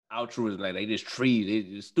altruism, like they just trees, they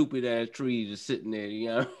just stupid ass trees just sitting there, you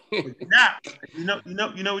know. But now,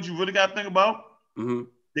 you know what you really got to think about? Hmm.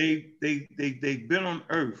 They've been on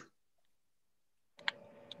Earth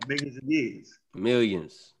millions of years,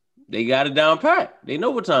 Millions. They got it down pat. They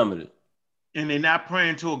know what time it is. and they're not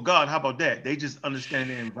praying to a god. How about that? They just understand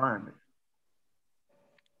their environment,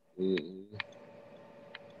 Mm-hmm.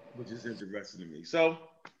 which is interesting to me. So,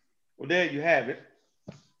 well, there you have it,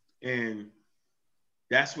 and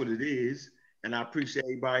that's what it is. And I appreciate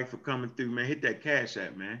everybody for coming through, man. Hit that cash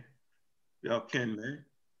app, man. Y'all can, man.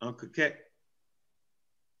 Uncle Keck,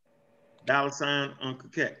 $ Uncle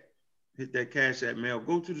Keck. Hit that cash app, man. Or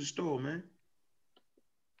go to the store, man.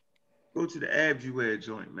 Go to the Abs You Wear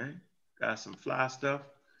joint, man. Got some fly stuff.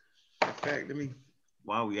 In fact,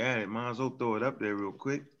 while we at it, might as well throw it up there real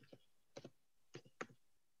quick.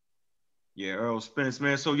 Yeah, Earl Spence,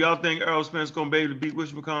 man. So y'all think Earl Spence gonna be able to beat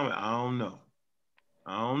Wish McCollum? I don't know.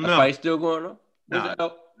 The fight still going on? Nah,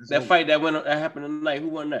 that fight that happened tonight, who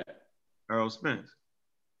won that? Earl Spence.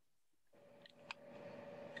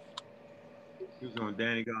 He was on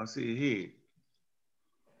Danny Garcia head.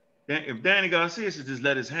 If Danny Garcia should just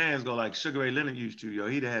let his hands go like Sugar Ray Leonard used to, yo,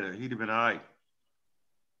 he'd have been all right.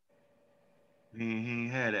 He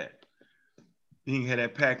ain't had that. He ain't had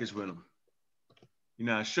that package with him. You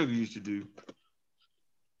know how Sugar used to do.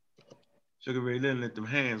 Sugar Ray Leonard let them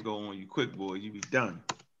hands go on you quick, boy. You be done.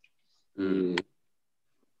 Mm-hmm.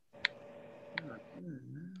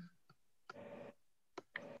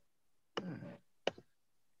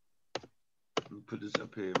 Let me put this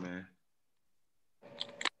up here, man.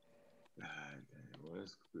 God damn, well,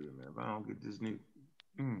 that's good, man. If I don't get this new.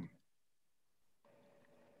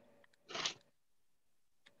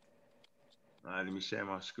 All right, let me share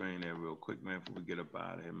my screen there real quick, man, before we get up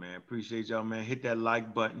out of here, man. Appreciate y'all, man. Hit that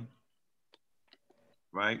like button.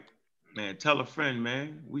 Right? Man, tell a friend,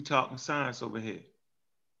 man. We talking science over here.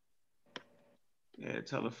 Yeah,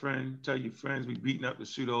 tell a friend, tell your friends we beating up the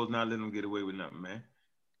pseudos, not letting them get away with nothing, man.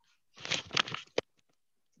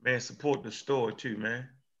 Man, support the store too, man.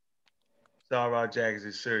 Star Rock Jackets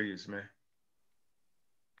is serious, man.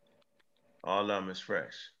 All of them is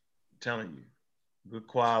fresh. I'm telling you. Good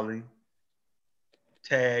quality.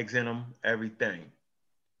 Tags in them, everything.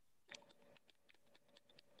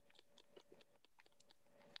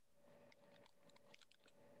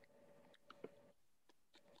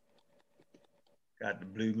 Got the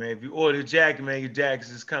blue, man. If you order a jacket, man, your jackets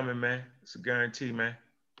is coming, man. It's a guarantee, man.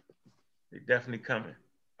 They definitely coming.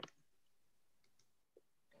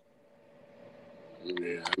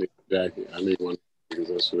 Yeah, I need a jacket. I need one because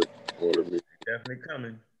that's what ordered me. Definitely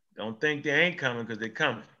coming. Don't think they ain't coming because they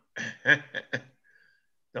coming.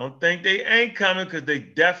 Don't think they ain't coming because they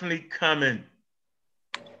definitely coming.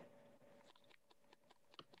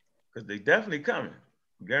 Because they definitely coming.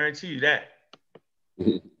 Guarantee you that.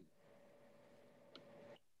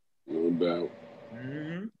 No doubt.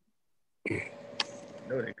 Mm-hmm.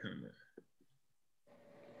 No, they coming.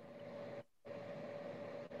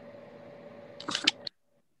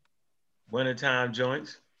 Wintertime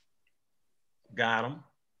joints. Got them.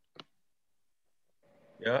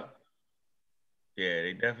 Yep. Yeah,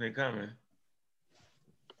 they definitely coming.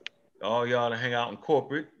 All y'all to hang out in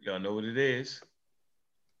corporate, y'all know what it is.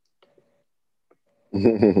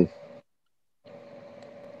 Man,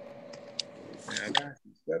 I got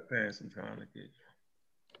some sweatpants I'm trying to get.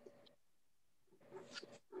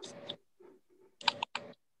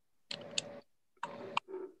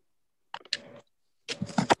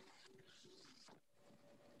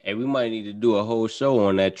 Hey, we might need to do a whole show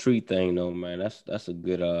on that tree thing, though, man. That's a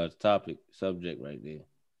good subject right there.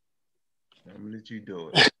 I'm gonna let you do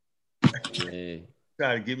it. Yeah.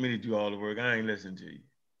 Try to get me to do all the work. I ain't listening to you.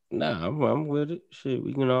 Nah, I'm with it. Shit,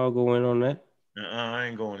 we can all go in on that. I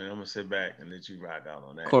ain't going in. I'm gonna sit back and let you rock out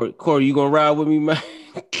on that. Corey, you gonna ride with me, man?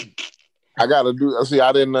 I gotta do. See,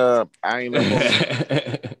 I didn't. I ain't.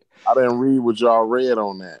 I didn't read what y'all read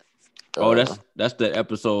on that. Oh, that's the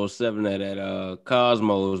episode 7 of that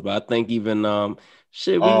Cosmos. But I think even we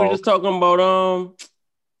were just talking about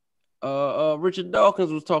Richard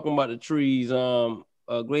Dawkins was talking about the trees,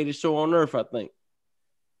 greatest show on earth, I think.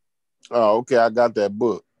 Oh, okay, I got that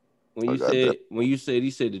book. When you said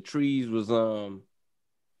he said the trees was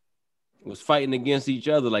fighting against each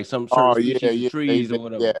other, like some certain species of trees or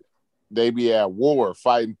whatever. Yeah. They be at war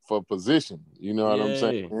fighting for position. You know what I'm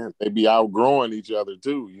saying? They be outgrowing each other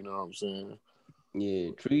too. You know what I'm saying? Yeah,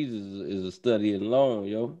 trees is a study in long,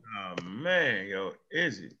 yo. Oh man, yo,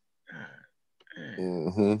 is it?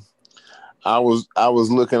 Mm-hmm. I was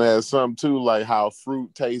looking at something too, like how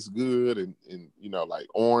fruit tastes good, and you know, like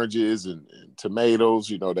oranges and tomatoes.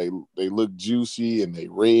 You know, they look juicy and they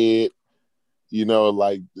red. You know,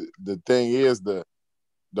 like the thing is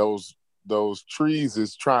those trees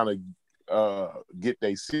is trying to get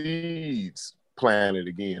their seeds planted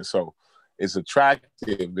again. So it's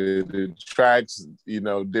attractive. It attracts, you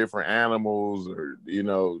know, different animals or, you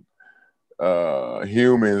know,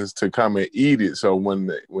 humans to come and eat it. So when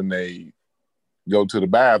they go to the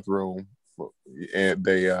bathroom and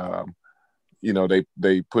they you know,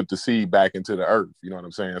 they put the seed back into the earth. You know what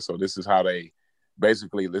I'm saying? So this is how they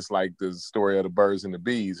basically, it's like the story of the birds and the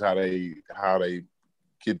bees, how they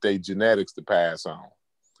get their genetics to pass on.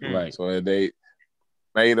 Right. So they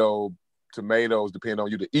tomatoes depend on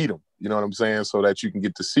you to eat them. You know what I'm saying? So that you can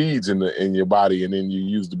get the seeds in your body, and then you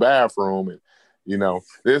use the bathroom. And you know,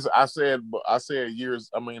 this I said years,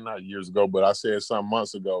 I mean not years ago, but I said some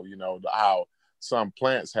months ago, you know, how some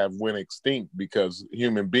plants have went extinct because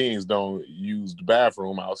human beings don't use the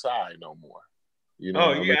bathroom outside no more. You know,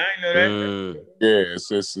 oh yeah, I know that.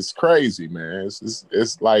 Yeah, it's crazy, man.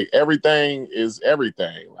 It's like everything is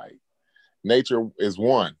everything. Like nature is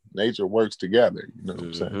one. Nature works together. You know what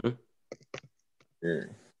I'm saying? Yeah.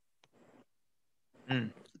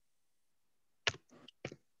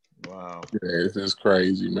 Wow. Yeah, it's just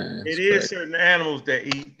crazy, man. It is certain animals that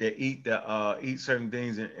eat certain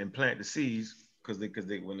things and plant the seeds because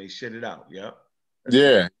they when they shit it out. Yep.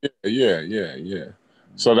 Yeah.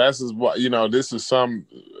 So that's is what, you know, this is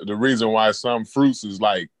the reason why some fruits is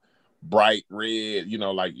like bright red, you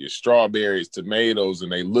know, like your strawberries, tomatoes,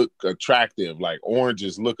 and they look attractive. Like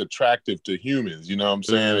oranges look attractive to humans. You know what I'm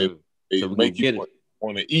saying? They so make you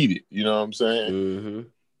want to eat it. You know what I'm saying?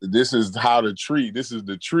 This is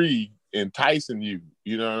the tree enticing you.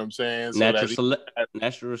 You know what I'm saying? So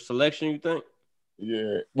natural selection, you think?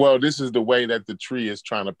 Yeah. Well, this is the way that the tree is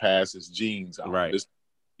trying to pass its genes on. Right. This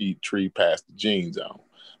tree passed the genes on.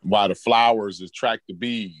 Why the flowers attract the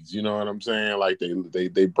bees, you know what I'm saying? Like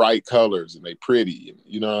they bright colors and they pretty,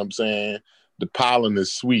 you know what I'm saying? The pollen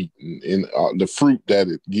is sweet, and the fruit that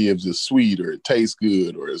it gives is sweet, or it tastes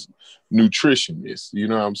good, or it's nutritious. You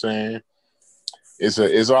know what I'm saying?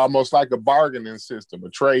 It's almost like a bargaining system, a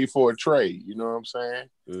trade for a trade. You know what I'm saying?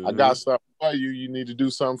 I got something for you. You need to do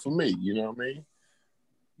something for me. You know what I mean?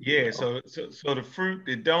 Yeah. So the fruit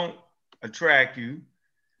that don't attract you,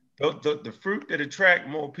 the fruit that attract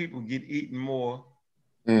more people get eaten more,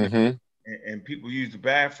 and people use the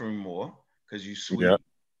bathroom more because you sweet,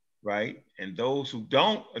 right? And those who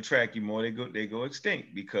don't attract you more, they go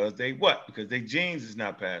extinct because because their genes is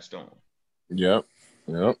not passed on. Yep.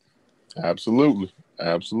 Absolutely.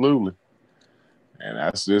 And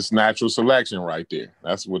that's just natural selection right there.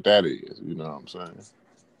 That's what that is. You know what I'm saying?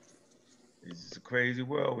 It's a crazy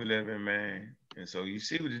world we live in, man. And so you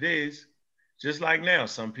see what it is. Just like now,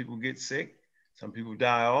 some people get sick, some people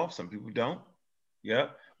die off, some people don't.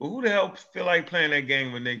 Yep. But who the hell feel like playing that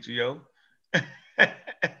game with nature, yo?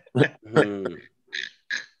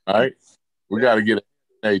 All right. We got to get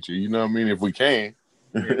nature. You know what I mean? If we can.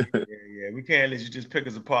 Yeah. We can't let you just pick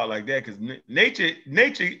us apart like that, because nature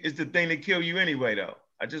is the thing that kill you anyway, though.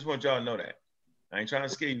 I just want y'all to know that. I ain't trying to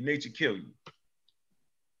scare you. Nature kill you.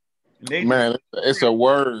 Man, it's a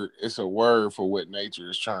word. It's a word for what nature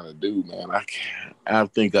is trying to do, man. I'll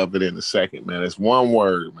think of it in a second, man. It's one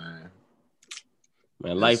word, man.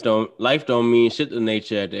 Man, life don't mean shit to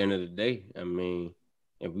nature at the end of the day. I mean,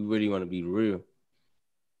 if we really want to be real,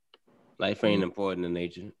 life ain't important to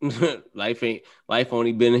nature. Life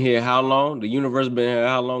only been here how long? The universe been here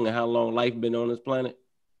how long, and how long life been on this planet?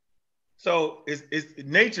 So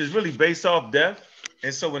nature is really based off death.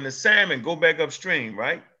 And so when the salmon go back upstream,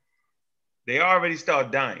 right? They already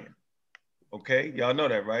start dying. Okay, y'all know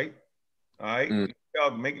that, right? All right, y'all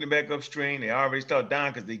making it back upstream. They already start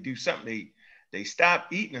dying because they do something. They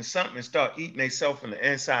stop eating something and start eating themselves from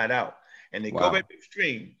the inside out, and they go back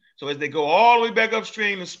upstream. So as they go all the way back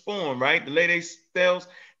upstream to spawn, right, to lay their cells,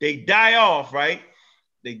 they die off, right?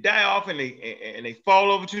 They die off and they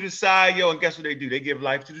fall over to the side, yo. And guess what they do? They give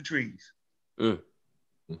life to the trees.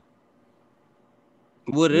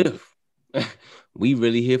 What if we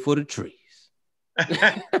really here for the trees?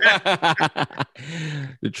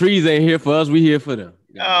 The trees ain't here for us, we here for them.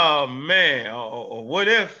 Oh man. Or what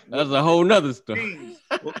if that's a whole nother story.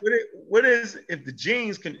 What is if the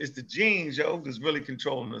genes it's the genes, yo, that's really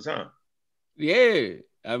controlling us, huh? Yeah.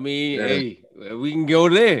 I mean, hey, we can go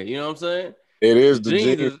there, you know what I'm saying? It is the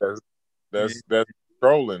genes that's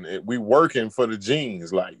controlling it. We working for the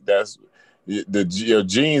genes. Like that's your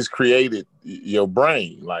genes created your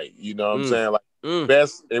brain. Like, you know what I'm saying? Like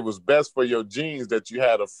It was best for your genes that you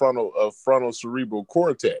had a frontal cerebral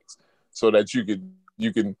cortex, so that you can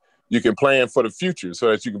plan for the future,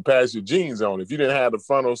 so that you can pass your genes on. If you didn't have the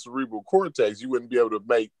frontal cerebral cortex, you wouldn't be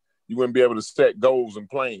able to set goals and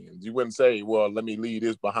plans. You wouldn't say, well, let me leave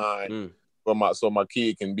this behind so my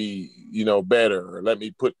kid can be, better, or let me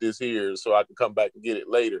put this here so I can come back and get it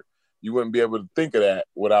later. You wouldn't be able to think of that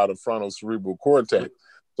without a frontal cerebral cortex.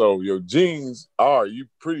 So your genes you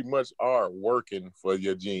pretty much are working for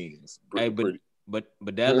your genes. But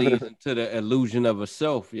that leads into the illusion of a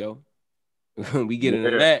self, yo. we get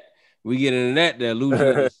into that, the illusion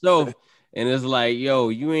of the self, and it's like, yo,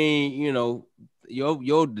 you ain't,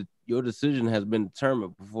 your decision has been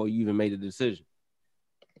determined before you even made the decision.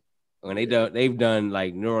 And they've done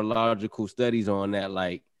like neurological studies on that,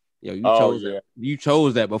 like, yo, you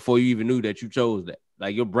chose that before you even knew that you chose that.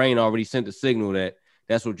 Like your brain already sent the signal that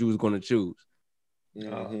that's what you was going to choose.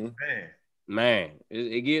 Oh, man,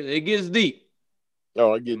 it gets deep.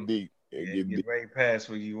 Oh, it get deep. It get way past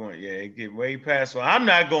what you want. Yeah, it get way past. Well, I'm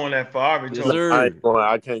not going that far. I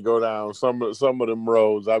can't go down some of them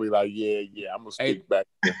roads. I'll be like, I'm gonna stick back.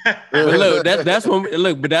 But look,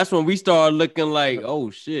 that's when we start looking like,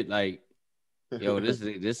 oh shit, like, yo,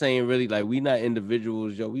 this ain't really like, we not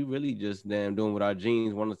individuals, yo. We really just damn doing what our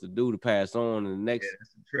genes want us to do to pass on to the next. Yeah,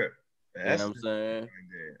 that's a trip. You know what I'm saying?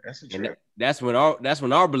 That's a trip. That's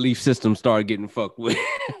when our belief system started getting fucked with.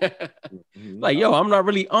 Like, yo, I'm not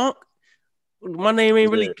really Unc. My name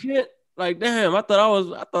ain't really Kent. Like, damn, I thought I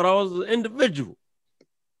was an individual.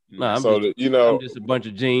 Nah, I'm just a bunch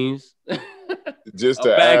of genes. Just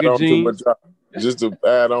to add on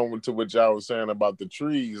to what y'all was saying about the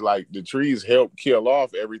trees, like the trees help kill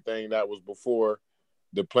off everything that was before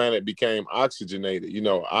the planet became oxygenated.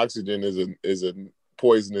 Oxygen is a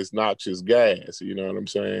poisonous, noxious gas. You know what I'm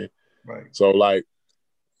saying? Right. So like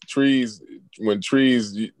when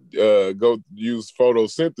trees go use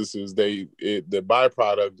photosynthesis, the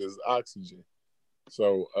byproduct is oxygen.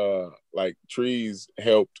 So like trees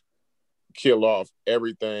helped kill off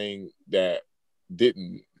everything that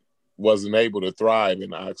wasn't able to thrive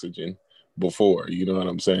in oxygen before. You know what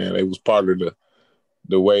I'm saying? It was part of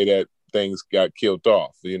the way that things got killed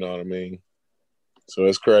off. You know what I mean? So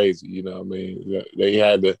it's crazy. You know what I mean? They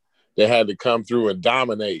had to come through and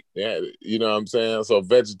dominate. You know what I'm saying? So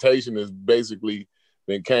vegetation is basically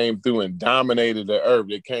they came through and dominated the earth.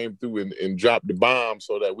 They came through and dropped the bomb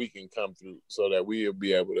so that we can come through, so that we'll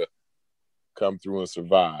be able to come through and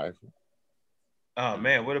survive. Oh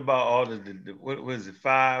man, what about all the what was it,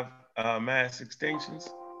 5 mass extinctions?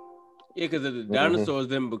 Yeah, because if the dinosaurs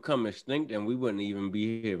didn't become extinct, and we wouldn't even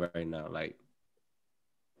be here right now. Like,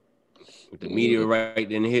 if the meteorite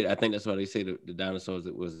didn't hit, I think that's why they say the dinosaurs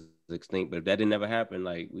it was extinct. But if that didn't ever happen,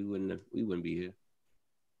 like we wouldn't be here.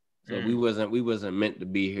 So we wasn't meant to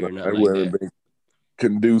be here. Nothing like that. Been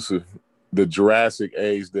conducive. The Jurassic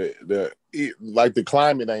age, like the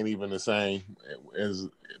climate ain't even the same as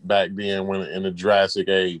back then when in the Jurassic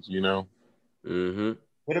age. You know. Mm-hmm.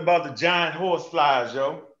 What about the giant horse flies,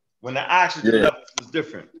 yo? When the oxygen levels was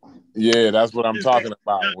different. Yeah, that's what I'm talking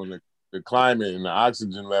about. When the climate and the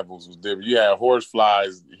oxygen levels was different. You had horse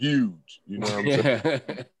flies huge. You know what I'm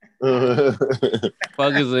saying?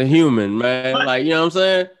 Fuck is a human, man. Like, you know what I'm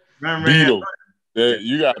saying? Beetles. Yeah,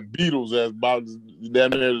 you got beetles that's about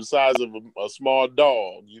damn near the size of a small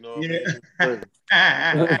dog. You know what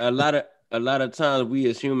I mean? A lot of times we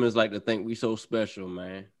as humans like to think we so special,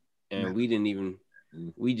 man. And we didn't even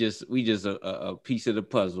we just a piece of the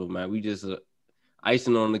puzzle, man. We just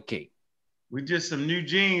icing on the cake. We just some new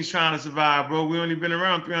genes trying to survive, bro. We only been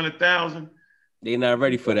around 300,000. They're not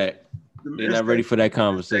ready for that. They're not ready for that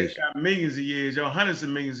conversation. Got millions of years, yo, hundreds of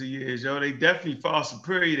millions of years, yo. They definitely far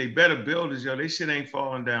superior. They better builders, yo. They shit ain't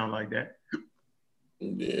falling down like that.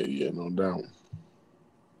 Yeah, no doubt.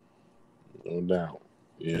 No doubt.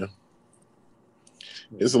 Yeah.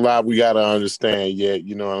 It's a lot we gotta understand yet,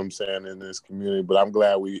 you know what I'm saying, in this community. But I'm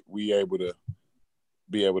glad we able to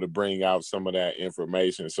be able to bring out some of that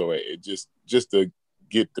information. So it just to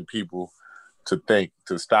get the people to think,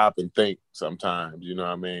 to stop and think sometimes, you know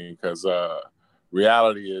what I mean? Because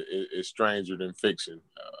reality is stranger than fiction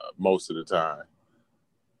most of the time.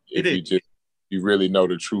 If you really know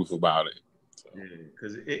the truth about it. So. Yeah,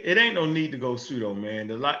 because it ain't no need to go pseudo,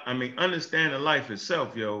 man. Understanding life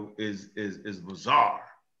itself, yo, is bizarre.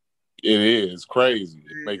 It is crazy.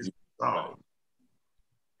 It makes you bizarre.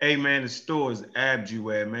 Hey man, the store is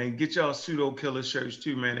Abjuware, man. Get y'all pseudo killer shirts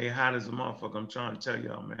too, man. They hot as a motherfucker. I'm trying to tell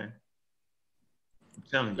y'all, man. I'm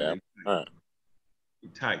telling you. They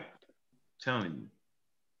tight. I'm telling you.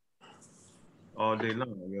 All day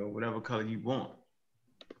long, yo. Whatever color you want.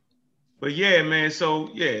 But yeah, man. So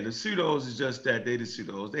yeah, the pseudos is just that. They the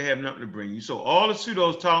pseudos. They have nothing to bring you. So all the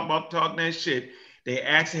pseudos talking that shit. They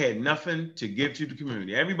actually had nothing to give to the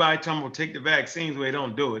community. Everybody talking about take the vaccines where they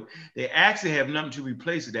don't do it. They actually have nothing to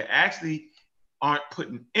replace it. They actually aren't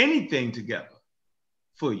putting anything together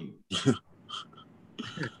for you.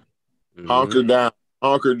 Hunker down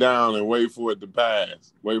and wait for it to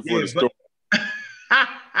pass. Wait for the storm.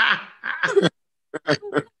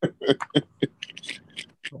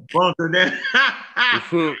 Bunker down.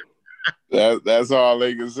 That's all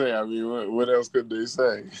they can say. I mean, what else could they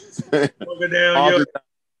say? Bunker down,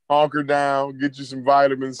 hunker down, get you some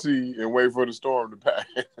vitamin C, and wait for the storm to pass.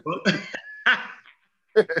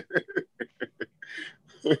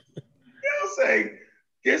 Say,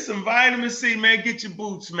 get some vitamin C, man. Get your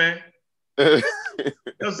boots, man. You know what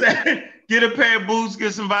I'm saying? Get a pair of boots,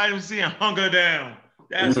 get some vitamin C, and hunker down.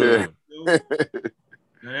 That's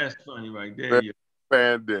that's funny right there.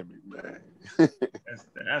 Pandemic, man.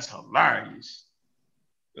 That's hilarious.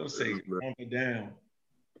 They'll say hunker down.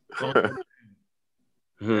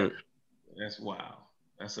 That's wild.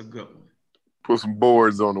 That's a good one. Put some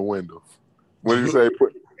boards on the window. What do you say?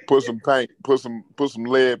 Put some paint. Put some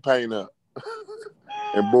lead paint up,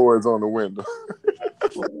 and boards on the window.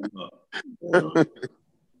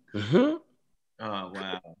 Oh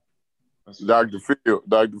wow. Dr. Phil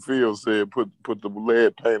said put the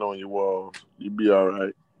lead paint on your walls. You'll be all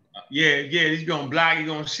right. Yeah, he's gonna block, he's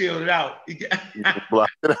gonna shield it out. Block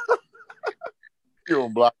it out. You're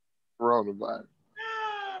gonna block coronavirus.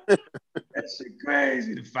 That shit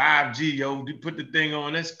crazy. The 5G, yo. They put the thing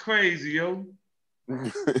on. That's crazy, yo.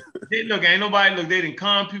 Look, ain't nobody they done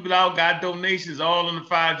con people out, got donations all on the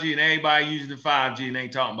 5G, and everybody using the 5G and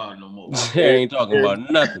ain't talking about it no more. They ain't talking about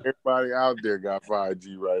nothing. Everybody out there got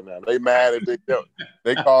 5G right now. They mad at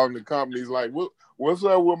they calling the companies like, what's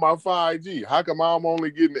up with my 5G? How come I'm only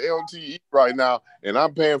getting the LTE right now and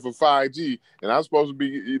I'm paying for 5G and I'm supposed to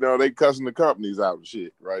be, they cussing the companies out and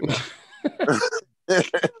shit right now.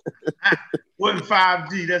 Wasn't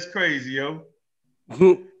 5G, that's crazy, yo.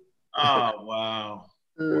 Oh, wow.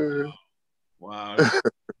 Wow.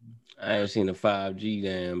 I ain't seen a 5G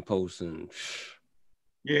damn posting.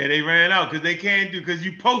 Yeah, they ran out because they can't do, because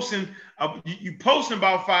you posting about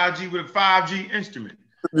 5G with a 5G instrument.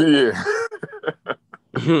 Yeah.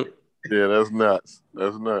 Yeah, that's nuts.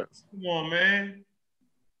 Come on,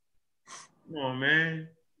 man.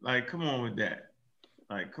 Like, come on with that.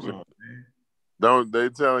 Like, come on, man. They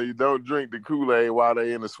telling you don't drink the Kool-Aid while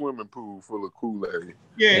they in a swimming pool full of Kool-Aid.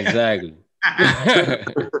 Yeah, exactly.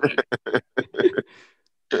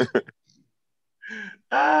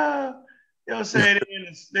 Say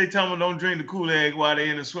they tell them don't drink the Kool-Aid while they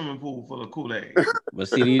in a swimming pool full of Kool-Aid. But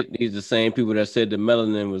see, these the same people that said the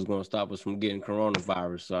melanin was going to stop us from getting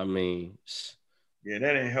coronavirus. So I mean, yeah,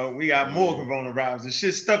 that ain't help. We got more coronavirus. The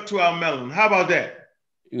shit stuck to our melanin. How about that?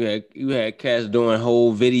 You had cats doing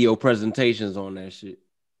whole video presentations on that shit.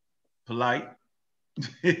 Polite.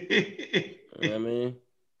 I mean,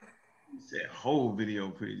 said whole video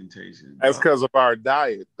presentation. That's because of our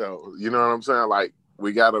diet, though. You know what I'm saying? Like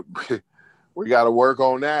we gotta work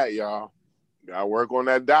on that, y'all. Gotta work on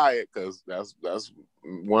that diet because that's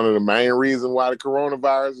one of the main reasons why the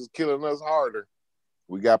coronavirus is killing us harder.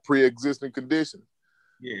 We got pre-existing conditions.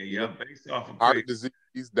 Yeah, based off of heart disease,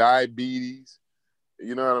 diabetes.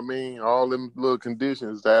 You know what I mean? All them little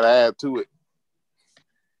conditions that add to it.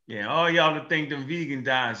 Yeah, all y'all that think them vegan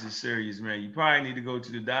diets is serious, man. You probably need to go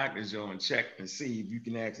to the doctor's and check and see if you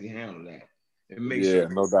can actually handle that. And make sure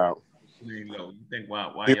no doubt. You think why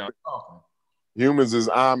y'all talking? Humans is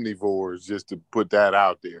omnivores, just to put that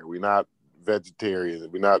out there. We're not vegetarians.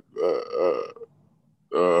 We're not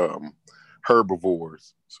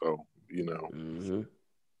herbivores. So, Mm-hmm.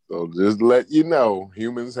 So just to let you know,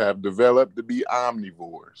 humans have developed to be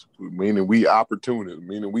omnivores, meaning we opportunists,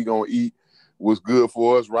 meaning we gonna eat what's good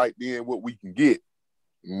for us right then, what we can get,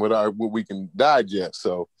 and what we can digest.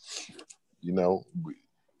 So, we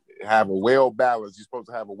have a well-balanced, you're supposed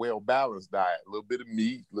to have a well-balanced diet, a little bit of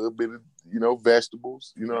meat, a little bit of,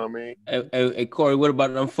 vegetables, you know what I mean? Hey, Corey, what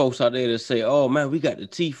about them folks out there that say, oh man, we got the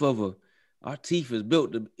teeth our teeth is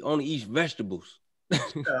built to only eat vegetables.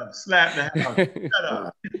 Slap the house. Shut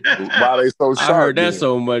up. Why they so sharp? I heard that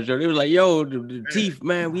so much. They was like, yo, the teeth,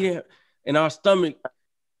 man, we didn't, and our stomach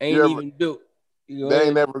ain't even built. They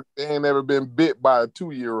ain't never been bit by a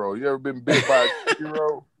 2-year-old. You ever been bit by a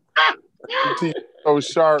 2-year-old? Your teeth so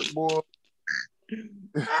sharp, boy.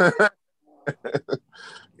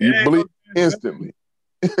 You bleed instantly.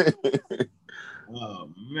 Oh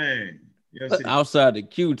man. Outside the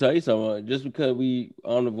queue, tell you something. Just because we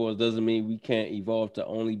omnivores doesn't mean we can't evolve to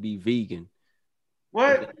only be vegan.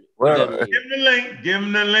 What? Well, Give him the link. Give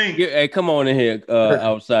him the link. Hey, come on in here,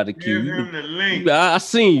 outside the queue. Give him the link. I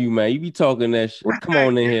seen you, man. You be talking that shit. Come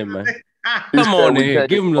on in here, man. he Come said on we in here. can't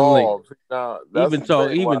Give him the link. evolve. Now, He that's been the talking.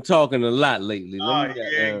 thing. He Why- been talking a lot lately. Oh, Let me yeah,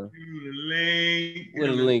 give him the link. where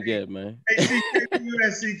the link at, man? Hey,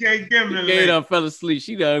 CK, give him the Gay link. done fell asleep.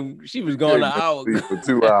 She was gone an hour ago. for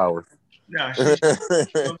 2 hours. Nah, she's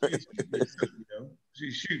shooting.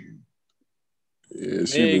 She's shooting. Yeah,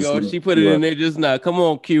 There you go. She put it in there just now. Come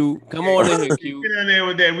on, Q. Come on in here, Q. Get in there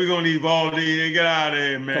with that. We're gonna evolve these and get out of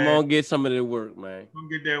here, man. Come on, get some of that work, man. Come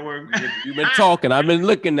get that work. You've been talking. I've been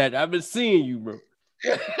looking at you. I've been seeing you, bro.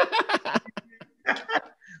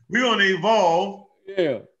 We're gonna evolve.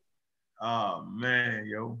 Yeah. Oh man,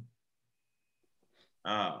 yo.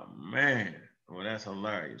 Oh man. Well, that's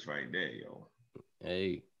hilarious right there, yo.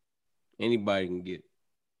 Hey, anybody can get it.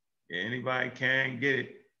 Yeah, anybody can get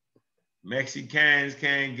it. Mexicans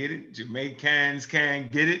can get it. Jamaicans can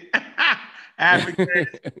get it. Africans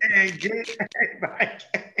can get it. Everybody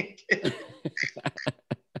can get it.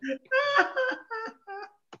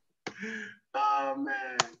 Oh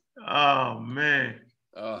man. Oh man.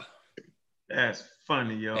 That's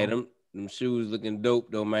funny, yo. Hey, them shoes looking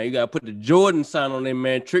dope though, man. You gotta put the Jordan sign on them,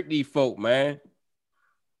 man. Trick these folk, man.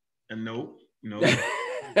 No.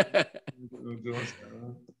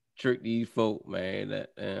 Trick these folk, man.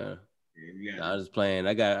 Yeah, I was just playing.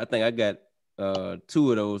 I think I got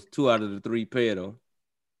 2 of those, 2 out of the 3 pair though.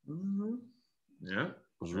 Mm-hmm. Yeah.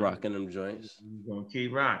 Was rocking them joints. You're gonna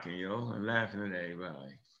keep rocking, yo, and laughing at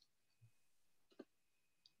everybody.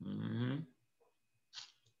 Mm-hmm.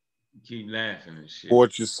 Keep laughing and shit.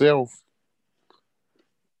 Support yourself.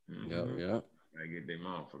 Mm-hmm. Yep. I get them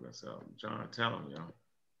motherfuckers up. I'm trying to tell them, yo.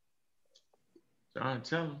 Trying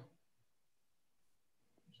to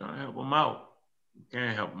help them out. You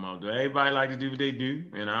can't help them out. Do everybody like to do what they do?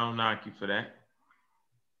 And I don't knock you for that.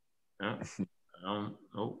 Yeah.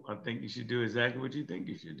 I think you should do exactly what you think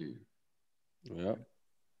you should do. Yep.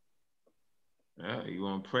 Yeah, you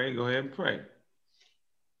want to pray? Go ahead and pray.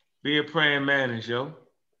 Be a praying man, yo.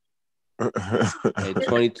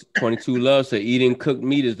 Hey, 22 Love said eating cooked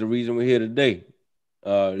meat is the reason we're here today.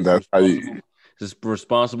 That's how you. It's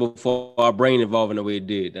responsible for our brain evolving the way it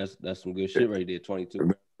did. That's some good shit right there.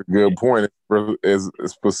 22. Good point. Is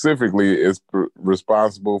specifically it's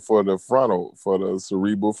responsible for the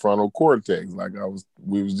cerebral frontal cortex, like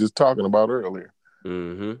we was just talking about earlier.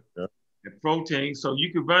 Mm-hmm. Yeah. The protein, so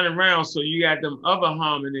you could run around. So you got them other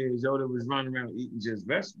hominids, yo, that was running around eating just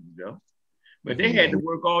vegetables, yo. But they had to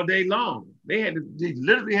work all day long. They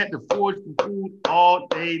literally had to forage for food all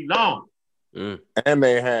day long. Mm. And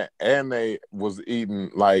they was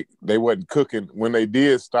eating, like, they wasn't cooking. When they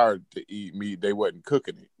did start to eat meat, they wasn't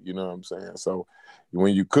cooking it. You know what I'm saying? So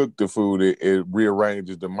when you cook the food, it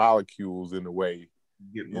rearranges the molecules in the way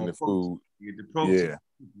in the food. You get the protein. Yeah.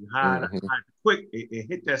 You hide quick. It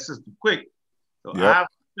hit that system quick. So yep.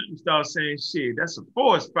 I start saying, shit, that's a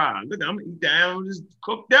forest fire. Look, I'm gonna eat the animal just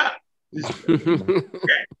cooked up.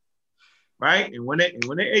 Right? And when they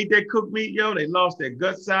ate that cooked meat, yo, they lost their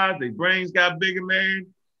gut size, their brains got bigger, man.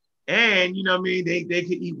 And you know what I mean? They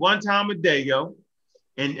could eat 1 time a day, yo,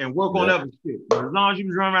 and work on other shit. But as long as you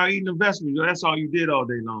was running around eating the vegetables, yo, that's all you did all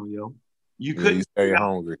day long, yo. You couldn't stay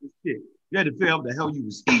hungry. Shit. You had to figure out what the hell you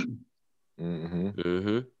was eating. Mm-hmm.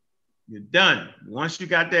 Mm-hmm. You're done. Once you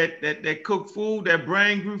got that cooked food, that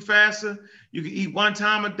brain grew faster. You can eat 1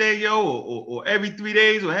 time a day, yo, or every 3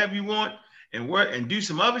 days, or however you want, and work and do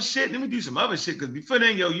some other shit. Let me do some other shit, because before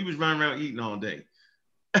then, yo, you was running around eating all day.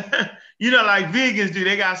 You know, like vegans do.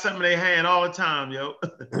 They got something in their hand all the time, yo.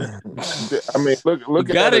 I mean, look. You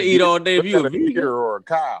gotta eat all day if you're a deer or a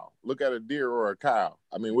cow. Look at a deer or a cow.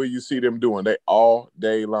 I mean, what you see them doing? They all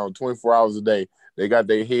day long, 24 hours a day. They got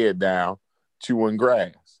their head down, chewing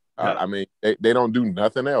grass. Yep. I mean, they don't do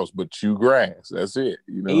nothing else but chew grass. That's it.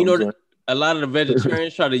 You know, a lot of the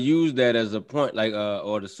vegetarians try to use that as a point, like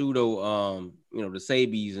or the pseudo, the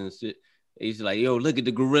Sabies and shit. It's like, yo, look at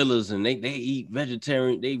the gorillas and they eat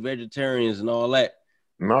vegetarian, they vegetarians and all that.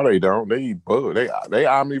 No, they don't. They eat bugs. They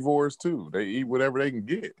omnivores too. They eat whatever they can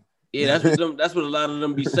get. Yeah, that's what a lot of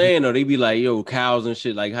them be saying, or they be like, yo, cows and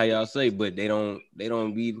shit, like how y'all say, but they don't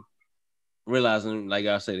be realizing, like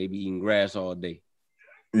y'all say, they be eating grass all day.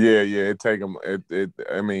 Yeah, it take them.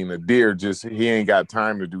 I mean, a deer he ain't got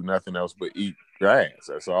time to do nothing else but eat grass.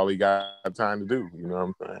 That's all he got time to do. You know what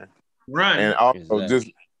I'm saying? Right. And also, just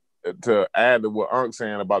to add to what Unk's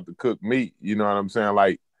saying about the cooked meat, you know what I'm saying?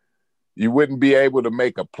 Like, you wouldn't be able to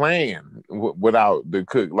make a plan without the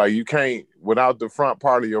cook. Like, you can't, without the front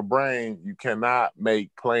part of your brain, you cannot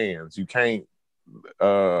make plans. You can't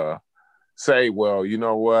say, well, you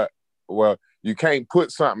know what? Well, You can't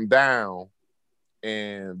put something down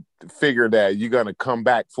and figure that you're gonna come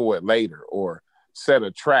back for it later or set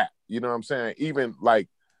a trap. You know what I'm saying? Even like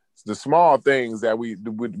the small things that we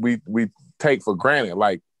take for granted,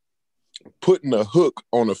 like putting a hook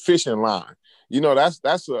on a fishing line. You know,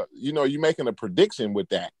 that's a, you know, you're making a prediction with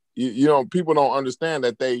that. You know, people don't understand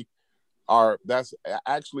that that's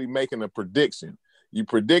actually making a prediction. You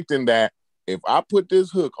predicting that if I put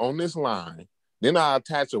this hook on this line, then I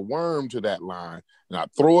attach a worm to that line and I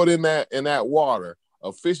throw it in that water,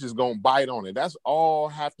 a fish is gonna bite on it. That's all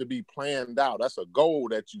have to be planned out. That's a goal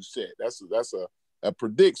that you set. That's a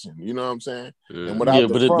prediction. You know what I'm saying? And without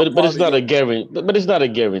but it's not a guarantee. But it's not a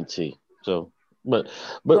guarantee. So, but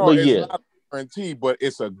it's yeah, not a guarantee, but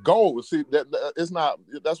it's a goal. See, that it's not.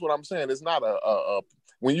 That's what I'm saying. It's not a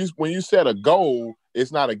when you set a goal,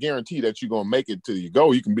 it's not a guarantee that you're gonna make it to your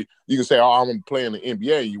goal. You can say, oh, I'm gonna play in the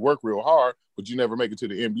NBA. You work real hard, but you never make it to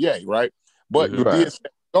the NBA, right? But you did set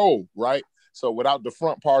a goal, right? So without the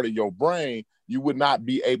front part of your brain, you would not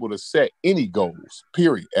be able to set any goals,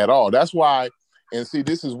 period, at all. That's why, and see,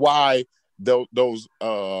 this is why those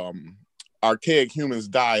archaic humans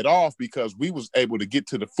died off, because we was able to get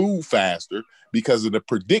to the food faster because of the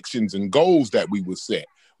predictions and goals that we would set.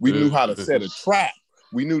 We knew how to set a trap.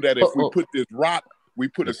 We knew that if we put this rock, we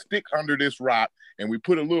put a stick under this rock, and we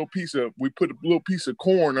put a little piece of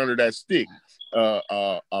corn under that stick.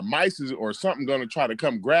 A mice or something gonna try to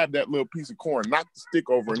come grab that little piece of corn, knock the stick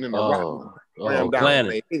over, and then the rock ram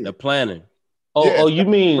down. The planning. You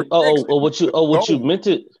mean what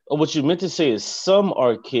you meant to say is some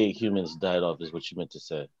archaic humans died off is what you meant to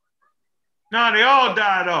say. No, they all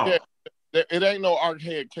died off. Yeah, it ain't no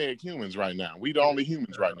archaic humans right now. We the only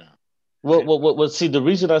humans right now. Well, see, the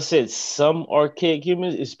reason I said some archaic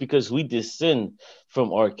humans is because we descend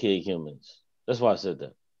from archaic humans. That's why I said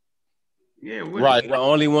that. Yeah, right. The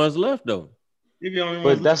only ones left though.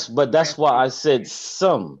 But that's why I said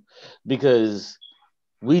some, because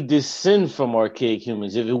we descend from archaic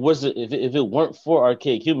humans. If it weren't for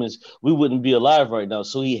archaic humans, we wouldn't be alive right now.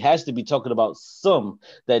 So he has to be talking about some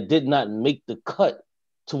that did not make the cut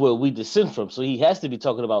to where we descend from. So he has to be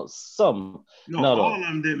talking about some. No, all of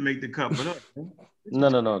them didn't make the cut, but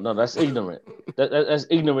No. That's ignorant. That's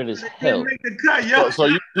ignorant as hell. Make the cut, yo. So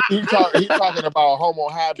he talking about Homo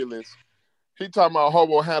habilis. He talking about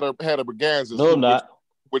Homo heidelbergensis. No, I'm not.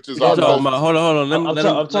 Which is hold on.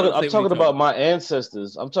 I'm talking about my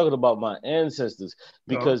ancestors. I'm talking about my ancestors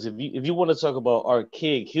because if you want to talk about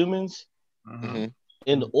archaic humans,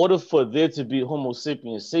 in order for there to be Homo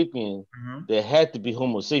sapiens sapien, there had to be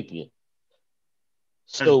Homo sapien.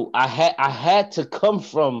 So I had to come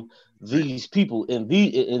from these people and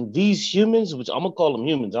these humans, which I'm gonna call them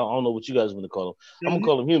humans. I don't know what you guys want to call them. I'm gonna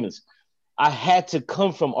call them humans. I had to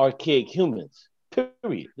come from archaic humans.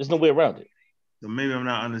 Period. There's no way around it. So maybe I'm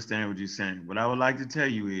not understanding what you're saying. What I would like to tell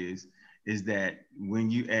you is that when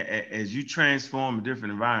you, as you transform in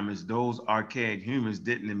different environments, those archaic humans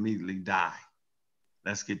didn't immediately die.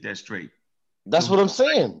 Let's get that straight. That's what I'm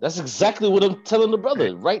saying. That's exactly what I'm telling the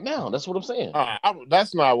brother right now. That's what I'm saying.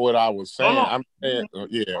 That's not what I was saying. I'm saying,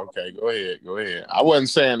 okay, go ahead. I wasn't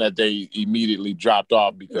saying that they immediately dropped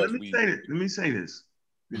off because Let me say this.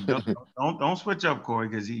 Don't switch up, Corey,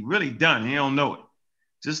 because he really done. He don't know it.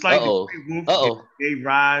 Just like the gray wolf gave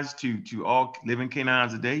rise to all living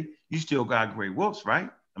canines today, you still got gray wolves, right?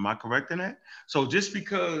 Am I correct in that? So just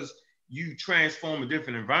because you transform in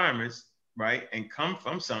different environments, right, and come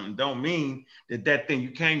from something, don't mean that thing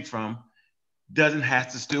you came from doesn't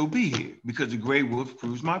have to still be here, because the gray wolf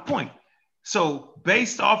proves my point. So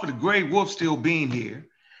based off of the gray wolf still being here,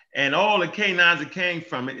 and all the canines that came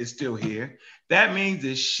from it is still here, that means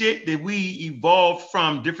the shit that we evolved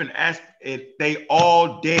from different aspects, they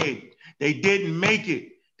all dead. They didn't make it.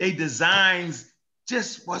 Their designs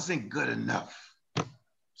just wasn't good enough.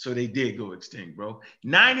 So they did go extinct, bro.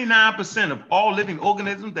 99% of all living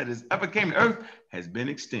organisms that has ever came to Earth has went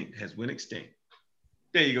extinct.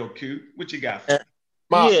 There you go, Q. What you got?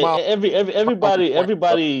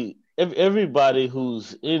 Everybody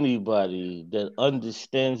who's anybody that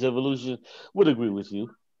understands evolution would agree with you.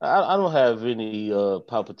 I don't have any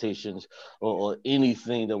palpitations or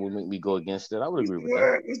anything that would make me go against it. I would agree with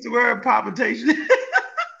that. What's the word palpitation?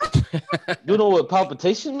 You know what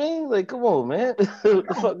palpitation means? Like, come on, man. What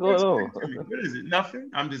the fuck going on? What is it? Nothing.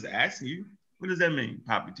 I'm just asking you. What does that mean,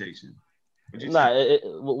 palpitation? We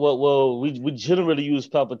generally use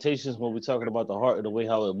palpitations when we're talking about the heart and the way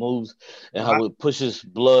how it moves and how it pushes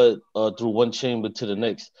blood through one chamber to the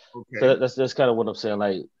next. Okay. So that's kind of what I'm saying.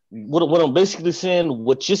 Like, what I'm basically saying,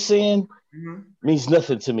 what you're saying means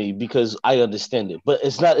nothing to me because I understand it. But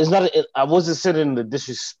it's not. I wasn't saying it in a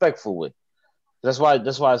disrespectful way. That's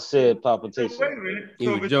why I said palpitation. So wait a minute. He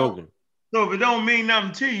was joking. So if it don't mean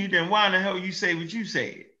nothing to you, then why in the hell you say what you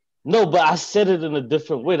said? No, but I said it in a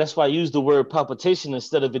different way. That's why I used the word palpitation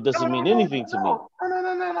instead of it doesn't mean anything to me.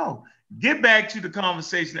 No. Get back to the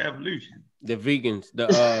conversation of evolution. The vegans, the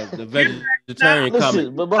vegetarian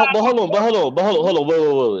Listen, but hold on.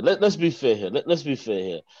 Wait. Let's be fair here. Let's be fair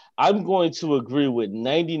here. I'm going to agree with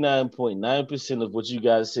 99.9% of what you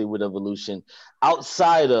guys say with evolution,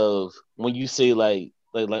 outside of when you say like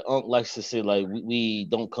Unc likes to say like we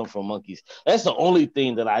don't come from monkeys. That's the only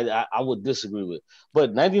thing that I would disagree with.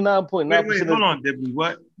 But 99.9%. Wait, hold on. Did we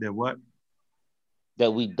what? That what?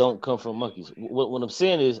 That we don't come from monkeys. What I'm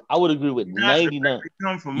saying is, I would agree with 99.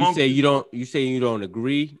 Come from you monkeys. say you don't. You say you don't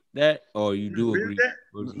agree that, or you do agree?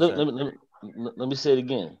 Let me say it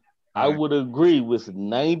again. I would agree with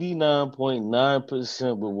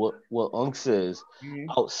 99.9% with what Unc says,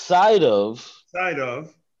 outside of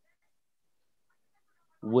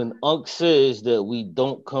when Unc says that we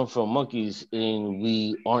don't come from monkeys and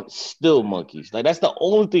we aren't still monkeys. Like, that's the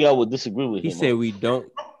only thing I would disagree with him. He said we don't.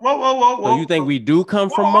 Whoa. So you think we do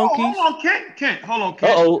come from monkeys? Hold on, Kent. Hold on,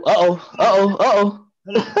 Kent. Uh-oh. All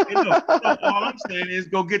I'm saying is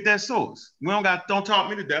go get that source. Don't talk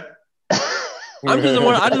me to death. I just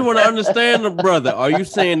want to understand the brother. Are you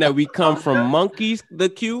saying that we come from monkeys, the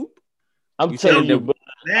cube? I'm telling you, bro.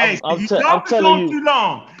 I'm telling you. Too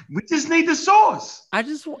long. We just need the source.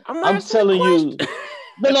 I'm telling you.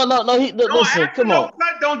 No. Listen, come on.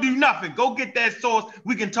 Don't do nothing. Go get that source.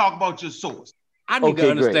 We can talk about your source. I need to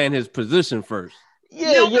understand his position first.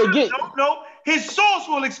 No. His source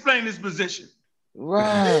will explain his position.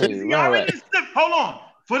 Right. Hold on.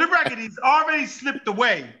 For the record, he's already slipped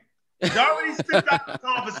away. He's already slipped out of the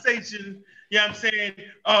conversation. You know what I'm saying?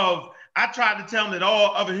 I tried to tell him that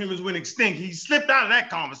all other humans went extinct. He slipped out of that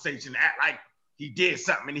conversation, act like he did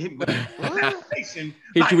something, and he hit me with the palpitation.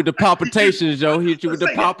 Hit you with the palpitations, Joe. Hit you with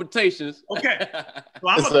the palpitations. Okay.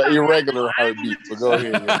 It's an irregular heartbeat, but go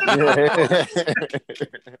ahead.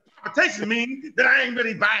 Palpitation means that I ain't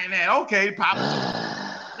really buying that. Okay,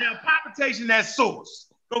 palpitation, that source.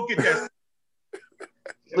 Go get that.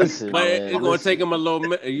 Listen, but it's gonna take him a little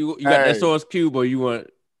minute. You got that source cube, or you want?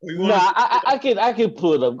 No, I can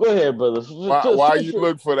pull it up. Go ahead, brother. Why you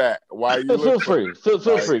look for that? Why you feel free? Feel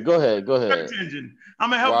free. Go ahead. I'm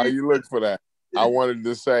gonna help Why you look for that? I wanted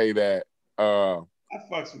to say that I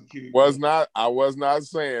fucks with you. I was not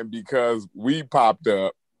saying because we popped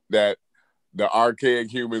up that the archaic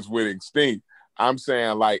humans went extinct. I'm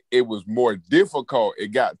saying like it was more difficult.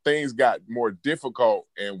 Things got more difficult,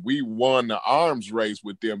 and we won the arms race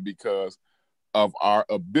with them because of our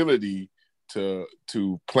ability to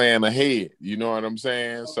plan ahead. You know what I'm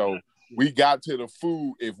saying? So we got to the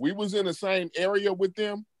food. If we was in the same area with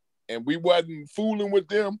them and we wasn't fooling with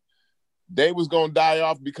them, they was gonna die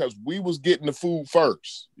off because we was getting the food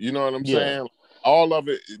first. You know what I'm saying? All of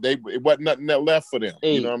it, it wasn't nothing that left for them.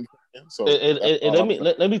 You know what I'm saying? So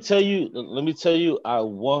let me tell you, I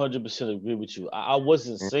 100% agree with you. I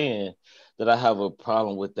wasn't saying that I have a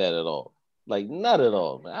problem with that at all. Like, not at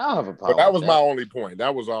all, man. I don't have a problem. But that was my only point.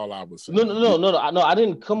 That was all I was saying. No. I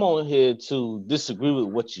didn't come on here to disagree with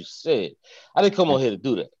what you said. I didn't come on here to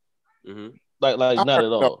do that. Mm-hmm. Like not at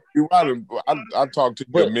all. You're right. I talked to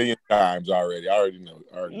you a million times already. I already know.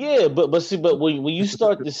 Yeah, but when you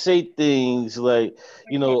start to say things like,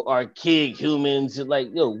 archaic humans, like,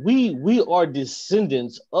 we are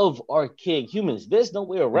descendants of archaic humans. There's no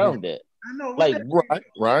way around that. I know. Like,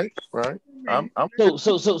 right.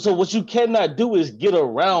 So what you cannot do is get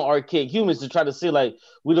around archaic humans to try to say like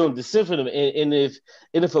we don't descend from them. And if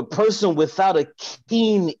a person without a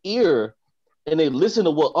keen ear and they listen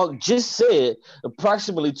to what Unc just said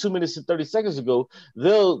approximately 2 minutes and 30 seconds ago,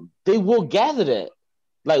 they will gather that.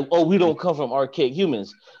 Like, oh, we don't come from archaic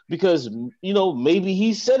humans because maybe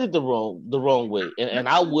he said it the wrong way. And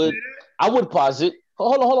I would posit,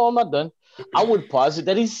 hold on, I'm not done. I would posit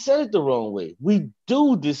that he said it the wrong way. We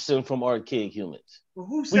do descend from archaic humans. Well,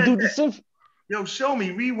 who said we do that? Descend. Yo, show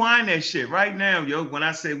me, rewind that shit right now, yo. When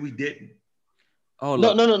I say we didn't. Oh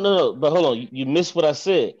no. But hold on, you missed what I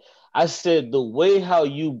said. I said the way how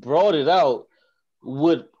you brought it out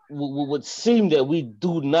would seem that we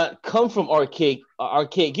do not come from archaic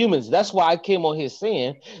humans. That's why I came on here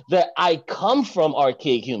saying that I come from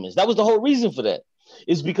archaic humans. That was the whole reason for that.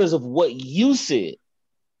 It's because of what you said.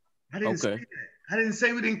 I didn't say that. I didn't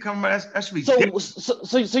say we didn't come. That's ridiculous.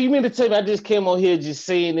 So you mean to tell me I just came on here just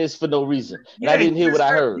saying this for no reason, and I didn't hear what I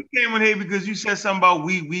heard? You came on here because you said something about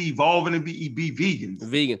we evolving to be vegans.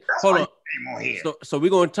 Vegan. Hold on. So we're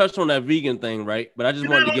gonna touch on that vegan thing, right? But I just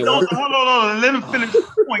wanted to get one. Hold on. Let me finish the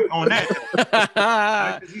point on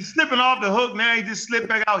that. He's slipping off the hook now. He just slipped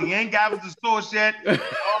back out. He ain't got with the source yet. All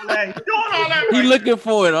that. He's doing all that. He looking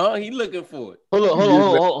for it, huh? He looking for it. Hold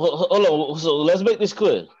on. So let's make this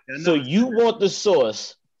clear. So you want the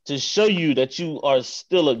source to show you that you are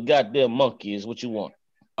still a goddamn monkey is what you want.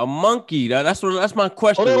 A monkey. That's my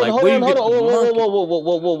question. Hold on.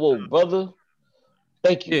 Whoa, brother.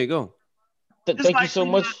 Thank you. Here you go. Thank you so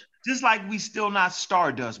much. Just like we still not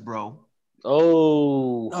Stardust, bro.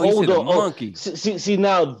 Oh, hold on. Monkey. See,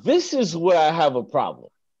 now this is where I have a problem.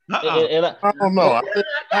 And I don't know.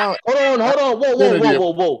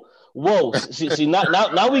 Hold on. Whoa. See,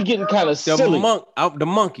 now we getting kind of silly. The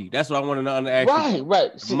monkey. That's what I want to know.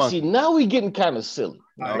 Right. See, now we getting kind of silly.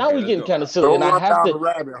 Okay, now we getting kind of silly. Don't and I have down to the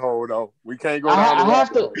rabbit hole though. We can't go down the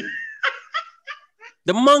rabbit hole.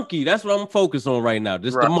 The monkey. That's what I'm focused on right now.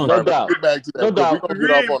 Just the monkey. No doubt. Get back to that. No doubt. We're gonna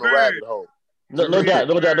get off on the rabbit hole. No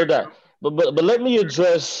doubt. But let me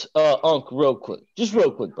address Unc real quick. Just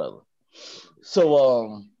real quick, brother.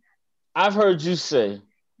 So I've heard you say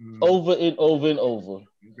over and over and over.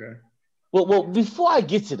 Okay. Well, before I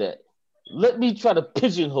get to that, let me try to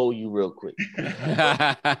pigeonhole you real quick.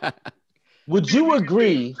 Would you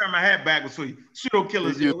agree? Turn my hat backwards for you. Pseudo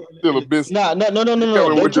killers. Syllabistic. No.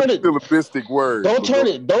 Don't turn it. Syllabistic word. Don't turn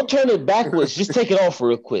it backwards. Just take it off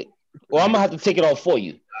real quick, or I'm gonna have to take it off for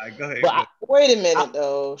you. All right, go ahead. But wait a minute,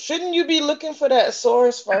 though. Shouldn't you be looking for that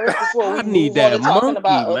source first before we need move that on to talking monkey,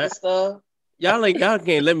 about man. other stuff? Y'all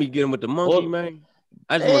can't let me get him with the monkey, man.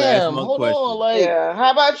 I just want to ask him a question. Yeah,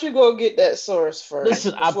 how about you go get that source first?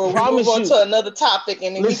 Listen, I before promise we move on you. to another topic,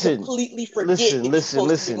 and then we completely forget that you're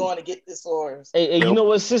supposed to be going to get the source. Hey, you know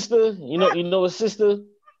what, sister? You know what, sister?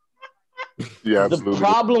 Yeah, absolutely. The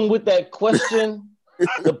problem with that question,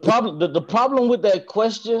 the problem with that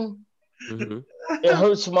question, it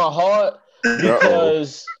hurts my heart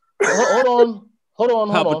because hold on.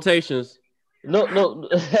 Palpitations. No.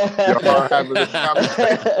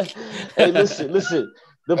 Hey, listen.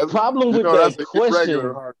 The problem with that question.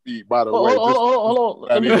 Heartbeat, by the way. Hold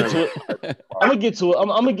on. I'm gonna get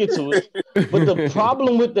to it. But the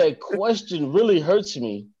problem with that question really hurts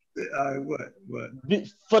me. What?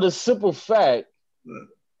 For the simple fact,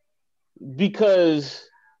 because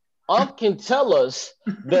Unc can tell us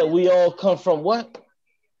that we all come from what?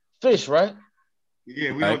 Fish, right?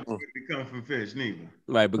 Yeah, we don't come from fish, neither.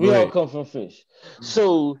 Right, but we all come from fish.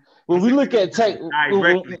 So when we look at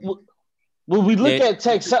when we look at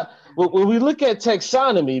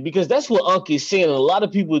taxonomy, because that's what Unc is saying, and a lot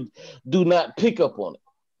of people do not pick up on it.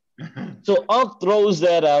 So Unc throws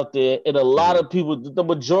that out there, and a lot of people, the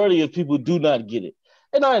majority of people, do not get it,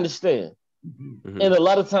 and I understand. And a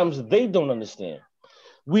lot of times they don't understand.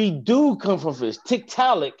 We do come from fish.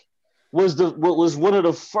 Tiktaalik was one of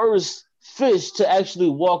the first fish to actually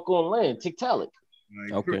walk on land. Tiktaalik.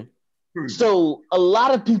 Okay. So a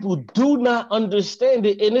lot of people do not understand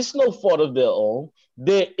it, and it's no fault of their own.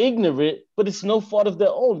 They're ignorant, but it's no fault of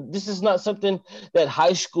their own. This is not something that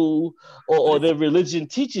high school or their religion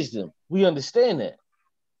teaches them. We understand that.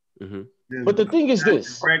 But the thing is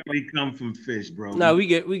this: directly come from fish, bro. No, we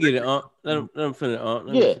get it. Let them finish.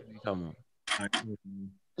 Come on.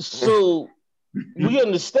 So we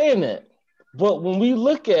understand that, but when we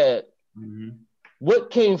look at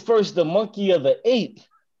what came first, the monkey or the ape,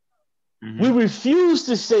 we refuse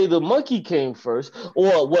to say the monkey came first,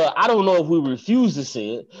 or well, I don't know if we refuse to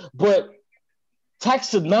say it, but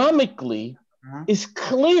taxonomically, it's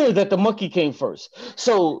clear that the monkey came first.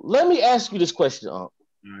 So let me ask you this question, Unc.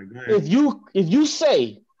 If you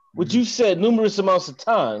say what you said numerous amounts of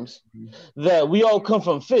times that we all come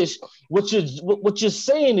from fish, what you're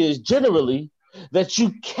saying is generally that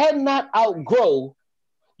you cannot outgrow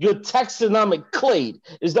your taxonomic clade.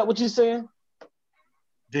 Is that what you're saying?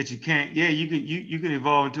 That you can't? Yeah, you can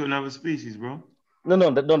evolve into another species, bro. No.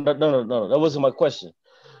 That wasn't my question.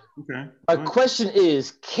 Okay. My question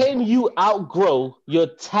is, can you outgrow your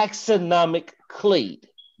taxonomic clade?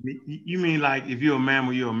 You mean like if you're a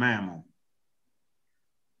mammal, you're a mammal?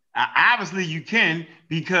 Obviously, you can,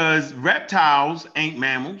 because reptiles ain't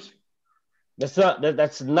mammals. That's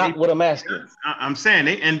not what I'm asking. I'm saying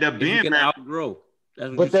they end up being mammals. Outgrow.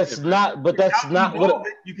 But that's not what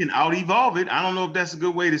you can out-evolve it. I don't know if that's a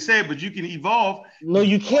good way to say it, but you can evolve. No,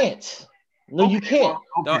 you can't. You can't.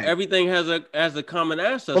 No, everything has a common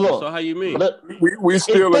ancestor. So how you mean? We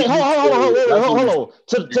still hold on.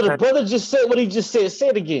 To the brother just said what he just said. Say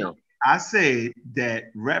it again. I said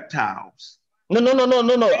that reptiles. No.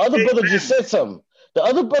 The other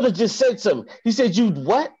brother just said something. He said you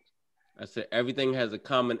what? I said everything has a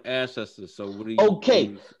common ancestor. So what do you?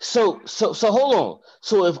 Okay, so hold on.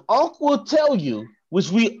 So if Unc will tell you which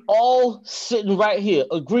we all sitting right here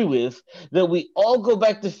agree with, that we all go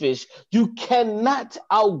back to fish, you cannot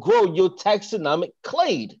outgrow your taxonomic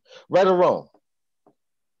clade, right or wrong?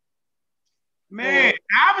 Man,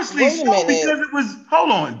 obviously so, because it was, hold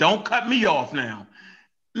on, don't cut me off now.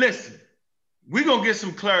 Listen, we're going to get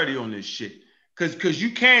some clarity on this shit. Because you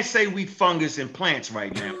can't say we fungus and plants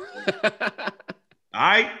right now. All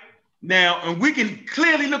right? Now, and we can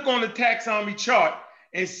clearly look on the taxonomy chart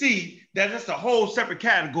and see that that's a whole separate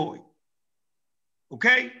category.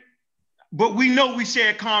 Okay? But we know we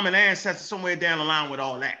share common ancestors somewhere down the line with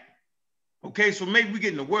all that. Okay? So maybe we're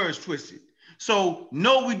getting the words twisted. So,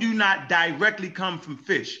 no, we do not directly come from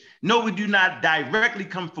fish. No, we do not directly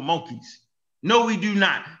come from monkeys. No, we do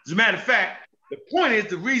not. As a matter of fact, the point is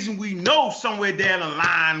the reason we know somewhere down the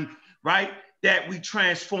line, right, that we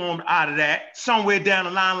transformed out of that, somewhere down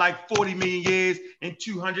the line like 40 million years and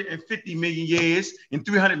 250 million years and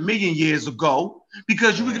 300 million years ago,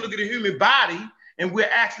 because you can look at the human body and we're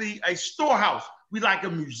actually a storehouse. We like a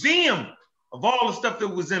museum of all the stuff that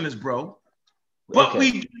was in us, bro. But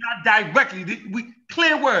we do not directly,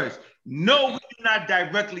 clear words, no, we do not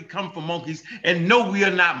directly come from monkeys, and no, we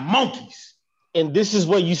are not monkeys. And this is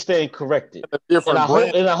where you stand corrected.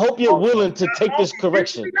 And I hope you're willing to take this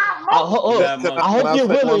correction. I hope you're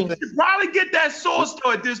willing. You should probably get that source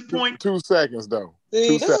though at this point. 2 seconds though.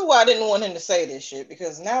 See, this is why I didn't want him to say this shit,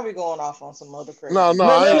 because now we're going off on some other crazy. No.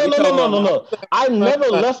 I never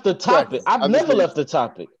left the topic. I've never left the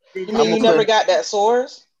topic. You mean you never got that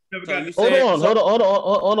source? Hold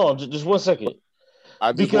on. Just 1 second.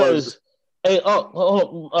 Because. Hey,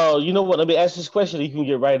 you know what? Let me ask this question. You can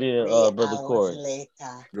get right in, Brother Corey.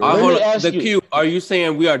 Q, are you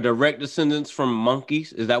saying we are direct descendants from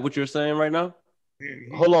monkeys? Is that what you're saying right now?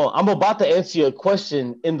 Hold on. I'm about to answer your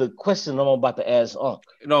question in the question I'm about to ask Unc.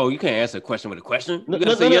 No, you can't answer a question with a question. No. I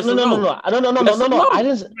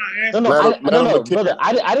didn't. Brother.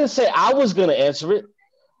 I didn't say I was gonna answer it.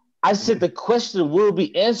 I said the question will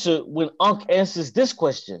be answered when Unc answers this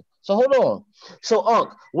question. So hold on. So,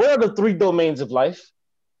 Unc, what are the 3 domains of life?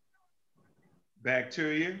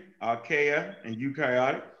 Bacteria, archaea, and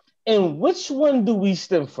eukaryotic. And which one do we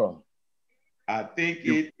stem from? I think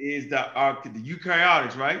it is the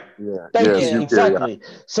eukaryotics, right? Yeah. Thank you. Exactly.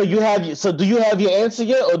 So do you have your answer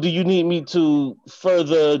yet, or do you need me to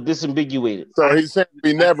further disambiguate it? So he's saying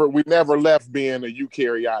we never left being a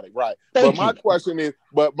eukaryotic, right? But my question is,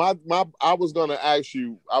 I was gonna ask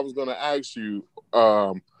you,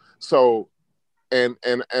 so, and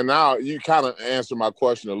now you kind of answered my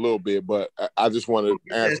question a little bit, but I just want to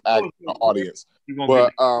ask the audience.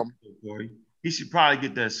 But he should probably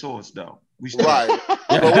get that source though. Right.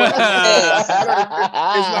 It's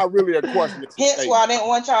not really a question. Hence why I didn't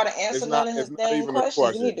want y'all to answer none of his damn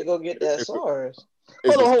questions. You need to go get that source.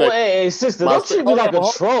 Hold on, hey, sister, don't treat me like a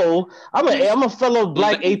troll. I'm a fellow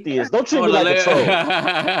black atheist. Don't treat me like a troll.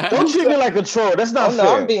 Don't treat me like a troll. That's not fair.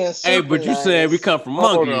 I'm being super Hey, but you said we come from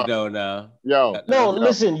monkeys though now. No,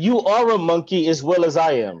 listen, you are a monkey as well as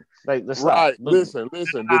I am. Like, right. Listen.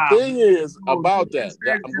 The thing is about that.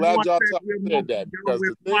 I'm glad y'all said that, because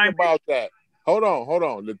the thing about that. Hold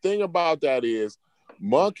on. The thing about that is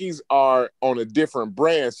monkeys are on a different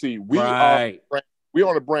branch. See, we're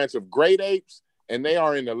on a branch of great apes, and they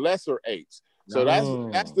are in the lesser apes. So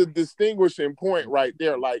that's the distinguishing point right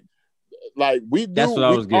there. Like we do. That's what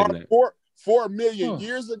I was getting at. 4 million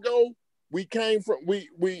years ago, we came from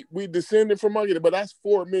we descended from monkeys, but that's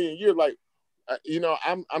 4 million years. Like.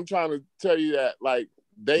 I'm trying to tell you that, like,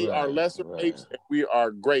 they are lesser apes and we are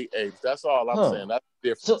great apes. That's all I'm saying. That's the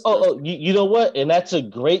difference. So, you know what? And that's a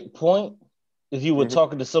great point if you were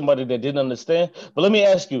talking to somebody that didn't understand. But let me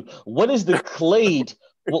ask you, what is the clade?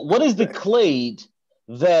 What is the clade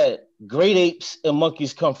that great apes and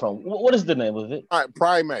monkeys come from? What is the name of it? All right,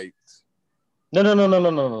 primates. No.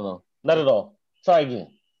 Not at all. Try again.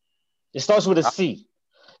 It starts with a C.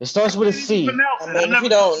 It starts with a C. I mean, if you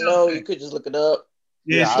don't know, you could just look it up.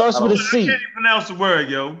 Yeah, it starts with a C. I can't even pronounce the word,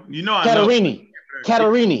 yo. You know I Catarini. know.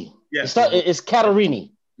 Catarini. Yes. It's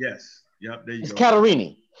Catarini. Yes. Yep. There you it's go.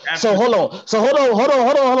 Catarini. Absolutely. So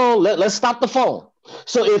hold on. Let's stop the phone.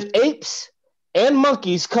 So if apes and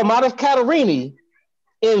monkeys come out of Catarini,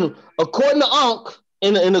 and according to Ankh,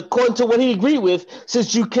 and according to what he agreed with,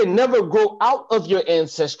 since you can never grow out of your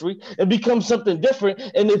ancestry and become something different,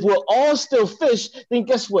 and if we're all still fish, then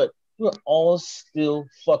guess what? We're all still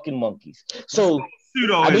fucking monkeys. So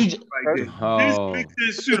pseudo right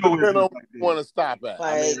this pseudo want to stop at.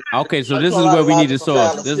 Okay, so this is where we need the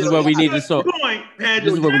source. This is where we need the source.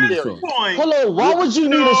 This is where we need the source. Hold on, why would you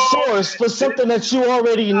need a source for something that you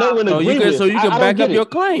already know and agree with? So you can back up your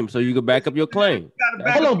claim. So you can back up your claim.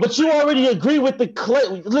 Hold on, but you already agree with the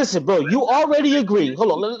clay. Listen, bro, you already agree.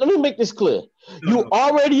 Hold on, let me make this clear. You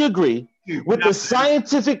already agree with the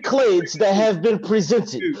scientific clades that have been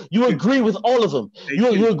presented. You agree with all of them.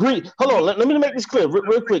 You agree. Hold on, let me make this clear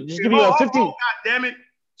real quick. Just give me a 15. God damn it.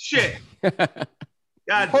 Shit.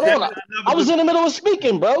 God Hold on. I was in the middle of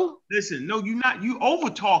speaking, bro. Listen, no, you not. You over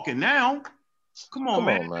talking now. Come on,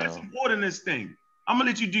 man. That's important, this thing. I'm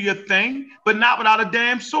gonna let you do your thing, but not without a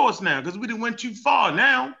damn source now, because we done went too far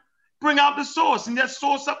now. Bring out the source and that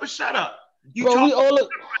source up and shut up. You bro, we all look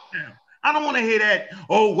right now. I don't want to hear that.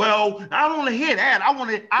 Oh well, I don't want to hear that. I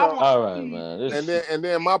want to. All right, man. And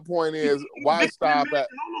then my point is, why stop at?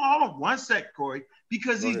 Hold on, 1 sec, Corey.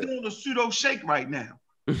 Because he's doing a pseudo shake right now.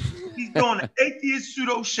 He's doing an atheist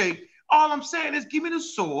pseudo shake. All I'm saying is, give me the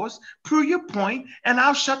source, prove your point, and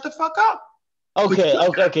I'll shut the fuck up. Okay.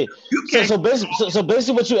 So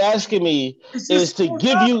basically, what you're asking me is to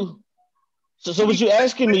give you. So what you're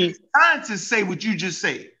asking me? Scientists say what you just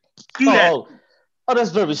said. Do that. Oh,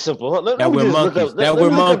 that's very simple. That we're monkeys. That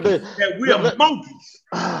we're monkeys. That we are monkeys.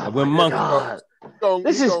 We're monkeys.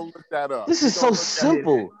 This is so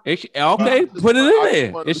simple. Okay, put it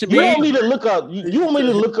in there. It should be. You want me to look up? You want me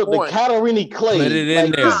to look up the Catarrhini clay? Put it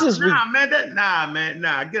in there.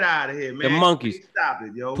 Nah, get out of here, man. The monkeys. Stop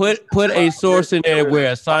it, yo. Put a source in there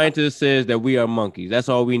where a scientist says that we are monkeys. That's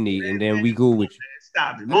all we need, and then we go with you.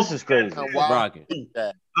 Stop it. This is crazy.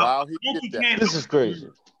 This is crazy.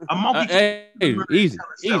 A monkey. Hey, easy.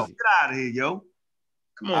 Get out of here, yo.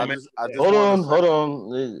 Come on, man. Hold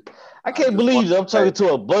on. I can't believe I'm talking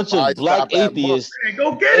to a bunch of black atheists. Man,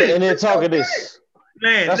 go get it. And they're talking this.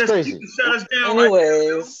 Man, that's crazy. Shut us down.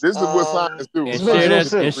 Anyways, this is what science do. And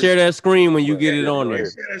share that screen when you get it on there.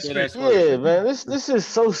 Yeah, man. This is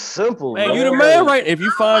so simple. Man, you the man right. If you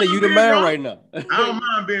find it, you the man right now. I don't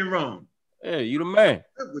mind being wrong. Yeah, you the man.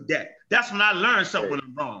 With that. That's when I learned something when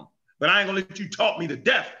I'm wrong. But I ain't gonna let you talk me to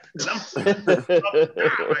death. Because I'm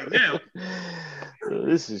right now.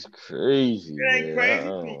 This is crazy. It ain't crazy.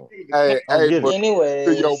 But anyways,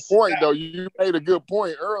 to your point though, you made a good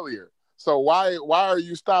point earlier. So why are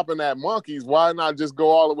you stopping at monkeys? Why not just go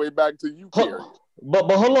all the way back to eukaryotes? But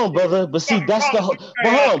hold on, brother. But see, that's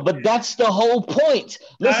the whole point.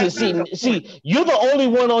 Listen, see, you're the only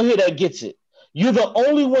one on here that gets it. You're the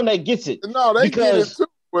only one that gets it. No, they get it too,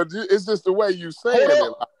 but it's just the way you say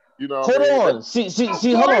it. You know. Hold on. See.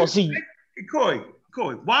 Hold on. See, Corey.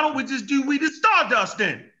 Why don't we just do We the Stardust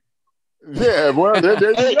then? Yeah, well, there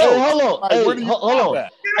you go. Hold on.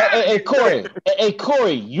 Hey, Corey. Hey,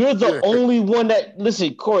 Corey, you're the only one that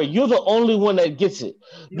Corey, you're the only one that gets it.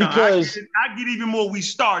 Because I get even more We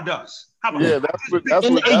Stardust. How about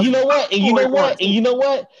and you know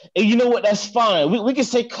what? That's fine. We can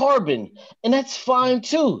say carbon, and that's fine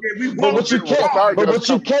too. But what you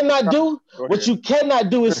cannot do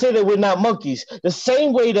is say that we're not monkeys. The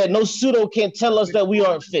same way that no pseudo can't tell us that we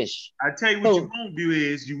aren't fish. I tell you what you won't do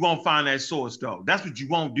is you won't find that source though. That's what you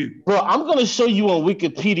won't do. Bro, I'm gonna show you on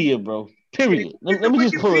Wikipedia, bro. Period. Let me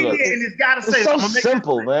just pull it up. And it's gotta say it's so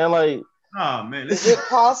simple, man. Like, oh man, is it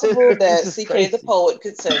possible that CK the poet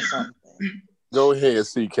could say something? Go ahead,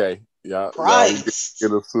 CK. Y'all get a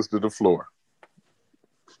sister the floor.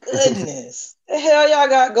 Goodness. The hell y'all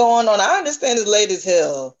got going on? I understand it's late as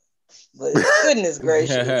hell, but goodness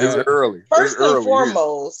gracious. It's early. First and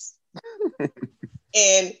foremost,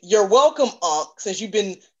 and you're welcome, Unc, since you've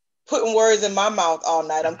been putting words in my mouth all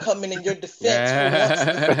night. I'm coming in your defense.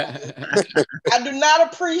 I do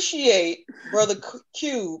not appreciate Brother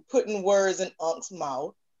Q putting words in Unc's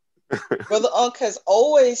mouth. Brother Unc has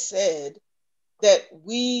always said that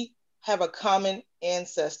we have a common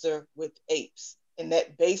ancestor with apes, and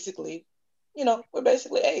that basically, we're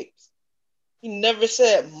basically apes. He never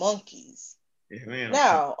said monkeys. Yeah,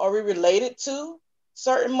 now, are we related to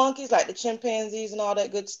certain monkeys like the chimpanzees and all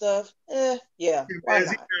that good stuff? Yeah.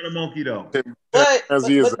 Chimpanzee's not a monkey though. But not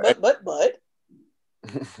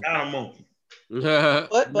a monkey.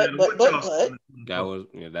 But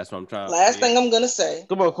that's what I'm trying. Last thing I'm gonna say.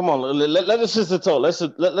 Come on. Let the sister talk.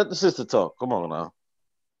 Let the sister talk. Come on now.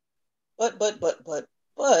 But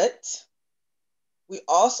we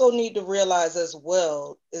also need to realize as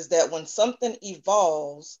well is that when something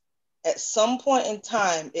evolves, at some point in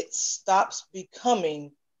time, it stops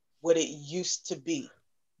becoming what it used to be.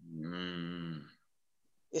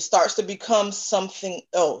 It starts to become something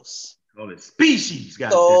else. Oh, the species.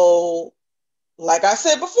 So, like I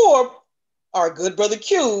said before, our good brother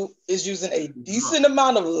Q is using a decent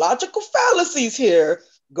amount of logical fallacies here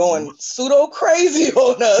going pseudo crazy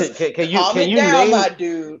on us. Can you down, name, my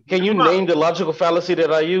dude? Can you name the logical fallacy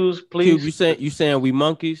that I use, please? Cube, you saying we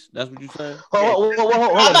monkeys? That's what you saying? Hold on,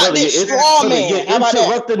 brother. You're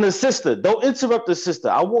interrupting the sister. Don't interrupt the sister.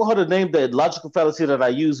 I want her to name the logical fallacy that I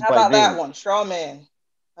use. How about that one? Straw man.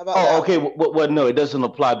 How about that okay. one? Well, no, it doesn't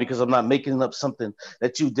apply because I'm not making up something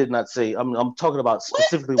that you did not say. I'm talking about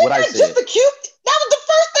specifically what I said. That was the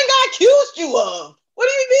first thing I accused you of. What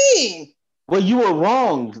do you mean? Well, you were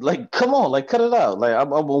wrong. Like, come on, like, cut it out. Like, I'm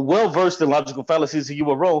well versed in logical fallacies, so you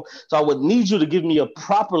were wrong. So I would need you to give me a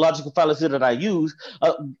proper logical fallacy that I use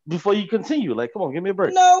before you continue. Like, come on, give me a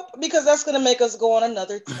break. No, because that's going to make us go on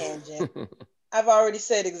another tangent. I've already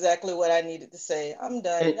said exactly what I needed to say. I'm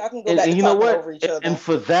done. I can go back to talking over each other. And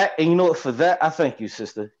for that, and you know what? For that, I thank you,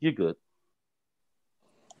 sister. You're good.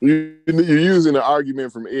 You're using an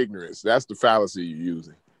argument from ignorance. That's the fallacy you're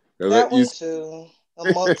using. That one too.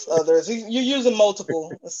 Amongst others, you're using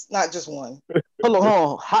multiple. It's not just one. Hold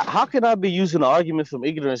on. How can I be using an argument from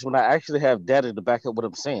ignorance when I actually have data to back up what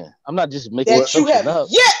I'm saying? I'm not just making that you have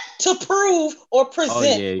yet to prove or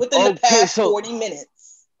present within the past 40 minutes.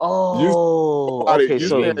 Okay.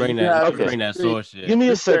 So bring that source. Give me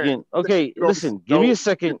a second. Okay, listen. Give me a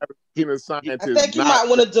second. I think you might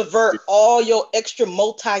want to divert all your extra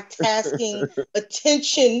multitasking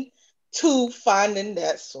attention to finding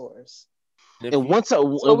that source. And once I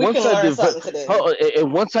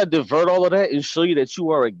divert all of that and show you that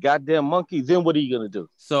you are a goddamn monkey, then what are you gonna do?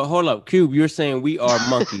 So hold up, Cube. You're saying we are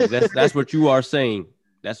monkeys. That's what you are saying.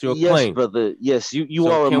 That's your claim, yes, brother. Yes, you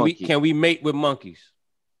are a monkey. Can we mate with monkeys,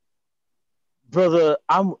 brother?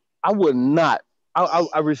 I would not.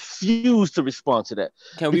 I refuse to respond to that.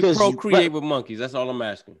 Can we procreate with monkeys? That's all I'm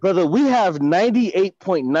asking, brother. We have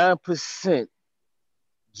 98.9%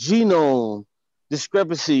 genome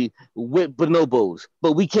discrepancy with bonobos,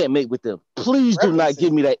 but we can't mate with them. Please do not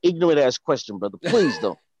give me that ignorant ass question, brother. Please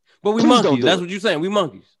don't. But we monkeys. That's what you're saying. We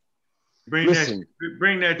monkeys. Bring that.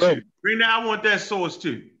 I want that source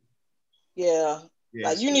too. Yeah.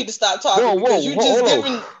 Like you need to stop talking because you're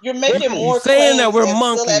making more. You're saying that we're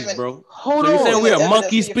monkeys, bro. So you're saying we're a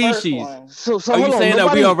monkey species. So are you saying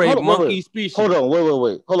that we are a monkey species? Hold on,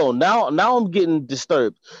 wait. Hold on. Now I'm getting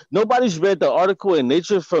disturbed. Nobody's read the article in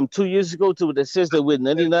Nature from 2 years ago that says that with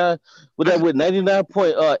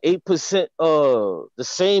 99.8% the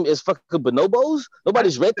same as fucking bonobos.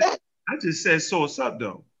 Nobody's read that. I just said source up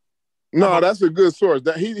though. No, that's a good source.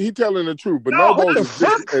 That he telling the truth. But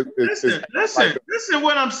listen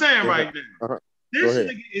what I'm saying right now. This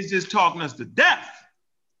nigga is just talking us to death.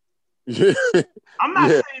 I'm not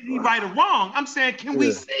saying he's right or wrong. I'm saying, can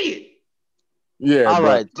we see it? Yeah. All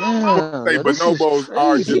right. Bonobos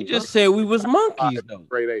are you just said we was monkeys though.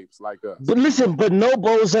 Great apes like us. But listen,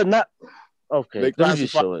 bonobos are not. Okay, they let me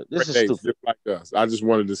just show it. This is stupid. Just like us. I just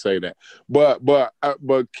wanted to say that. But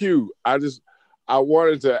Q, I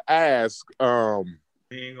wanted to ask.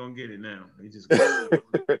 He ain't gonna get it now. He just go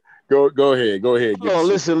ahead. Oh,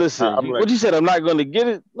 listen. What you said? I'm not gonna get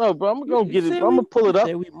it. No, bro. I'm gonna get it. I'm gonna pull it up.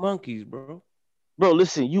 Say we monkeys, bro. Bro,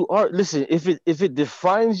 listen. You are. Listen. If it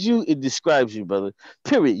defines you, it describes you, brother.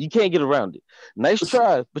 Period. You can't get around it. Nice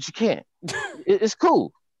try, but you can't. It's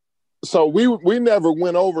cool. So we never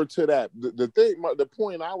went over to that. The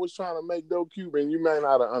point I was trying to make, though, Cuban, you may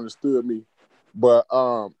not have understood me, but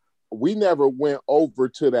we never went over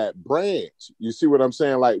to that branch. You see what I'm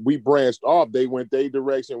saying? Like we branched off. They went their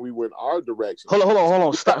direction. We went our direction. Hold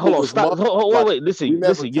on. Stop. Wait. Listen.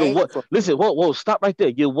 Whoa. Stop right there.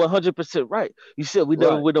 You're 100% right. You said we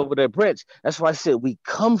never went over that branch. That's why I said we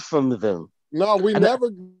come from them. No, we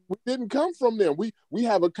didn't come from them. We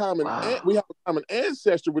have a common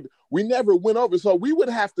ancestor. We never went over. So they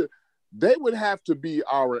would have to be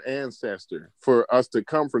our ancestor for us to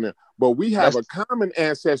come from them. But we have a common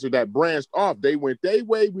ancestor that branched off. They went their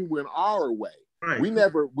way, we went our way. Right. We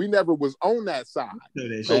never was on that side.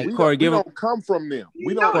 So we don't come from them.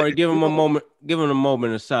 We don't. Corey, give him a moment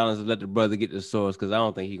of silence and let the brother get the source because I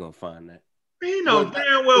don't think he's gonna find that. You know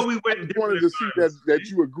damn well we went. I wanted to see that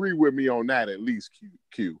you agree with me on that at least,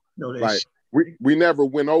 Q. No, like we never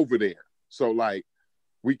went over there, so like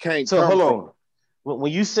we can't. So hold on.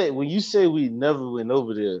 When you say we never went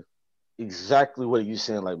over there, exactly what are you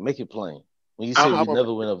saying? Like make it plain. When you say we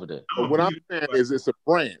never went over there, what I'm saying is it's a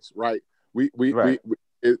branch, right? We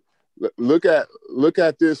look at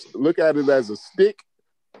this. Look at it as a stick.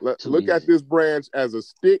 Look at this branch as a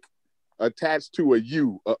stick attached to a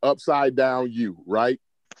U, a upside down U, right?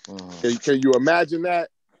 Can you imagine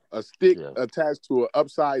that? A stick attached to an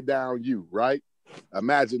upside down U, right?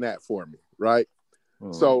 Imagine that for me, right?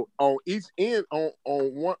 So on each end, on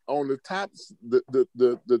the tops,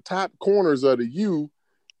 the top corners of the U,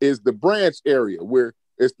 is the branch area where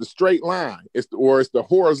it's the straight line, it's the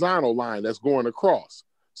horizontal line that's going across.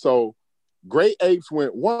 So great apes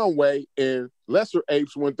went one way and lesser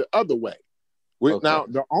apes went the other way. Okay. Now,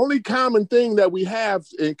 the only common thing that we have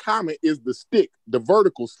in common is the stick, the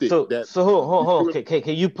vertical stick. So hold on. Okay,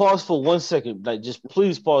 can you pause for 1 second? Like, just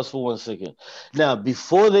please pause for 1 second. Now,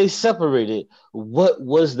 before they separated, what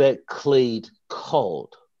was that clade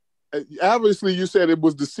called? Obviously, you said it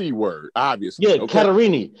was the C word. Obviously, yeah, okay.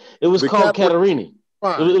 Catarrhini. It was called Catarrhini.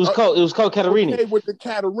 It was called Catarrhini. Okay, with the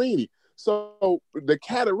Catarrhini. So the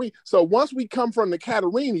Catarrhini. So once we come from the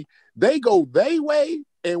Catarrhini, they go their way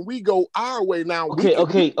and we go our way. Now, okay.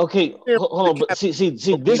 Hold on, but see,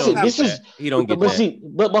 this is he don't get that.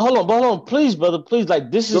 But hold on, please, brother, please.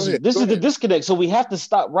 Like, this is the disconnect. So we have to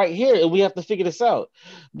stop right here and we have to figure this out,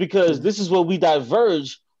 because this is where we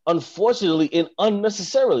diverge, unfortunately and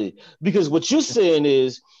unnecessarily. Because what you're saying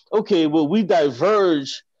is, okay, well, we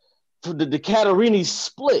diverge for the Catarrhini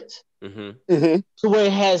split to where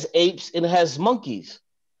it has apes and it has monkeys.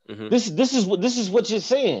 This is what you're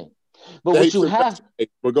saying. But what you have,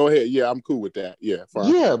 but go ahead. Yeah, I'm cool with that. Yeah,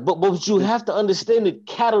 fine. Yeah, but what you have to understand that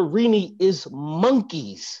Catarrhini is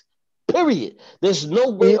monkeys. Period. There's no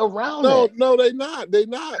way around that. No, they're not. They're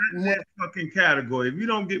not. That fucking category. If you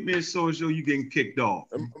don't get me a social, you getting kicked off.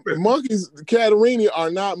 Monkeys, Catarrhini are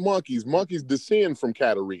not monkeys. Monkeys descend from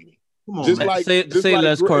Catarrhini. Come on, just like say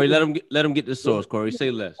less, Corey. Let him get the source, Corey. Say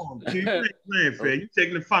less. You ain't fair. You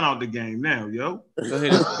taking the fun out the game now, yo.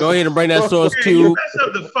 Go ahead and bring that source cube. That's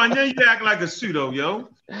up the fun. Now you act like a pseudo, yo.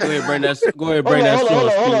 Go ahead, bring that source.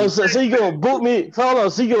 Hold on. So you gonna boot me? Hold on.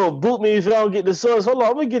 So you gonna boot me if I don't get the source? Hold on,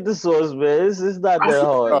 I'm gonna get the source, man. It's not that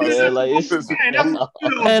hard, man. Like,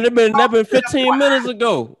 man, that been 15 minutes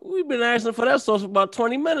ago. We've been asking for that source for about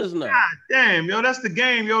 20 minutes now. God damn, yo, that's the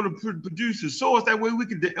game, yo. To produce a source, that way we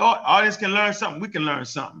can, audience can learn something. We can learn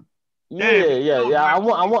something. Yeah. I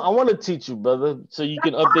want to teach you, brother, so you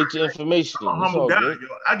can update your information. I'm a humble guy, yo.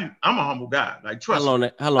 I'm a humble guy. Like, trust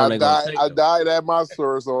me. How long I died at my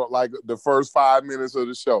source on like the first 5 minutes of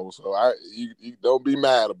the show, so you don't be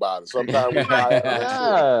mad about it. Sometimes we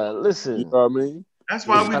listen. You know what I mean? That's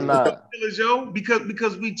why we do yo,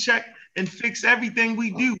 because we check and fix everything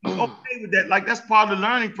we do. We're okay with that. Like, that's part of the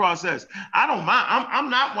learning process. I don't mind. I'm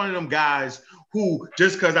not one of them guys who,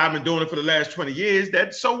 just because I've been doing it for the last 20 years,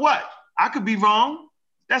 that so what? I could be wrong.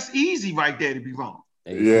 That's easy right there to be wrong.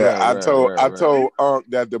 Yeah, I told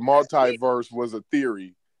that the multiverse was a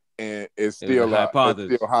theory, and it's still a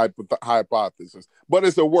hypothesis. But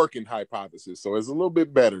it's a working hypothesis, so it's a little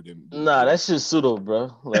bit better than. Nah, that's just pseudo,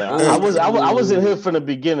 bro. Like, I wasn't here from the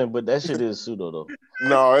beginning, but that shit is pseudo though.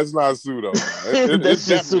 No, it's not pseudo. That's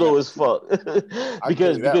just pseudo as fuck.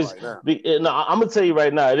 because I'm gonna tell you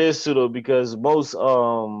right now, it is pseudo because most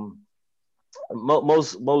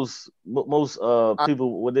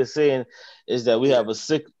people, what they're saying is that we have a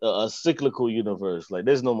cyclical universe. Like,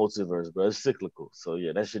 there's no multiverse, bro. It's cyclical. So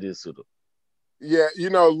yeah, that shit is pseudo. Yeah,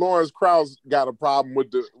 Lawrence Krauss got a problem with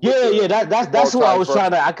the. That's who I was trying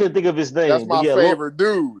to. I couldn't think of his name. That's my favorite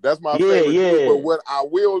dude. That's my favorite dude. But what I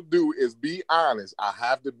will do is be honest. I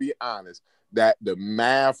have to be honest that the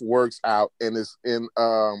math works out, and it's in.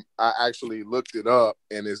 I actually looked it up,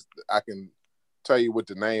 and I can tell you what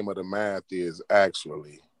the name of the math is.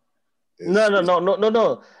 Actually,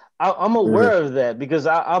 no. I'm aware of that because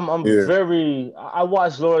I'm very. I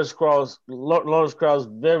watched Lawrence Krauss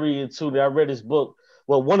very into it. I read his book.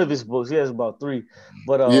 Well, one of his books. He has about 3,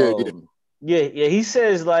 but he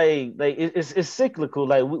says like it's cyclical.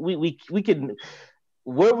 Like we can,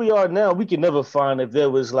 where we are now, we can never find if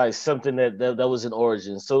there was like something that was an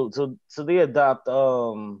origin. So they adopt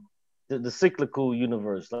the cyclical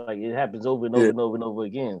universe. Like, it happens over and over and over and over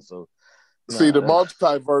again. So. See, the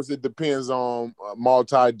multiverse, it depends on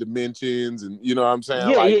multi-dimensions, and you know what I'm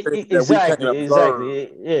saying? Exactly.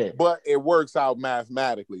 Yeah. But it works out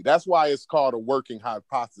mathematically. That's why it's called a working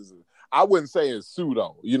hypothesis. I wouldn't say it's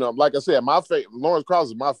pseudo. Like I said, Lawrence Krauss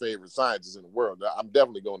is my favorite scientist in the world. I'm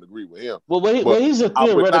definitely going to agree with him. Well, he's a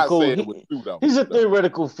theoretical. He's a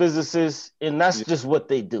theoretical physicist, and that's just what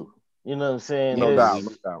they do. You know what I'm saying? No doubt.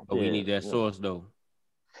 But we need that source, though.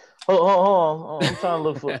 Hold on. I'm trying to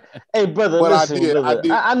look for. Hey, brother, listen,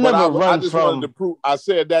 I never run from. I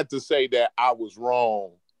said that to say that I was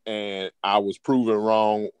wrong, and I was proven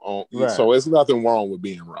wrong. So it's nothing wrong with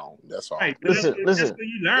being wrong. That's all. Right. Listen. That's when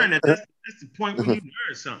you learn that. That's the point when you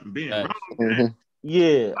learn something. Being wrong.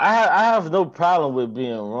 Yeah, I have no problem with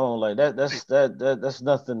being wrong. Like that's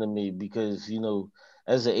nothing to me because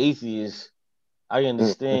as an atheist, I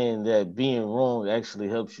understand that being wrong actually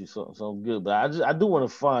helps you, so I'm good. But I do want to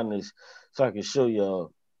find this so I can show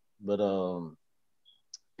y'all. But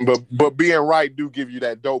But being right do give you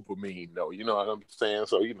that dopamine though. You know what I'm saying?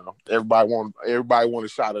 So everybody want a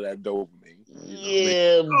shot of that dopamine.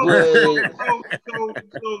 Yeah, but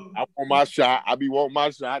I want my shot. I be wanting my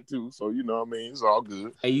shot too. So you know what I mean? It's all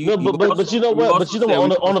good. But you know what? But you know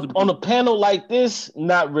on a panel like this,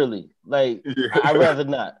 not really. Like I'd rather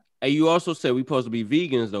not. And you also said we supposed to be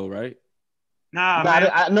vegans though, right? Nah, man.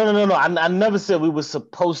 No. I never said we were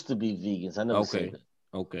supposed to be vegans. I never said that.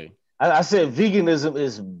 Okay. I said veganism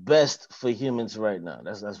is best for humans right now.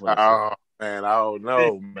 That's what I said. Oh man, I don't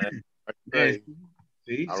know, man.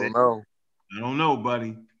 See, I don't know. I don't know,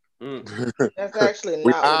 buddy. That's actually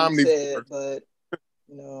not what you said, but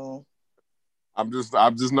no. I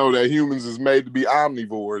just know that humans is made to be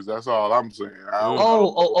omnivores. That's all I'm saying.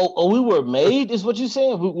 We were made? Is what you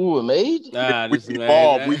saying? We were made? Nah, we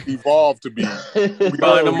evolved to be. You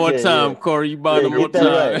buying them more time, Corey. You buying them more time.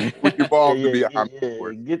 Right. We evolved to be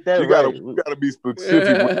omnivores. Get that right. You gotta be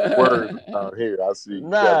specific with the words out here. I see.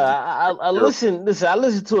 Nah, I listen. I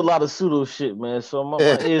listen to a lot of pseudo shit, man. So my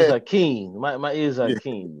ears are keen. My ears are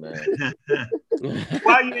keen, man.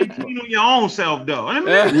 Why you ain't keen on your own self though?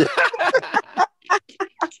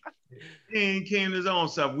 He ain't keen on his own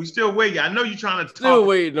self. We still waiting. I know you're trying to talk. Still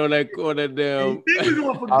waiting on that damn.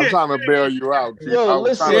 I'm trying to bail you out. Yo,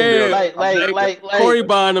 listen, like Corey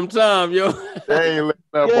buying them time, yo. They ain't letting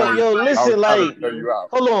up on yo, listen, like, you out.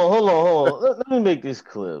 hold on. Let me make this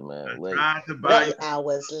clear, man. Like, 3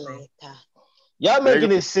 hours later. Y'all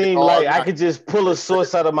making it seem like I could just pull a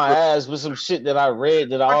source out of my ass with some shit that I read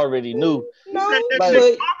that I already knew. No, like,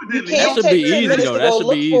 you can't that should be take easy though. That should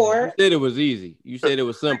be easy. You said it was easy. You said it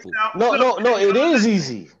was simple. No, it is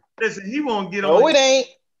easy. Listen, he won't get on. No, it ain't.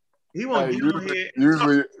 He won't get on here.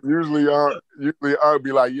 Usually I'll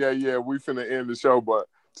be like, yeah, we finna end the show, but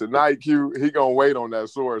tonight, Q, he gonna wait on that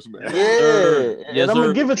source, man. Yeah, and I'm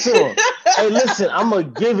gonna give it to him. Hey, listen, I'm gonna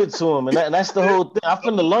give it to him, and that's the whole thing. I'm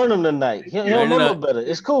finna learn him tonight. He don't know no better.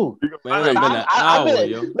 It's cool. I've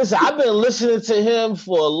been listening to him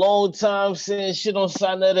for a long time, saying shit on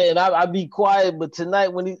Sonetta, and I be quiet. But tonight,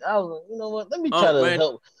 when I was like, you know what? Let me try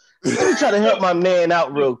to help my man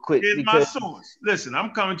out real quick. Here's my source. Listen,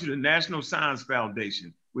 I'm coming to the National Science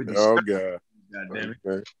Foundation with this. Oh God. Goddamn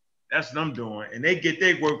it. That's what I'm doing. And they get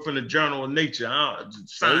their work from the Journal of Nature.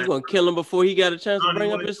 So you gonna kill him before he got a chance to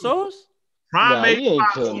bring up his source?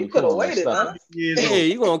 You could have waited, huh? Yeah,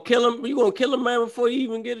 you gonna kill him? You gonna kill him, man, before he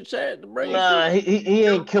even get a chance to bring? Nah, he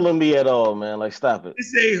ain't killing me at all, man. Like, stop it. They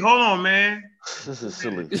say, hold on, man. This is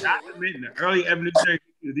silly. Documenting the early evolutionary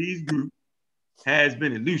of these groups has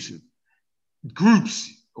been elusive. Groups,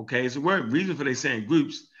 okay, it's a word. Reason for they saying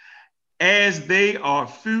groups, as they are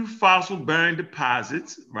few fossil-bearing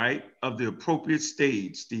deposits, right, of the appropriate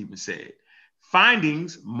stage, Stephen said.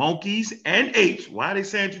 Findings, monkeys and apes, why are they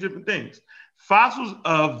saying two different things? Fossils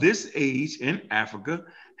of this age in Africa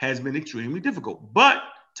has been extremely difficult. But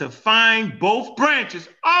to find both branches,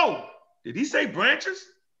 did he say branches?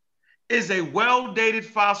 Is a well-dated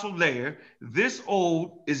fossil layer this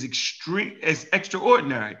old is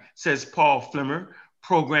extraordinary, says Paul Flimmer,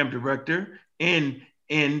 program director in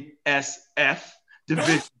NSF,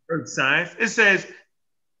 Division of Earth Science. It says,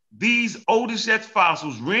 these oldest yet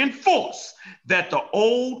fossils reinforce that the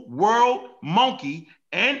old world monkey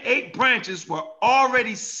and ape branches were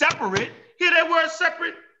already separate. Hear that word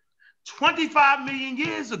separate? 25 million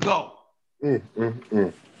years ago. I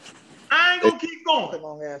ain't gonna keep going. A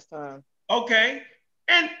long ass time. Okay.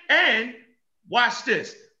 And watch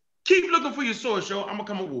this. Keep looking for your source, yo. I'm gonna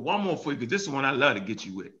come up with one more for you because this is one I love to get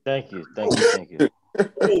you with. Thank you. Can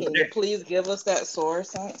you please give us that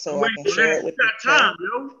source so I can share it with the time,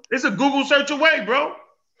 yo. It's a Google search away, bro.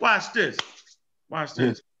 Watch this.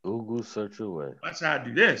 Google search away. Watch how I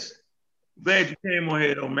do this. Glad you came on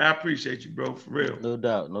here, though, man. I appreciate you, bro, for real. No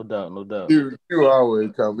doubt. You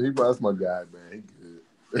always come. That's my guy, man. He good.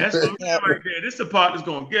 That's what I'm saying right there. This is the part that's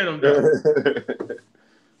gonna get him, though.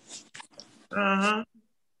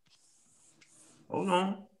 Hold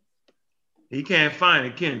on. He can't find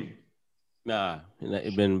it, can he? Nah,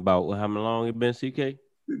 it been about how long it been, CK?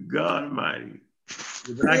 God Almighty.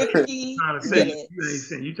 You talking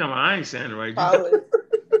about I ain't saying it right.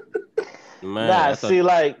 Man, I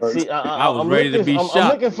was ready to be shot.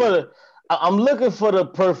 I'm looking for the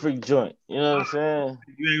perfect joint. You know what I'm saying?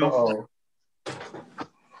 You ain't gonna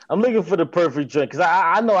I'm looking for the perfect joint because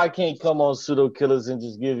I know I can't come on Pseudo Killers and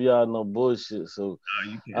just give y'all no bullshit. So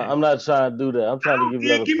I'm not trying to do that. I'm trying to give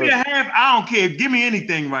y'all. Give me a half. I don't care. Give me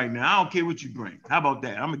anything right now. I don't care what you bring. How about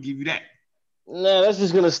that? I'm gonna give you that. Nah, that's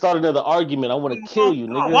just gonna start another argument. I want to kill you,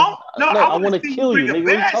 nigga. I want to kill you, nigga.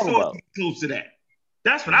 What you talking about? Close to that.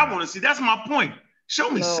 That's what I want to see. That's my point. Show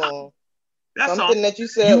me something. That's something all. that you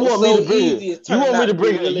said was so easy. You want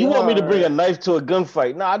me to bring a knife to a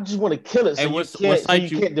gunfight? No, I just want to kill it, so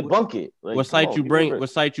you can't debunk it. Like, what site you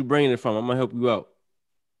bringing it from? I'm gonna help you out.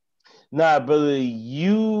 Nah, brother,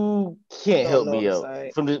 you can't help me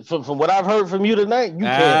out. From what I've heard from you tonight, you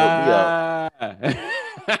can't help me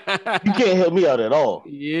out. You can't help me out at all.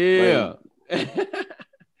 Yeah.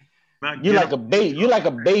 You're like a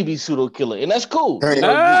baby pseudo killer, and that's cool. Can't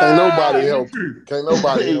nobody help you. Can't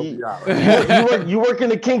nobody help you out. You working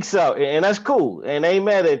the kinks out, and that's cool. And I ain't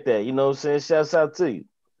mad at that. You know what I'm saying? Shouts out to you.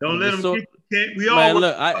 Don't let him kick. We all man,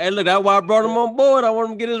 look, that's why I brought him on board. I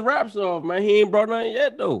want him to get his raps off, man. He ain't brought nothing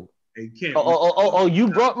yet, though. Oh, you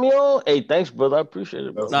brought me on? Hey, thanks, brother. I appreciate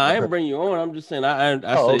it, bro. Nah, I ain't bring you on. I'm just saying I said,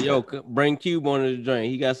 okay. Yo, bring Cube on the joint.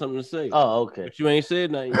 He got something to say. Oh, okay. But you ain't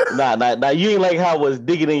said nothing. Nah. You ain't like how I was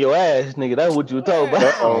digging in your ass, nigga. That's what you were talking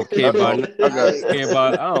about. I don't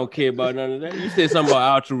care about none of that. You said something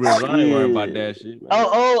about altruism. I ain't worried about that shit, man.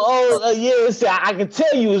 Yeah. See, I can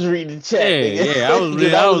tell you was reading the chat. Yeah. I was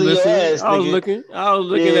listening. I was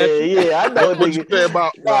looking at you. Yeah, I know. What you say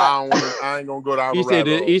about? I ain't gonna go down. He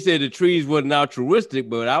said the trees wasn't altruistic,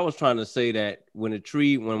 but I was trying to say that when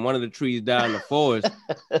one of the trees died in the forest,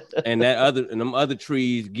 and them other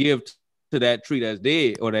trees give to that tree that's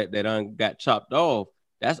dead or that got chopped off,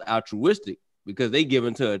 that's altruistic because they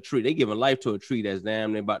giving life to a tree that's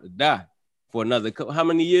damn near about to die for another how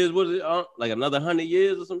many years was it? Like another 100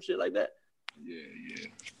 years or some shit like that. Yeah.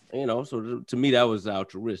 You know, so to me that was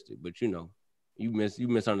altruistic, but you know. You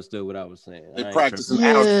misunderstood what I was saying. They practicing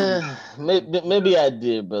altruism. Maybe I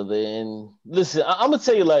did, brother. And listen, I'm gonna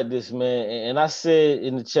tell you like this, man. And I said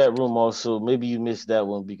in the chat room also, maybe you missed that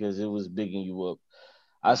one because it was bigging you up.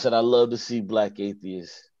 I said I love to see black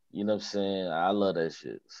atheists. You know what I'm saying? I love that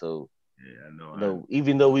shit. So yeah, I know. You know,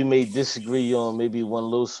 even though we may disagree on maybe one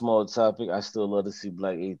little small topic, I still love to see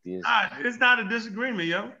black atheists. It's not a disagreement,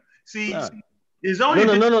 yo. See, it's only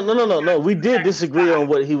no. We did disagree on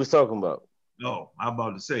what he was talking about. No, I'm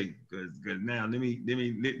about to say because now let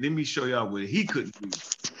me show y'all what he couldn't do.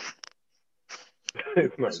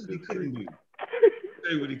 That's what he couldn't do.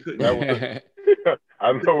 Say what he couldn't do.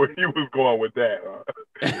 I know where he was going with that.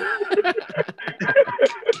 This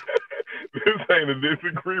ain't a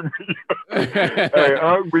disagreement. Hey,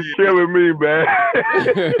 Unc be killing me, man.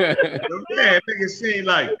 Yeah, nigga seem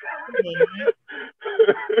like,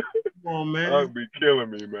 come on, man. Unc be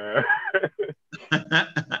killing me, man.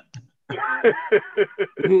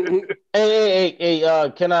 Hey,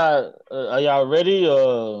 can I? Are y'all ready?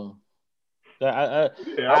 I got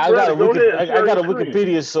a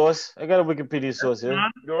Wikipedia source. I got a Wikipedia source here.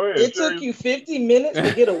 Go ahead. It took you 50 minutes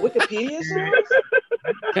to get a Wikipedia source?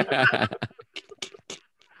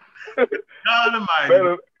 I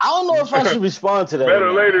don't know if I should respond to that.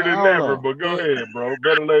 Better later than never, but go ahead, bro.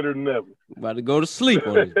 Better later than never. About to go to sleep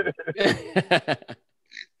on it.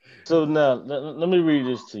 So now, let me read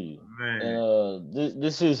this to you.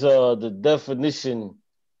 This is the definition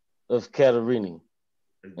of Caterini,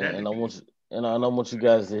 and I want you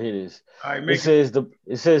guys to hear this. It says the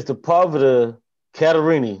Parvata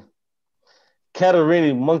Caterini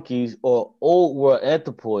monkeys or old world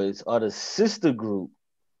anthropoids are the sister group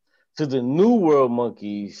to the new world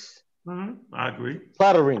monkeys. Mm-hmm. I agree.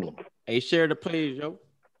 Platerini. Hey, share the page, yo.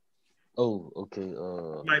 Oh, okay.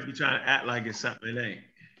 You might be trying to act like it's something it ain't.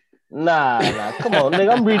 Nah, come on,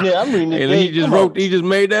 nigga. I'm reading it. Hey, he just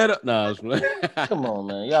made that up. Nah, come on,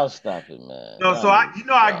 man. Y'all stop it, man. No, so I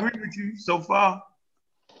agree with you so far.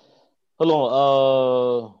 Hold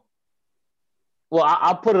on. Well,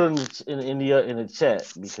 I put it in the chat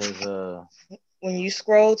because when you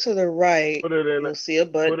scroll to the right, you'll see a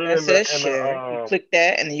button that says share. You click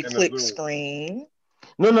that, and then you click screen.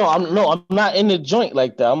 No, I'm not in the joint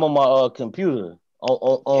like that. I'm on my computer.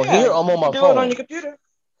 Here, I'm on my phone. Do it on your computer.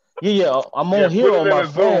 Yeah, I'm on here on my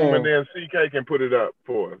phone. And then CK can put it up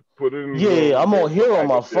for us. Put it in yeah, I'm on here on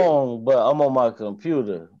my phone, but I'm on my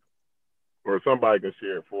computer. Or somebody can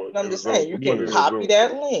share it for us. I'm just saying, you can copy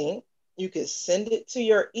that link, you can send it to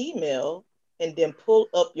your email, and then pull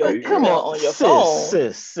up your email on your phone.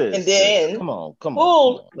 Sis, and then come on.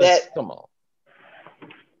 Pull that. Come on.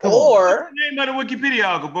 Or name of the Wikipedia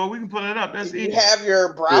article, boy. We can pull it up. That's easy. You have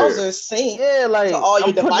your browser synced to all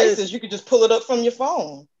your devices. You can just pull it up from your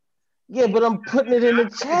phone. Yeah, but I'm putting it in the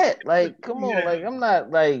chat. Like, come on. Like, I'm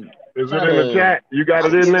not like. Is it in the chat? You got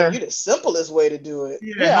it in there? You the simplest way to do it.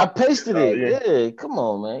 Yeah, I pasted it. Yeah, come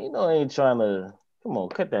on, man. You know, I ain't trying to. Come on,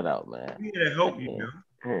 cut that out, man. Yeah, help you, man.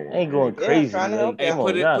 I ain't going crazy. Hey,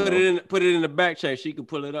 put it in the back chat. She can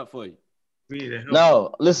pull it up for you.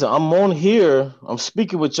 No, listen, I'm on here. I'm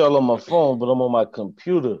speaking with y'all on my phone, but I'm on my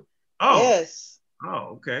computer. Oh. Yes.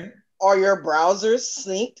 Oh, okay. Are your browsers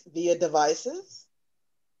synced via devices?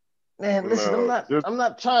 Man, listen, No, I'm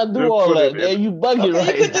not trying to do just all put that. it Man, in. you bugging Okay, right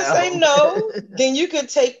you could just say no. now. Then you could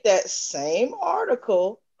take that same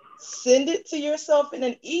article, send it to yourself in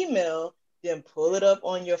an email, then pull it up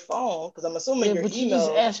on your phone. Because I'm assuming Yeah, your but you just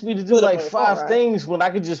emails asked me to do put up like on your phone, 5 right? things when I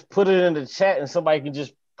could just put it in the chat and somebody can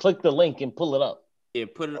just click the link and pull it up. Yeah,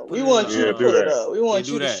 put it. We want you to Yeah, do pull it that. up. We want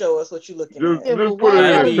do you to that. show us what you're looking Just at. Yeah, but just put why it I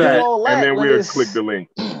in gotta the do chat, all and that then when we'll it's click the link.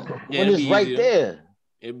 Yeah, when it's right there?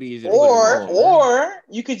 It'd be easy to put it in Or the chat.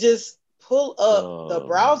 you could just pull up the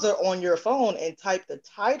browser on your phone and type the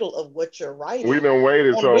title of what you're writing We done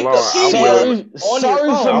waited on so long. I'm Wikipedia willing. on your Sorry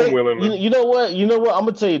for phone. I'm willing to. you know what? I'm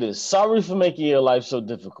gonna tell you this. Sorry for making your life so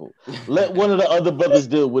difficult. Let one of the other brothers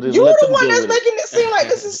deal with it. You're Let the them one deal that's with it. making it seem like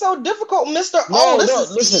this is so difficult, Mister. No, This no,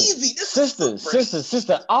 is listen, easy. This is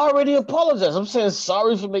sister. I already apologize. I'm saying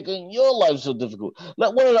sorry for making your life so difficult.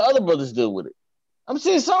 Let one of the other brothers deal with it. I'm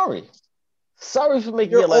saying sorry. Sorry for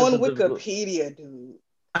making You're your life on so difficult. Wikipedia, dude.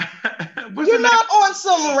 What's You're the not on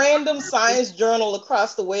some random science journal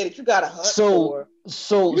across the way that you got to hunt for.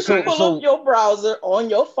 You can pull up your browser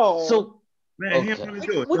on your phone. Man, he Okay. don't want to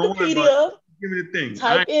do it. Don't worry about Wikipedia. it. Give me the thing.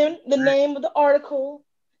 Type in the name of the article,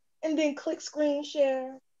 and then click screen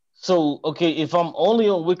share. So, okay, if I'm only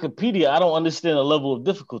on Wikipedia, I don't understand the level of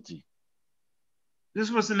difficulty.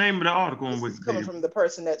 This was the name of the article on This is coming Wikipedia. from the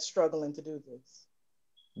person that's struggling to do this.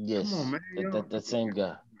 Yes, Come on, man. that same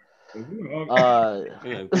guy.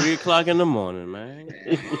 3 o'clock in the morning, man.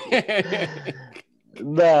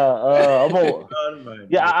 I'm on.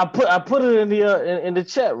 Yeah, I put it in the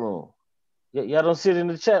chat room. Y'all don't see it in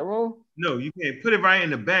the chat room? No, you can't put it right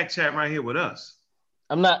in the back chat right here with us.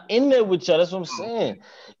 I'm not in there with y'all. That's what I'm saying.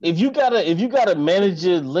 If you got a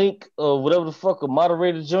manager link or whatever the fuck, a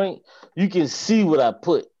moderator joint, you can see what I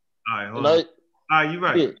put. All right, hold on. All right, you're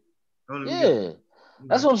right. Yeah.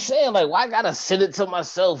 That's what I'm saying. Like, why I gotta send it to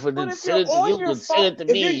myself and then send it to you and send it to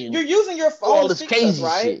me? You're using your phone all to this speak to us, crazy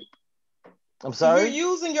right? shit. I'm sorry. If you're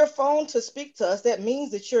using your phone to speak to us, that means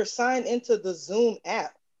that you're signed into the Zoom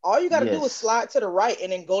app. All you got to do is slide to the right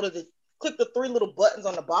and then click the 3 little buttons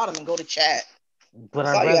on the bottom and go to chat. But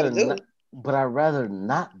I'd rather not. But I'd rather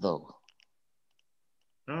not though.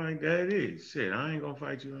 All right, that it is. Shit, I ain't gonna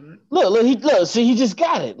fight you on that. Look. See, he just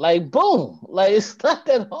got it. Like, boom. Like, it's not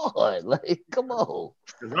that hard. Like, come on.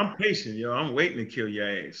 Cause I'm patient, yo. I'm waiting to kill your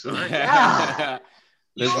ass. So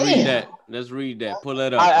Let's read that. Pull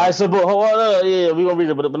that up. All right, so, but hold on. Yeah, we're gonna read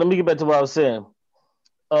it. But let me get back to what I was saying.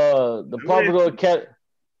 The Pompadour cat.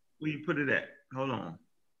 Where you put it at? Hold on.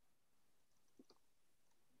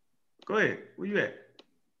 Go ahead. Where you at?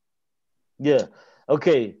 Yeah.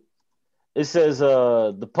 Okay. It says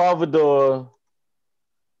the Pompadour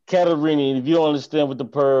Catarrhini. If you don't understand what the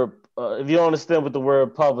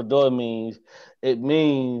word Pompadour means, it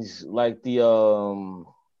means like the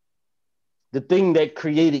thing that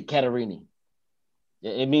created Catarrhini.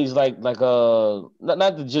 It means like not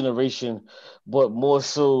the generation, but more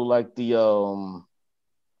so like the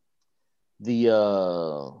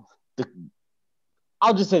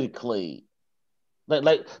I'll just say the clade.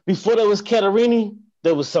 Like before there was Catarrhini,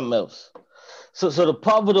 there was something else. So the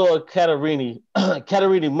Pompadour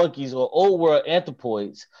Catarrhini monkeys or old world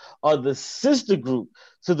anthropoids are the sister group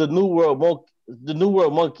to the New World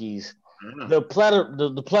monkeys, the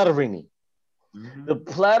Platyrrhini. Mm-hmm. The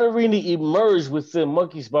Platyrrhini emerged within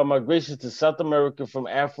monkeys by migration to South America from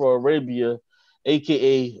Afro-Arabia,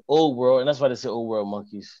 aka Old World, and that's why they say Old World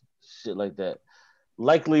monkeys, shit like that.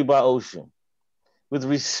 Likely by ocean. With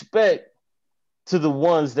respect to the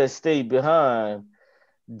ones that stayed behind,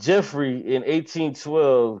 Jeffrey in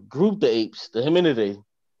 1812 grouped the apes, the Hominidae,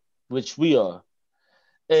 which we are,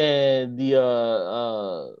 and the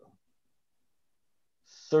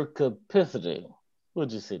Cercopithecidae. We'll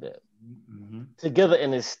just say that. Mm-hmm. Together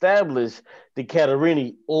and established the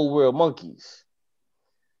Catarrhini Old World monkeys.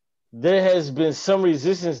 There has been some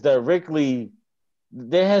resistance to directly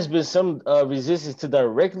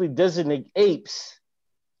designate apes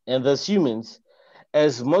and thus humans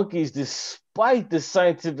as monkeys despite the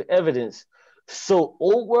scientific evidence. So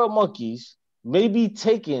Old World monkeys may be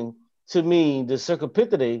taken to mean the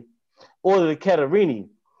Cercopithecidae or the Catarrhini.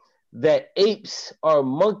 That apes are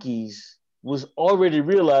monkeys was already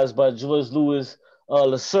realized by George Louis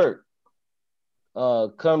Lasserre,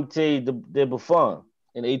 Comte de Buffon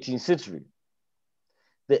in the 18th century.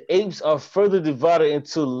 The apes are further divided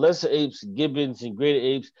into lesser apes, gibbons, and greater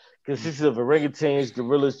apes, consisting of orangutans,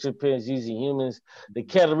 gorillas, chimpanzees, and humans. The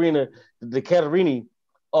Catarrhini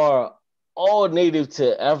are all native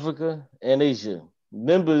to Africa and Asia.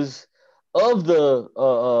 Members of the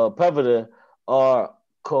Pompadour are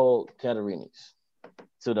called Catarrhinis.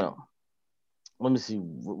 So now, Let me see.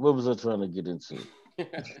 What was I trying to get into?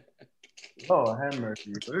 Oh, have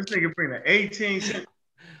mercy. So this nigga bring an 18 cent.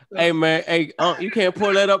 Hey man, you can't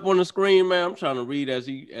pull that up on the screen, man. I'm trying to read as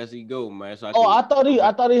he go, man. So I thought he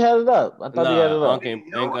had it up. I thought he had it up.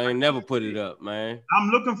 I ain't never put it up, man. I'm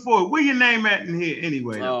looking for it. Where your name at in here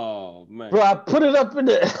anyway? Oh man, bro, I put it up in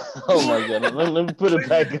there. Oh my god, let me put it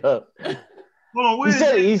back up. Hold on,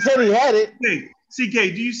 he said he had it. CK,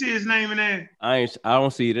 do you see his name in there? I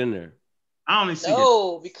don't see it in there. I only see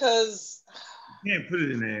it. Because you can't put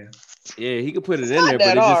it in there. Yeah, he could put it in there, but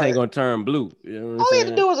it just ain't gonna turn blue. You know what all he had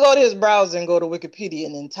to do was go to his browser and go to Wikipedia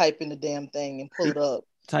and then type in the damn thing and pull it up.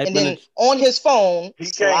 And then on his phone,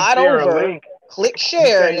 slide over, click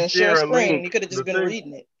share, and then share screen. You could have just been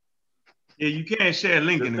reading it. Yeah, you can't share a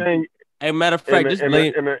link in the Hey, matter of fact, what's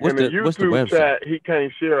the website? Chat, he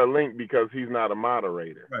can't share a link because he's not a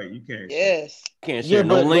moderator. Right, you can't. Yes. Can't share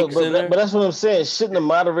no links in there. But that's what I'm saying. Shouldn't the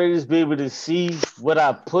moderators be able to see what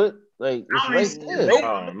I put? Like, it's right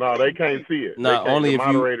there. No, they can't see it. No, only the if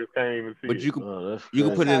moderators can't even see it. But you can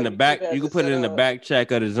put it in the back. You can put it in the back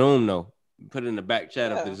chat of the Zoom, though. Put it in the back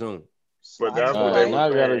chat of the Zoom. But that's what they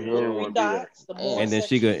were saying. And then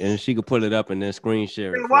she could pull it up and then screen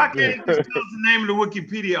share it. Why can't you just tell us the name of the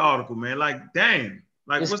Wikipedia article, man? Like, damn.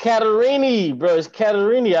 Like, it's Catarini, bro. It's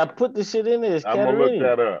Catarini. I put the shit in there. I'm gonna look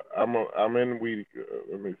that up. I'm in Weedy.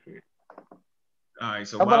 Let me see. All right,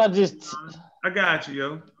 so how about I got you,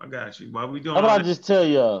 yo. I got you. While we doing? How about I just tell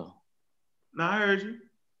y'all? No, I heard you.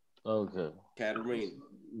 Okay. Catarini.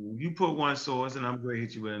 You put one source, and I'm going to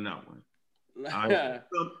hit you with another one. Right.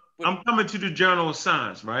 So I'm coming to the Journal of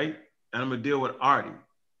Science, right? And I'm going to deal with Artie.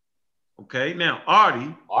 Okay? Now,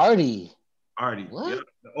 Artie. What? Yeah,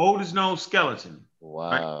 the oldest known skeleton.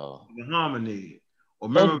 Wow. Right? The hominid.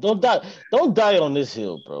 Don't die on this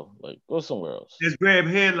hill, bro. Like, go somewhere else. It's grabbed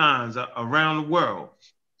headlines around the world,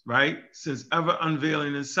 right? Since ever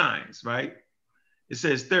unveiling in science, right? It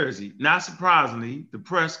says Thursday. Not surprisingly, the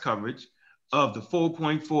press coverage of the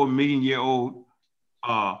 4.4 million year old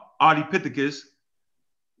Ardipithecus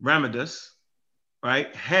ramidus,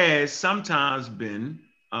 right, has sometimes been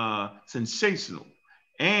sensational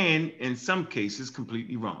and in some cases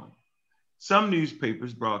completely wrong. Some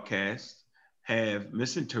newspapers broadcasts have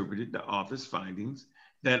misinterpreted the author's findings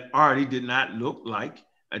that Artie did not look like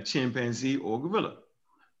a chimpanzee or gorilla.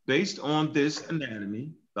 Based on this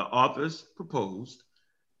anatomy, the authors proposed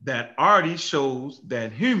that Artie shows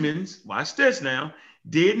that humans, watch this now,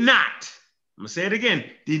 did not, I'm gonna say it again,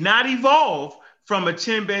 did not evolve from a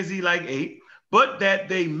chimpanzee-like ape, but that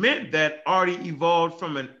they meant that Artie evolved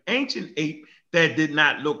from an ancient ape that did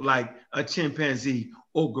not look like a chimpanzee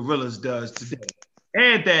or gorillas does today,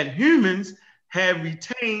 and that humans have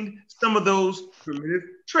retained some of those primitive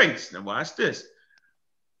traits. Now watch this.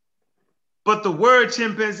 But the word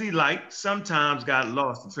chimpanzee-like sometimes got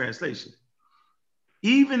lost in translation.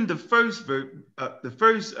 Even the first version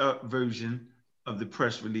of the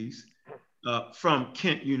press release from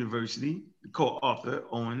Kent University, the co-author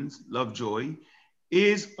Owens Lovejoy,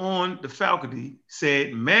 is on the faculty,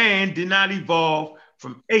 said man did not evolve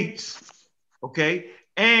from apes, okay?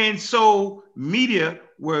 And so media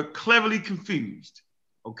were cleverly confused,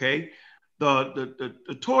 okay? The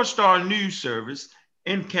Torstar News Service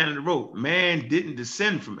in Canada wrote, man didn't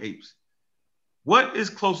descend from apes. What is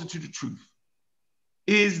closer to the truth?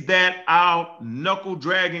 Is that our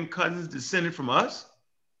knuckle-dragging cousins descended from us?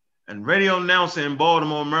 And radio announcer in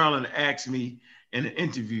Baltimore, Maryland asked me in an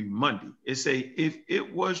interview Monday, it say, if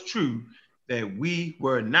it was true that we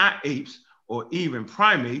were not apes or even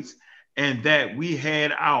primates and that we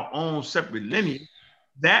had our own separate lineage,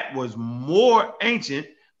 that was more ancient.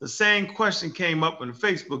 The same question came up in the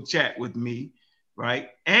Facebook chat with me, right?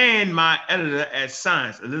 And my editor at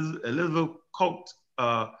Science, Elizabeth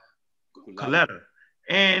Coletta,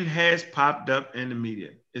 and has popped up in the media.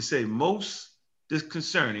 It say most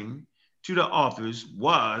disconcerting to the authors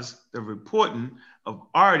was the reporting of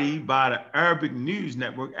Artie by the Arabic news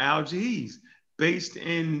network Al Jazeera, based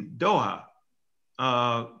in Doha,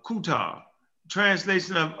 Qatar.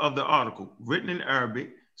 Translation of the article, written in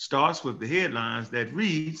Arabic, starts with the headlines that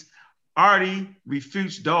reads, Artie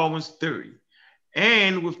refutes Darwin's theory.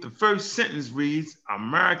 And with the first sentence reads,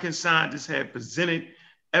 American scientists have presented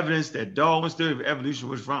evidence that Darwin's theory of evolution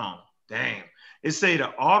was wrong. Damn. It say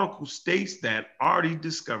the article states that Artie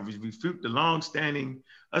discoveries refute the long-standing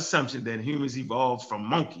assumption that humans evolved from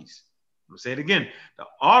monkeys. I'll say it again. The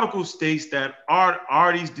article states that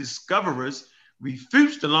Artie's discoverers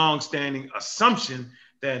refutes the long-standing assumption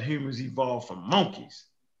that humans evolved from monkeys.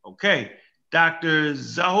 Okay. Dr.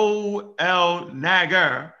 Zahul El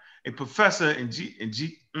Nagar, a professor in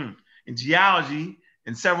geology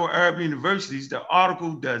in several Arab universities, the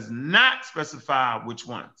article does not specify which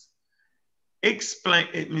ones. Exclaims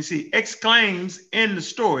in the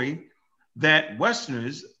story that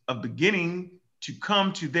Westerners are beginning to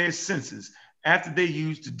come to their senses after they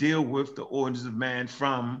used to deal with the origins of man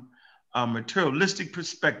from a materialistic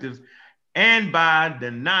perspective and by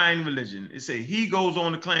denying religion. It says he goes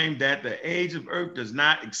on to claim that the age of Earth does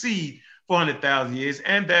not exceed 400,000 years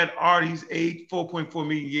and that Artie's age, 4.4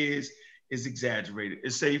 million years, is exaggerated.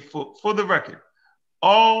 It says for the record,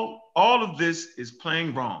 all of this is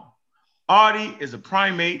plain wrong. Artie is a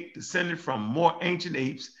primate descended from more ancient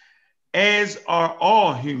apes, as are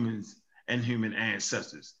all humans and human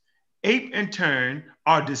ancestors. Ape, in turn,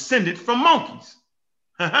 are descended from monkeys.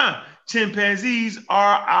 Chimpanzees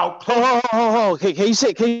are our close. Can you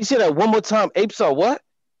say that one more time? Apes are what?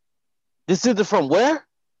 Descended from where?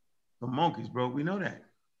 From monkeys, bro. We know that.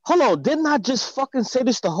 Hold on, didn't I just fucking say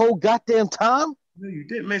this the whole goddamn time? No, you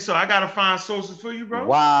didn't, man. So I gotta find sources for you, bro.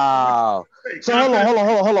 Wow. So hold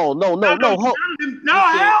on. No. No,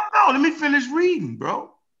 hell no. Let me finish reading,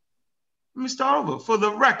 bro. Let me start over. For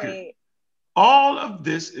the record, all of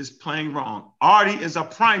this is plain wrong. Artie is a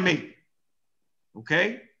primate.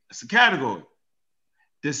 Okay? It's a category.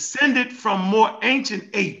 Descended from more ancient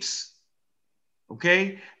apes.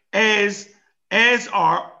 Okay? As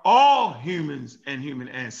are all humans and human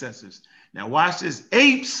ancestors. Now watch this.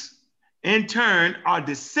 Apes, in turn, are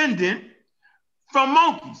descendant from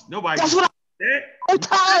monkeys. Nobody. That's what whole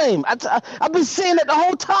time. I've been saying it the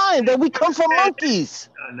whole time that we come from monkeys.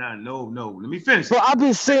 No. Let me finish. But I've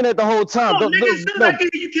been saying it the whole time. No.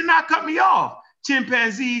 You cannot cut me off.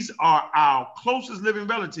 Chimpanzees are our closest living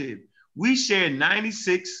relative. We share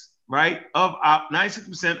 96% of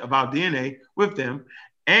our DNA with them,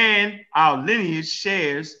 and our lineage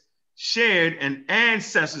shared an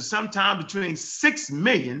ancestor sometime between 6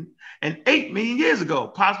 million and 8 million years ago,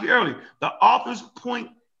 possibly early. The author's point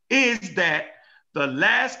is that the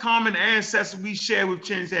last common ancestor we share with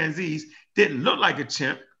chimpanzees didn't look like a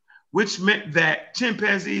chimp, which meant that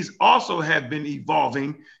chimpanzees also have been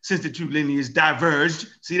evolving since the two lineages diverged.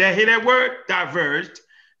 See that? Hear that word? Diverged.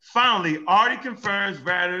 Finally, Artie confirms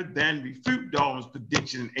rather than refute Darwin's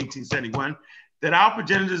prediction in 1871 that our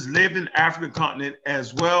progenitors lived in the African continent,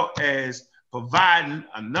 as well as providing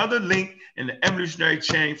another link in the evolutionary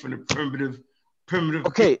chain from the primitive.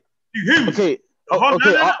 Okay. You hear me? Okay.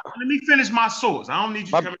 Let me finish my source. I don't need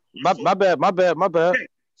you coming. My bad. Okay.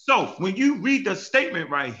 So when you read the statement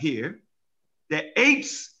right here, that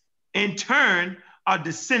apes in turn are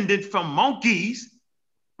descended from monkeys,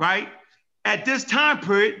 right? At this time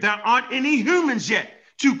period, there aren't any humans yet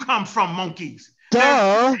to come from monkeys.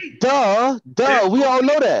 Duh. We all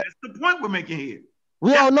know that. That's the point we're making here.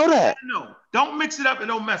 We all know that. No, don't mix it up and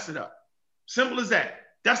don't mess it up. Simple as that.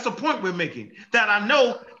 That's the point we're making. That I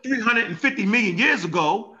know 350 million years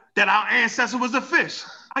ago that our ancestor was a fish.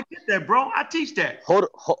 I get that, bro. I teach that. Hold.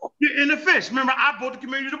 You're in the fish. Remember, I bought the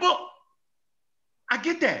community the book. I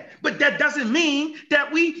get that. But that doesn't mean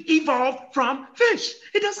that we evolved from fish.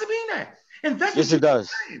 It doesn't mean that. And that's yes, it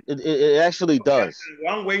does. It actually does.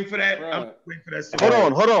 Well, I'm waiting for that. Right. I'm waiting for that story.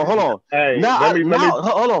 Hold on. Hey,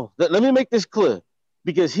 hold on. Let me make this clear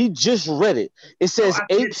because he just read it. It says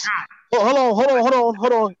apes. Hold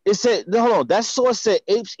on. It said hold on. That source said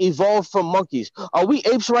apes evolved from monkeys. Are we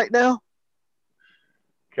apes right now?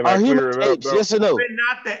 Can I clear it up, apes? bro? Yes or no? We're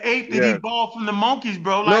not the ape that evolved from the monkeys,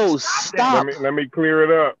 bro. No, stop. Let me clear it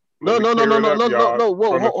up. No.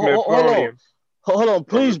 Whoa, hold on,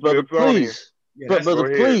 please, brother, please.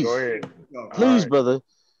 Brother, please. Go ahead. Please, brother.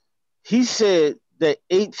 He said that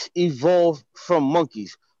apes evolved from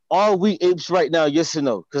monkeys. Are we apes right now? Yes or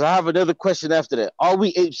no? Because I have another question after that. Are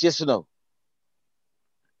we apes? Yes or no?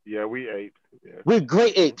 Yeah, we apes. Yeah. We're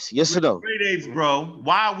great apes. Yes or no? Great apes, bro.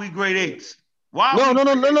 Why are we great apes? Why? No.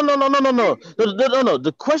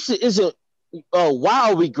 The question isn't why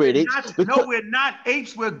are we great apes? No, we're not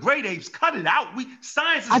apes. We're great apes. Cut it out.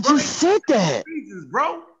 Science is. I just said that, reasons,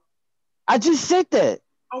 bro. I just said that.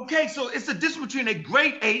 Okay, so it's a difference between a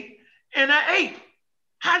great ape and an ape.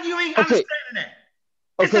 How do you ain't understanding that?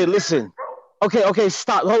 Okay, listen. Okay,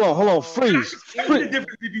 stop. Hold on. Freeze. The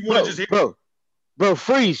difference if you want to just hear. Bro,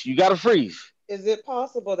 freeze. You gotta freeze. Is it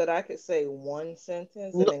possible that I could say one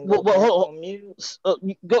sentence and then go on mute?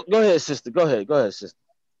 Go ahead, sister. Go ahead, sister.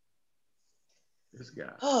 This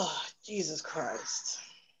guy. Oh, Jesus Christ.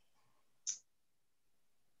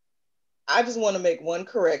 I just want to make one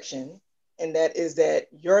correction, and that is that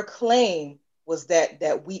your claim was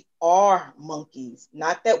that we are monkeys,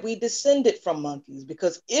 not that we descended from monkeys.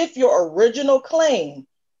 Because if your original claim,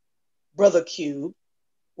 Brother Cube,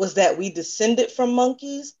 was that we descended from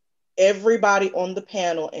monkeys, everybody on the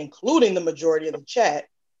panel, including the majority of the chat,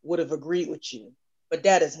 would have agreed with you. But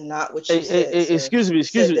that is not what you said. Excuse me.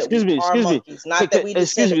 Monkeys, not that we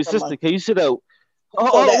excuse me, sister. Monkeys. Can you sit out?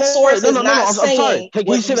 So that source is not saying. I'm sorry. Can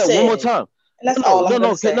you say that one more time? And that's all I'm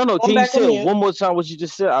going to say. No. Can you say it one more time what you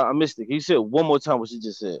just said? I missed it. Can you say it one more time what you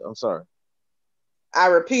just said? I'm sorry. I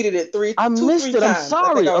repeated it three times. I'm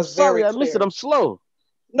sorry. I missed it. I'm slow.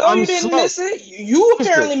 No, you didn't miss it. You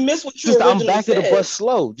apparently missed what you originally said. I'm back at the bus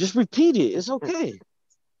slow. Just repeat it. It's okay.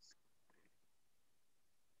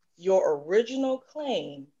 Your original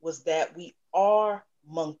claim was that we are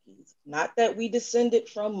monkeys, not that we descended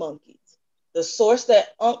from monkeys. The source that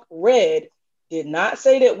Unc read did not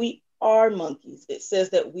say that we are monkeys. It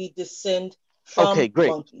says that we descend from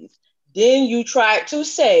monkeys. Then you tried to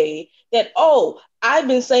say that, oh, I've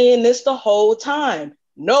been saying this the whole time.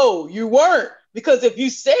 No, you weren't. Because if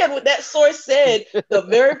you said what that source said the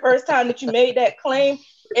very first time that you made that claim,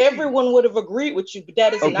 everyone would have agreed with you, but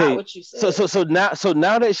that is not what you said. So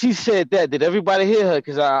now that she said that, did everybody hear her?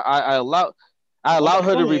 Because I allowed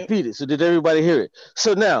her to repeat it. So did everybody hear it?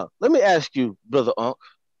 So now let me ask you, Brother Unc,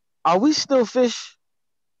 are we still fish?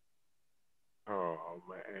 Oh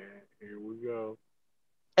man, here we go.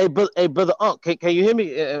 Hey, brother Unc, can you hear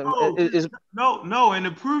me? No, and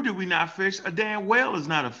to prove that we're not fish, a damn whale is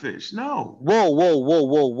not a fish. No. Whoa.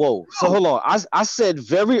 No. So hold on. I said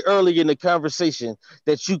very early in the conversation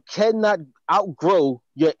that you cannot outgrow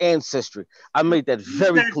your ancestry. I made that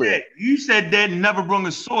very clear. That. You said that and never brought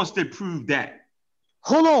a source that proved that.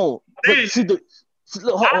 Hold on.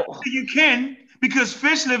 You can, because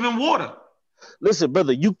fish live in water. Listen,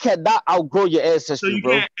 brother, you cannot outgrow your ancestry,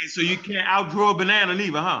 bro. So you can't outgrow a banana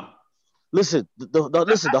neither, huh? Listen,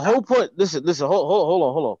 the whole point. Listen.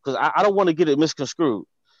 Hold on, because I don't want to get it misconstrued.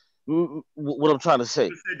 What I'm trying to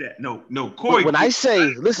say. No, Corey. When I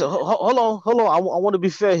say, listen, hold on. I want to be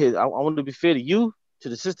fair here. I want to be fair to you, to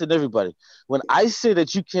the sister, and everybody. When I say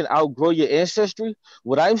that you can outgrow your ancestry,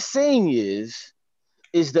 what I'm saying is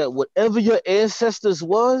that whatever your ancestors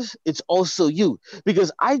was, it's also you.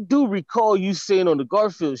 Because I do recall you saying on the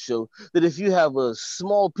Garfield show that if you have a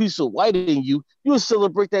small piece of white in you, you will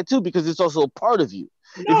celebrate that too, because it's also a part of you.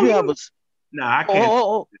 No, if you have a I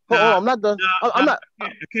can't. I'm not done. I'm not.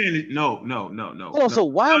 I can't. No. Hold on. So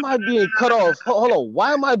why am I being cut off? Hold on.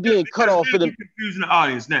 Why am I being cut off? You're confusing the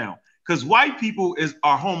audience now, because white people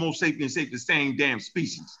are Homo sapiens, the same damn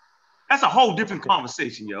species. That's a whole different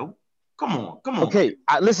conversation, yo. Come on. Okay,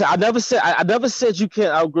 listen. I never said you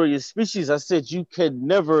can't outgrow your species. I said you can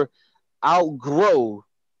never outgrow.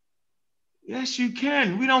 Yes, you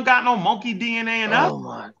can. We don't got no monkey DNA in us. Oh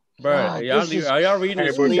my. Bro, are y'all reading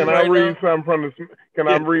the screen can right I read now? something from the? Can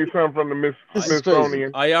I read something from the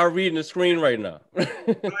Smithsonian? Are y'all reading the screen right now? Go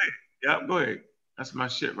ahead. Go ahead. That's my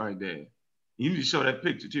shit right there. You need to show that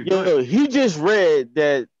picture too. Yo, he just read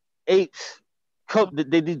that apes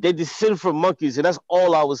they descend from monkeys, and that's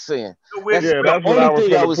all I was saying. That's the only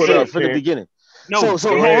thing I was saying from the beginning. So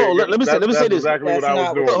hold on. Let me say this. Exactly what I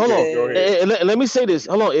was doing. Hold on. Let me say this.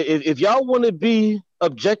 Hold on. If y'all want to be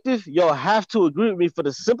objective, y'all have to agree with me for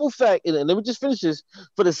the simple fact, and let me just finish this.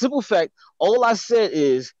 For the simple fact, all I said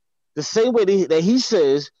is the same way that he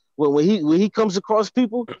says when he comes across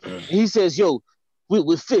people, he says, "Yo,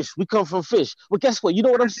 we're fish. We come from fish." Well, guess what? You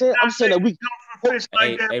know what I'm saying? I'm saying that we.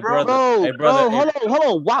 Hey, brother.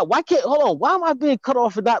 Hold on. Why am I being cut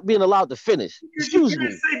off and not being allowed to finish? Excuse me.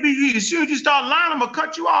 As soon as you start lying, I'm gonna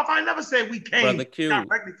cut you off. I never said we came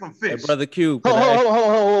directly from fish. Hey, Brother Q.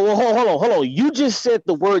 Hold on. You just said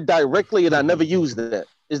the word directly, and I never used that.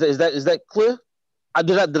 Is that clear?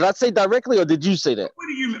 Did I say directly, or did you say that? What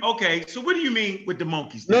do you mean? Okay, so what do you mean with the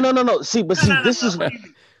monkeys? No. See, this is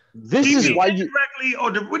why you directly,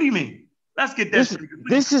 or what do you mean? Let's get that.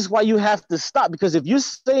 This is why you have to stop, because if you're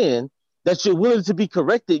saying that you're willing to be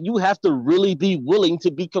corrected, you have to really be willing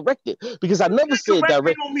to be corrected. Because I never said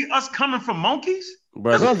directly. Us coming from monkeys,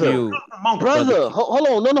 brother. Hold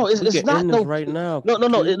on, no, it's not no right now.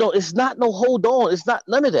 No, it's not no. Hold on, it's not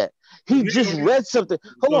none of that. He just read something.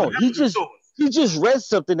 Hold on, he just read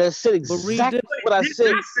something that said exactly what I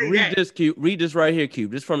said. Read this, Q. Read this right here, Q.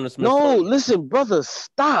 This from the Smithsonian. No, listen, brother,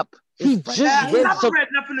 stop. He just read something. Read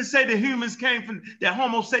nothing to say that humans came from, that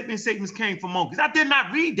Homo sapiens came from monkeys. I did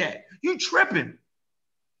not read that. You tripping?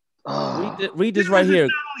 Read this right here.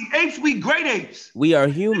 Not only apes, we great apes. We are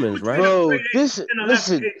humans, right? Bro, listen.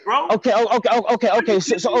 Okay.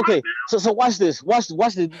 So watch this. Watch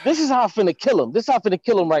this. This is how I'm finna kill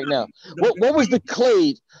him. Right now. What was the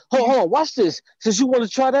clade? Hold on. Watch this. Since you want to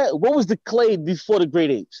try that, what was the clade before the great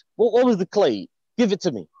apes? What was the clade? Give it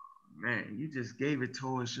to me. Man, you just gave it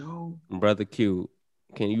to us, yo. Brother Q.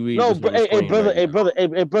 Can you read? No, hey, brother.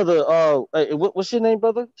 What's your name,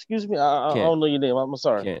 brother? Excuse me, I don't know your name. I'm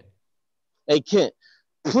sorry. Kent. Hey, Kent.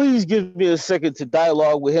 Please give me a second to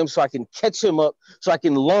dialogue with him so I can catch him up, so I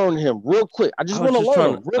can learn him real quick. I just want to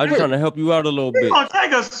learn him. I'm just trying to help you out a little bit. We're gonna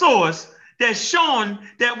take a source that's showing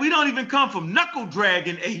that we don't even come from knuckle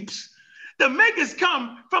dragging apes. The makers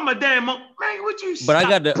come from a damn man. What you? But I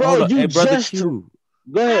got the bro. Hey, brother Q.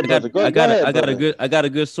 Go ahead, brother. I got a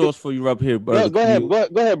good source for you up here, brother. Go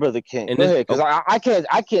ahead, brother King. Go ahead, because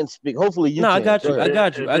I can't speak. Hopefully you. No, can. I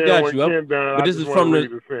got you. But this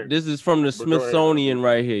is from the Smithsonian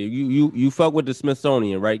right here. You fuck with the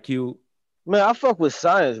Smithsonian, right, Q? Man, I fuck with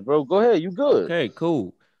science, bro. Go ahead, you good? Okay,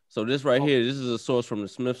 cool. So this right here, this is a source from the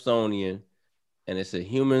Smithsonian, and it said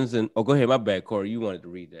humans and. Oh, go ahead. My bad, Corey. You wanted to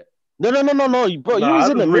read that. No, bro. You was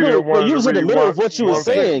in the middle. Bro, you was in the middle of what you were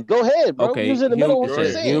saying. Go ahead, bro. Okay. You was in the middle of what you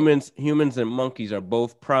were saying. Humans and monkeys are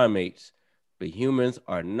both primates, but humans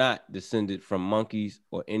are not descended from monkeys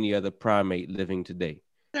or any other primate living today.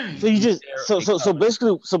 So you just so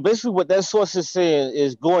basically what that source is saying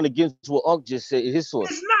is going against what Unc just said in his source.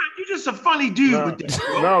 It's not. You're just a funny dude with this.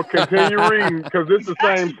 No, continue reading because it's the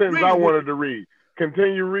same sentence I wanted to read.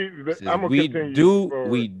 Continue reading.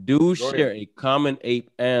 We do share a common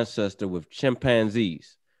ape ancestor with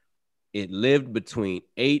chimpanzees. It lived between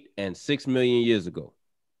 8 and 6 million years ago.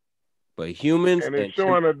 But humans and it's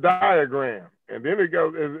showing a diagram, and then it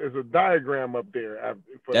goes. It's a diagram up there.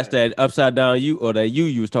 That's that upside down U or that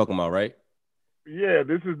you was talking about, right? Yeah,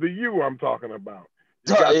 this is the U I'm talking about.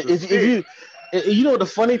 If you know what the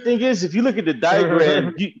funny thing is, if you look at the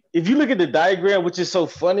diagram, which is so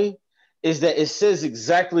funny, is that it says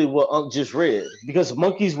exactly what Unc just read because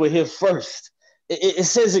monkeys were here first. It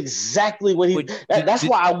says exactly what he. That's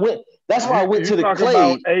why I went. That's why I went to the clade.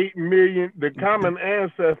 About 8 million. The common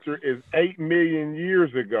ancestor is 8 million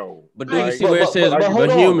years ago. But do you see where it says? But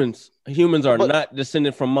humans are not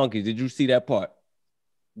descended from monkeys. Did you see that part,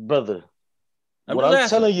 brother? What I'm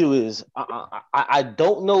telling you is, I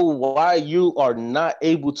don't know why you are not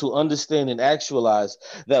able to understand and actualize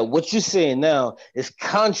that what you're saying now is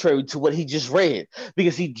contrary to what he just read,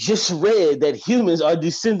 because he just read that humans are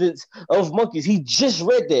descendants of monkeys. He just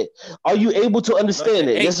read that. Are you able to understand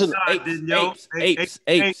it? Apes. Now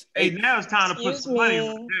it's time to put some money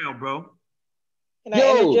down, bro. Can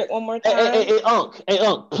I interject one more time? Hey, Unc,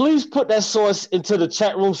 please put that source into the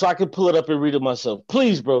chat room so I can pull it up and read it myself.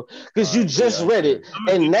 Please, bro, because you just read it.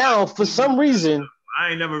 And now, for some reason... I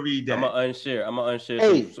ain't never read that. I'm going to unshare.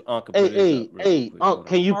 Hey, Unc,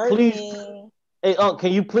 can you please... Hey, Unc,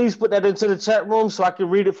 can you please put that into the chat room so I can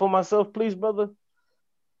read it for myself, please, brother?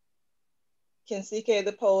 Can CK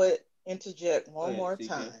the Poet interject one more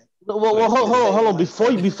time? Well, hold on.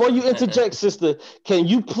 Before you interject, sister, can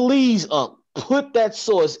you please, Unc, put that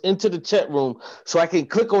source into the chat room so I can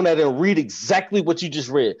click on that and read exactly what you just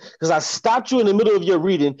read? Because I stopped you in the middle of your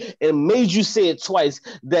reading and made you say it twice.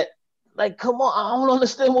 That, like, come on, I don't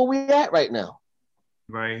understand where we at right now.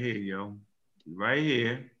 Right here, yo. Right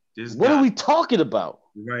here. What are we talking about?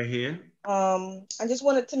 Right here. I just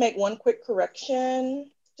wanted to make one quick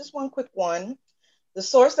correction. Just one quick one. The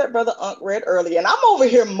source that Brother Unc read earlier, and I'm over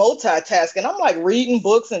here multitasking. I'm like reading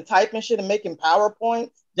books and typing shit and making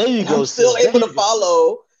PowerPoints. There you go. I'm still able to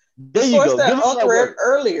follow. The source that Unc read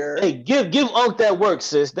earlier. Hey, give Unc that work,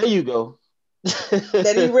 sis. There you go.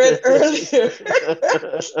 That he read earlier.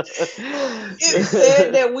 It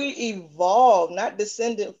said that we evolved, not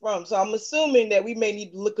descended from. So I'm assuming that we may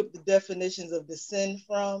need to look up the definitions of descend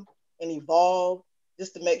from and evolve,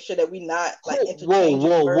 just to make sure that we not like interchange.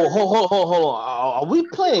 Whoa. Hold on. Are we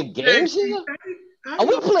playing games here? Are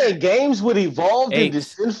we playing games with evolved and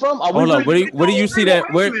descend from? Hold on. Where do you see that?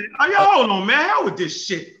 Y'all hold on, man. Hell with this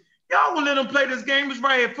shit. Y'all gonna let them play this game? It's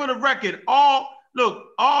right here for the record. All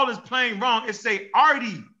is playing wrong. It say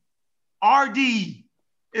RD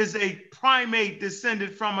is a primate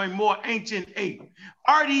descended from a more ancient ape.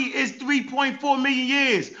 RD is 3.4 million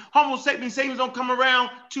years. Homo sapiens don't come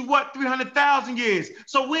around to 300,000 years.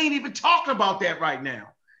 So we ain't even talking about that right now.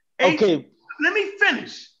 Okay. Let me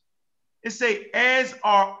finish. It say, as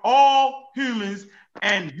are all humans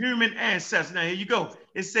and human ancestors. Now here you go.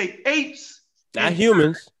 It say apes. Not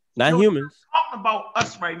humans. Not humans. I'm talking about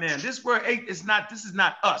us right now. This word ape is not, this is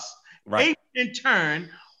not us. Right. Apes in turn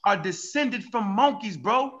are descended from monkeys,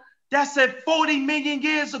 bro. That's at 40 million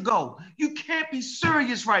years ago. You can't be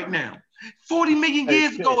serious right now. 40 million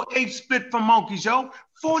years ago, apes split from monkeys, yo.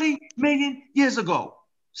 40 million years ago.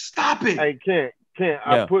 Stop it. Hey, Kent,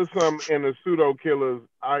 I put some in the Pseudo Killer's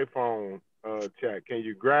iPhone chat. Can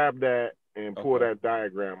you grab that and pull that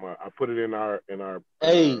diagram up? I put it in our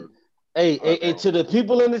Hey, to the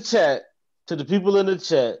people in the chat, to the people in the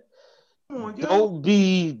chat, don't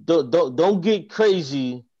get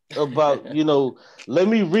crazy about, let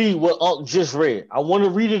me read what Unc just read. I want to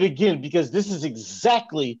read it again because this is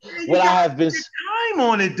exactly what I have been. Time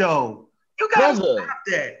on it though. You gotta stop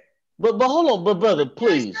that. But hold on, brother,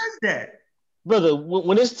 please. That. Brother,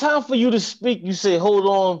 when it's time for you to speak, you say, hold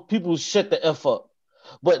on, people shut the F up.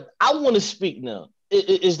 But I want to speak now.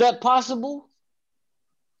 Is that possible?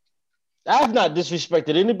 I have not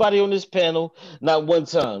disrespected anybody on this panel, not one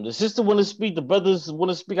time. The sister want to speak, the brothers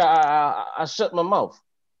want to speak. I shut my mouth.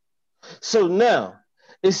 So now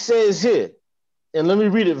it says here, and let me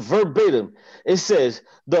read it verbatim. It says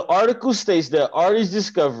the article states that Artie's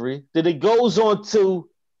discovery, that it goes on to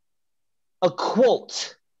a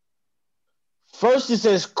quote. First, it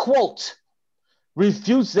says, quote,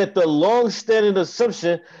 refutes that the long-standing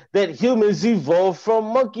assumption that humans evolved from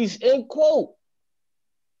monkeys, end quote.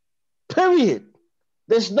 Period.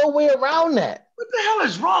 There's no way around that. What the hell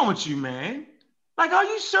is wrong with you, man? Like, are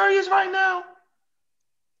you serious right now?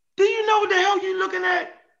 Do you know what the hell you looking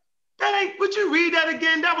at? That ain't, would you read that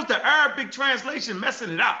again? That was the Arabic translation messing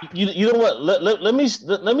it up. You know what? Let me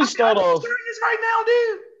start off. Serious right now,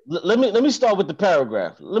 dude? Let me start with the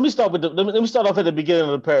paragraph. Let me start off at the beginning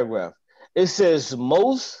of the paragraph. It says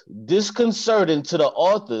most disconcerting to the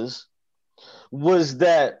authors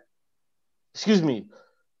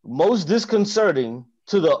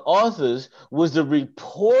was the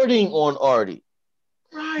reporting on Artie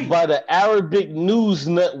by the Arabic news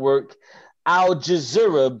network Al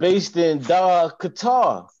Jazeera, based in Doha,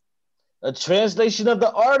 Qatar. A translation of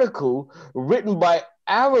the article written by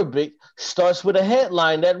Arabic starts with a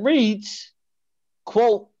headline that reads,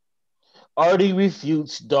 quote, Artie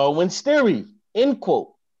refutes Darwin's theory, end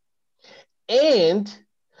quote. And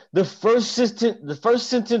the first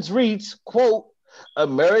sentence reads, quote,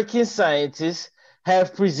 American scientists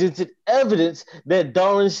have presented evidence that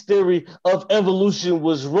Darwin's theory of evolution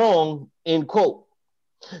was wrong, end quote.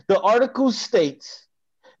 The article states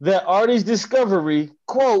that Artie's discovery,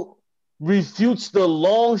 quote, refutes the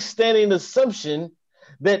long-standing assumption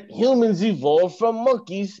that humans evolved from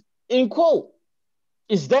monkeys, end quote.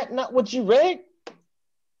 Is that not what you read?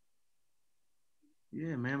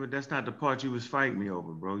 Yeah, man, but that's not the part you was fighting me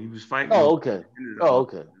over, bro. You was fighting. Oh, okay.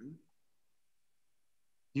 Okay.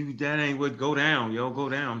 That ain't what go down, yo. Go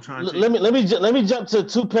down. I'm trying to. Let me jump to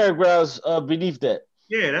two paragraphs beneath that.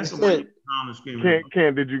 Yeah, that's the one.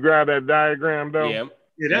 Ken, did you grab that diagram though?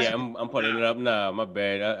 Yeah, I'm putting it up now. My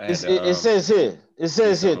bad. It says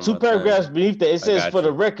here, two paragraphs beneath that. It says, for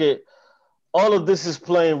the record, all of this is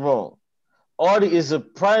plain wrong. Artie is a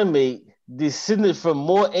primate descended from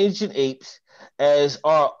more ancient apes, as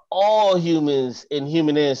are all humans and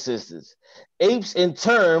human ancestors. Apes, in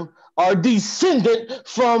turn, are descended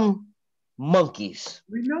from monkeys.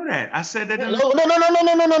 We know that. I said that.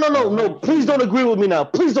 No. Please don't agree with me now.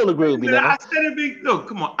 Please don't agree with me now. I said it big. Look,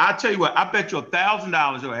 come on. I'll tell you what. I bet you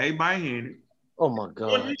 $1,000. Everybody hearing it. Oh my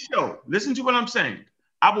God. On this show, listen to what I'm saying.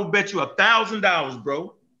 I will bet you $1,000,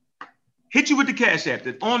 bro. Hit you with the Cash App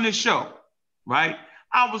that on this show, right?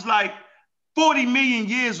 I was like 40 million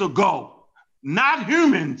years ago, not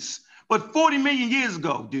humans, but 40 million years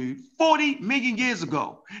ago, dude. 40 million years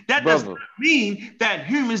ago. That does not mean that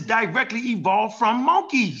humans directly evolved from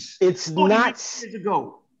monkeys. It's not. Years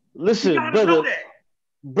ago. Listen,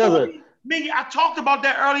 brother. I talked about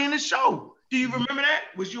that earlier in the show. Do you remember that?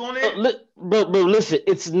 Was you on it? But listen,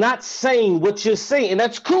 it's not saying what you're saying, and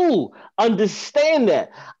that's cool. Understand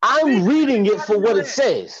that. I'm reading it for what it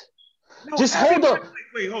says. No, just hold on.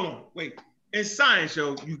 Wait. In science,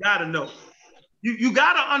 yo, you gotta know. You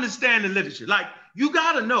gotta understand the literature. Like, you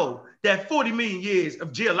gotta know that 40 million years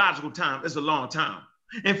of geological time is a long time.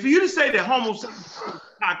 And for you to say that Homo sapiens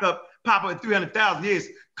pop up at 300,000 years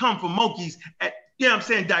come from monkeys at, you know what I'm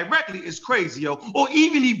saying, directly is crazy, yo. Or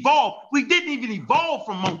even evolve. We didn't even evolve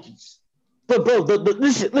from monkeys. But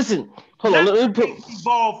listen. Hold on. Let me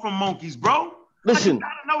evolve from monkeys, bro. Listen. You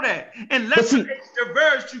gotta know that. And lesser apes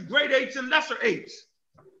diverge to great apes and lesser apes.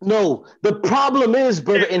 No, the problem is,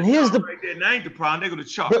 brother, and here's the. Right there. That ain't the problem. They go to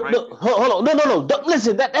chart, right? No, hold on. No.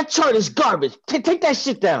 Listen, that chart is garbage. Take that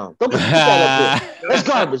shit down. Don't put that up here. That's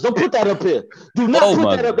garbage. Don't put that up here. Do not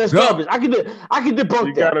put that up. That's garbage. I can debunk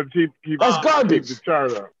you that. Gotta keep That's garbage. Keep the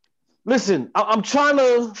chart up. Listen, I'm trying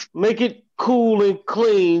to make it cool and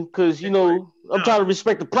clean because, I'm trying to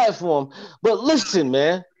respect the platform. But listen,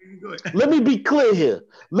 man, let me be clear here.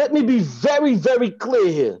 Let me be very, very clear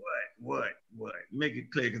here. What? Make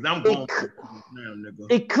it clear, because I'm going now,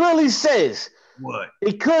 nigga. It clearly says. What?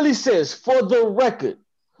 It clearly says, for the record,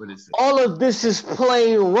 all of this is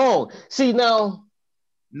plain wrong. See, now,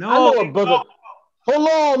 no, I know a brother. Hold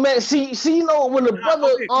on, man. See, you know when the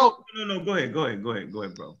brother no, go ahead,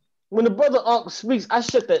 bro. When the brother Unc speaks, I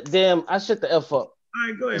shut the F up. All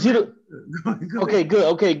right, go ahead. Go ahead.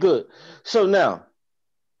 Okay, good. So now,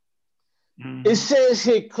 it says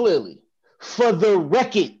here clearly, for the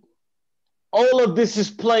record, all of this is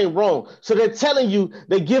plain wrong. So they're telling you,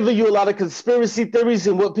 they're giving you a lot of conspiracy theories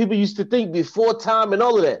and what people used to think before time and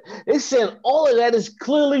all of that. It's saying all of that is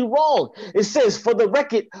clearly wrong. It says, for the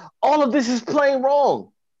record, all of this is plain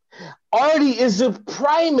wrong. Artie is a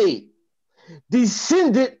primate,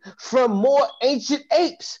 descended from more ancient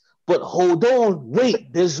apes. But hold on,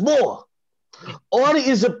 wait, there's more. Artie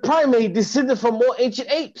is a primate descended from more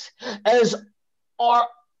ancient apes, as are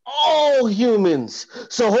all humans.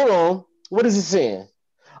 So hold on. What is it saying?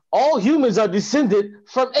 All humans are descended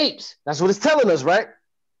from apes. That's what it's telling us, right?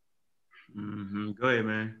 Go ahead,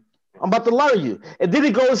 man. I'm about to learn you. And then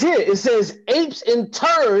it goes here. It says apes in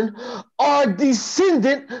turn are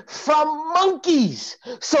descended from monkeys.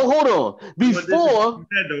 So hold on. Before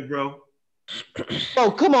that though, bro.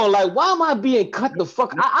 Oh, come on. Like, why am I being cut the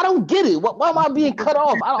fuck? I don't get it. Why am I being cut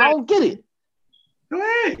off? I don't get it. Go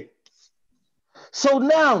ahead. So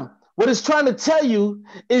now what it's trying to tell you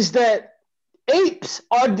is that apes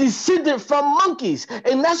are descended from monkeys.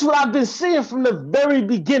 And that's what I've been saying from the very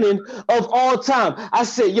beginning of all time. I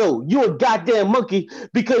said, yo, you a goddamn monkey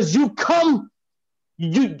because you are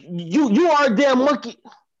a damn monkey.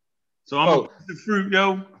 So I'm a piece of fruit,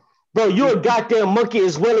 yo. Bro, you're a goddamn monkey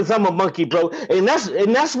as well as I'm a monkey, bro. And that's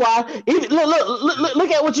why, even,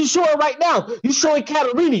 look at what you're showing right now. You're showing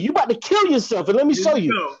Katarina. You about to kill yourself. And let me show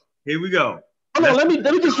you. Here we go. Hold on, let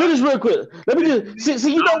me just finish real quick. Let me just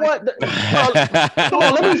see. You know what? Come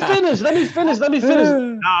on, let me finish. Nah,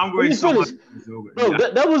 I'm going to finish. Bro,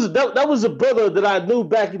 that was a brother that I knew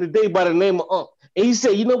back in the day by the name of Unc. And he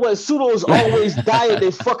said, you know what? Pseudos always die at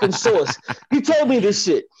their fucking source. He told me this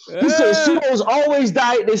shit. He said pseudos always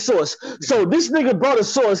die at their source. So this nigga brought a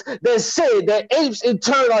source that said that apes in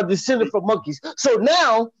turn are descended from monkeys. So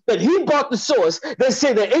now that he brought the source that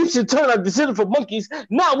said that apes in turn are descended from monkeys,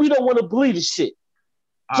 now we don't want to believe this shit.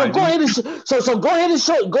 So go ahead and show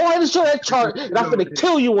that chart, and I'm gonna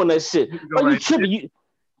kill you on that shit. Are you tripping?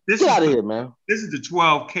 Get out of here, man. This is the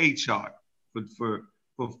 12K chart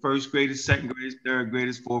for first graders, second graders, third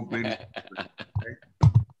graders, fourth graders. Okay?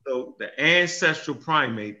 So the ancestral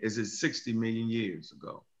primate is at 60 million years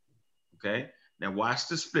ago. Okay. Now watch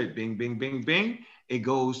the split. Bing, bing, bing, bing. It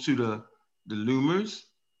goes to the lemurs.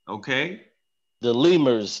 Okay. The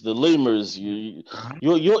lemurs. Bro,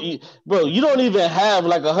 you don't even have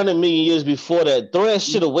like 100 million years before that. Throw that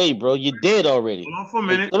shit away, bro. You're dead already. Hold on for a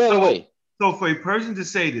minute. Throw that away. So for a person to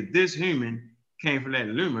say that this human came from that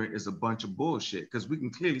lemur is a bunch of bullshit because we can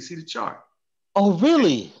clearly see the chart. Oh,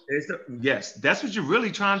 really? Yes, that's what you're really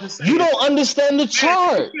trying to say. You don't understand the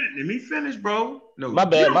chart. Let me finish, bro. No, my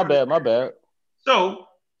bad. So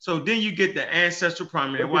then you get the ancestral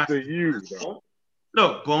primate.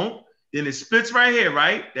 Look, boom. Then it splits right here,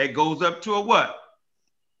 right? That goes up to a what?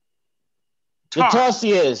 The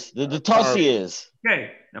tarsiers. The tarsiers.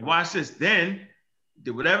 Okay, now watch this. Then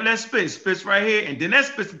whatever that splits right here, and then that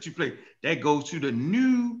splits that you play. That goes to the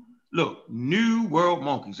new world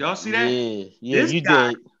monkeys. Y'all see that? Yeah, you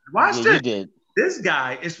did. Watch this. You did. This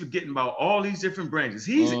guy is forgetting about all these different branches.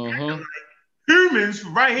 He's acting like humans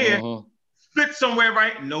right here split somewhere,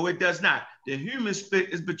 right? No, it does not. The human split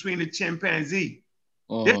is between the chimpanzee.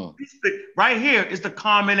 This split right here is the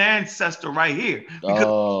common ancestor right here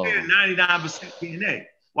because we share 99% DNA.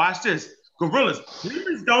 Watch this. Gorillas.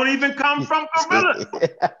 Humans don't even come from gorillas.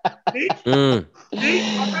 See?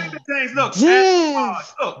 Orangutans, look.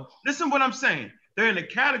 Anthropods. Look, listen what I'm saying. They're in the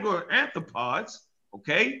category of anthropods.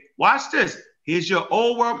 Okay? Watch this. Here's your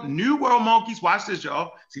old world, new world monkeys. Watch this,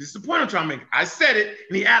 y'all. See, this is the point I'm trying to make. I said it,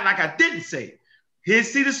 and he acted like I didn't say it. Here,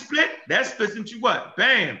 see the split? That splits into what?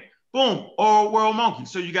 Bam. Boom. Old world monkeys.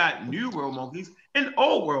 So you got new world monkeys and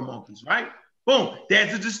old world monkeys, right? Boom.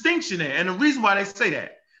 There's a distinction there. And the reason why they say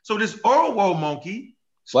that. So this old world monkey,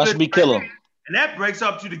 watch me kill him, and that breaks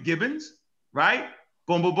up to the gibbons, right?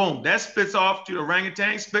 Boom, boom, boom. That splits off to the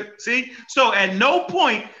orangutan. Split. See? So at no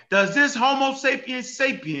point does this Homo sapiens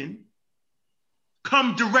sapien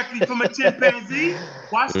come directly from a chimpanzee.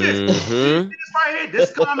 Watch this. This right here.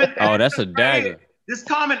 This common. Oh, that's a dagger. Right, this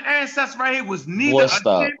common ancestor right here was neither a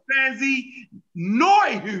chimpanzee nor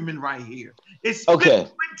a human right here. It's split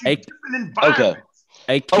into different environments.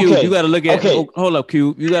 Hey Q, you got to look at. Hold up,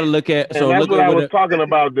 Q. You got to look at. So that's what I was talking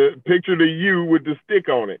about. The picture of you with the stick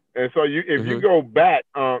on it. And so if you go back,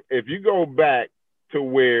 to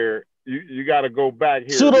where you got to go back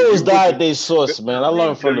here. Pseudos died their source, man. I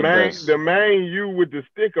learned from the best. The main you with the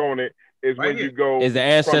stick on it. is when you go is the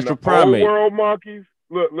ancestral from the primate. Old world monkeys.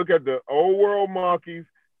 Look at the old world monkeys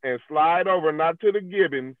and slide over not to the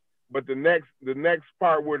gibbons, but the next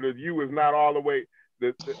part where the U is not all the way.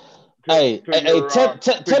 Tell me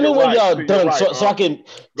when y'all done, so I can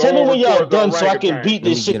tell me when y'all done, so I can beat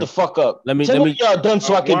this shit the fuck up. Tell me when y'all done,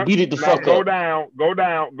 so I can beat it the fuck up. Go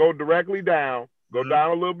directly down, go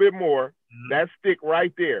down a little bit more. That stick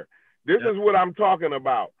right there. This is what I'm talking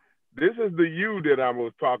about. This is the U that I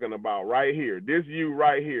was talking about right here. This U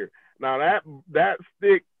right here. Now that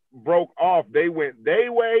stick broke off. They went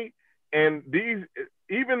their way, and these,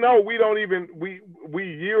 even though we don't even we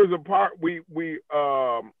years apart, we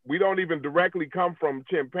don't even directly come from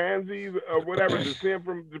chimpanzees or whatever, descend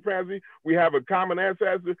from chimpanzees. We have a common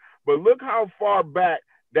ancestor, but look how far back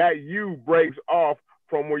that U breaks off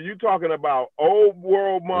from where you're talking about old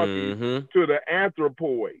world monkeys to the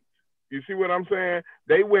anthropoids. You see what I'm saying?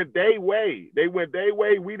 They went their way.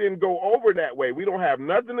 We didn't go over that way. We don't have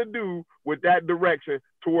nothing to do with that direction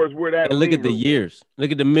towards where that. And look at the years.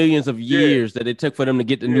 Look at the millions of years that it took for them to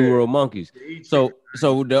get the New World monkeys. So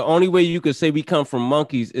the only way you could say we come from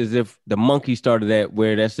monkeys is if the monkey started at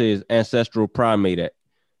where that says ancestral primate at.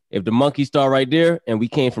 If the monkey start right there and we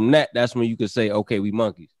came from that, that's when you could say, okay, we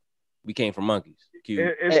monkeys. We came from monkeys.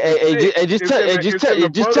 Just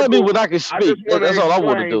tell me what I can speak. That's all I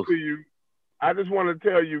want to do. I just want to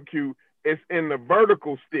tell you, Q, it's in the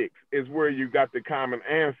vertical sticks is where you got the common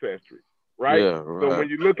ancestry, right? Yeah, right. So when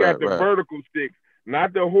you look at the vertical sticks,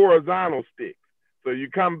 not the horizontal sticks. So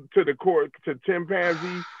you come to the core, to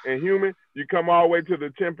chimpanzee and human, you come all the way to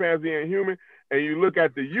the chimpanzee and human, and you look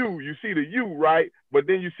at the U, you see the U, right? But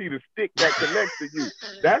then you see the stick that connects the U.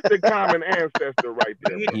 That's the common ancestor right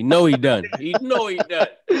there. Bro. He know he done. He done.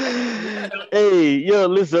 Hey, yo,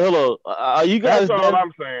 listen, hold on. Are you guys? That's all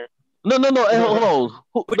I'm saying. No. Hey, hold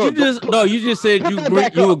on. But you just said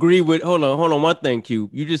you agree with. Hold on. One thing, Q.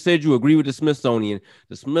 You just said you agree with the Smithsonian.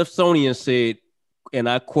 The Smithsonian said, and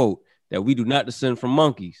I quote, that we do not descend from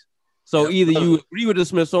monkeys. So either you agree with the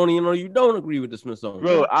Smithsonian or you don't agree with the Smithsonian.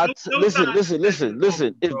 Bro,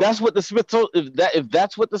 listen. If that's what the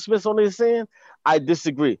Smithsonian is saying, I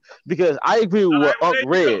disagree, because I agree with what Unc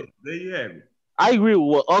read. There you have it. I agree with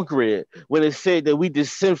what Unc read when it said that we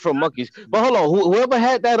descend from monkeys. But hold on, whoever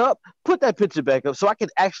had that up, put that picture back up so I can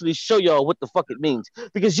actually show y'all what the fuck it means,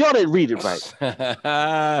 because y'all didn't read it right.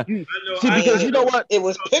 Because you know what? It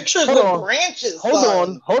was pictures with branches.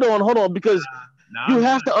 Hold on, because you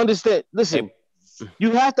have to understand. Listen,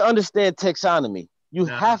 you have to understand taxonomy. You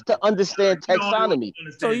have to understand taxonomy.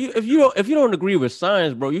 So if you don't agree with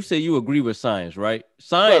science, bro, you say you agree with science, right?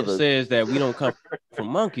 Science says that we don't come from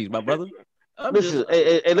monkeys, my brother. Listen,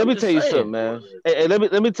 let me tell you something, man.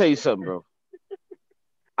 Let me tell you something, bro.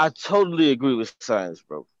 I totally agree with science,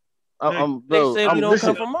 bro. They say we don't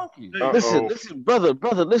come from monkeys. Listen, brother.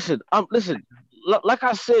 Listen. Like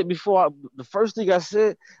I said before, the first thing I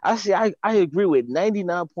said I agree with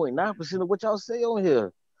 99.9% of what y'all say on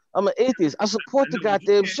here. I'm an atheist. I support the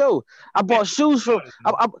goddamn show. I bought shoes from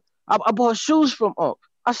I bought shoes from Unc.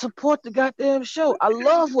 I support the goddamn show. I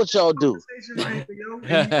love what y'all do.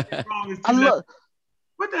 I love.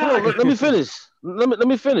 What the hell? Let me finish. Let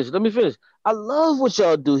me finish. I love what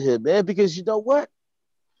y'all do here, man, because you know what?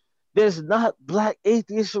 There's not black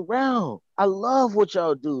atheists around. I love what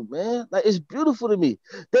y'all do, man. Like, it's beautiful to me.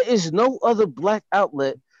 There is no other black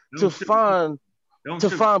outlet to find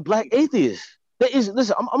black atheists.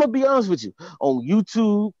 Listen, I'm gonna be honest with you. On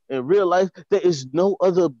YouTube, in real life, there is no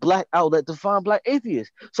other black outlet to find black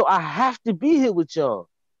atheists. So I have to be here with y'all.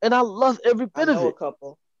 And I love every bit of it. A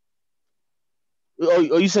couple. Oh,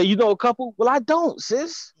 you say you know a couple? Well, I don't,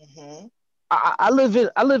 sis. Mm-hmm. I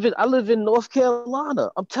live in North Carolina.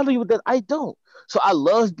 I'm telling you that I don't. So I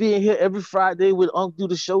love being here every Friday when Unc do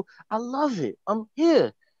the show. I love it. I'm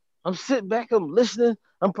here. I'm sitting back, I'm listening.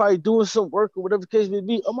 I'm probably doing some work or whatever the case may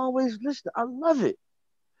be. I'm always listening. I love it.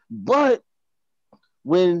 But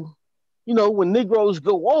when Negroes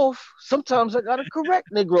go off, sometimes I gotta correct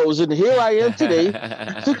Negroes, and here I am today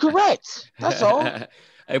to correct. That's all. Hey,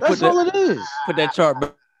 that's all it is. Put that chart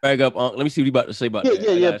back up, Unc. Let me see what you about to say about that.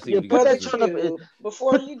 Yeah. Put that chart up.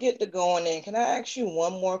 Before you get to going in, can I ask you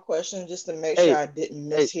one more question just to make sure I didn't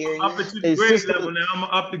mishear you? Up to the grade level now. I'm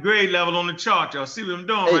up the grade level on the chart. Y'all see what I'm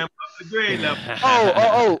doing, right? I'm up the grade level.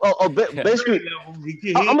 Basically,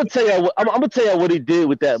 I'm gonna tell you what he did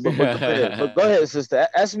with that. But go ahead, sister.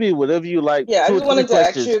 Ask me whatever you like. Yeah, I just wanted to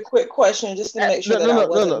ask you a quick question just to make sure that I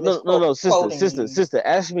wasn't misquoting. Sister.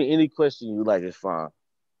 Ask me any question you like. It's fine.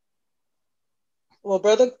 Well,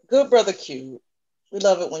 good brother Q, we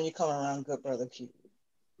love it when you come around, good brother Q.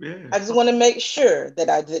 Yeah. I just want to make sure that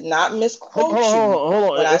I did not misquote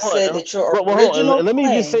you when I said that your original. Let me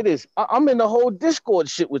just say this: I'm in the whole Discord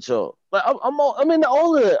shit with y'all. Like I'm in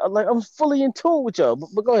all of it. Like I'm fully in tune with y'all.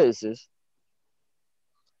 But go ahead, sis.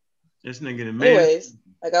 This nigga the man. Anyways,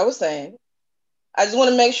 like I was saying, I just want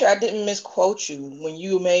to make sure I didn't misquote you when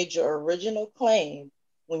you made your original claim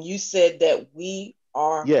when you said that we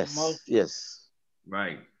are monkeys. Yes.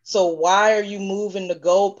 Right. So why are you moving the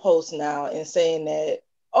goalpost now and saying that?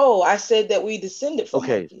 Oh, I said that we descended from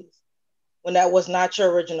monkeys when that was not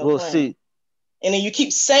your original claim. See, and then you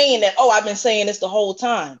keep saying that. Oh, I've been saying this the whole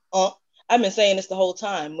time. I've been saying this the whole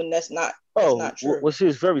time when that's not. That's not true. Well, see,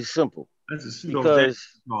 it's very simple. That's because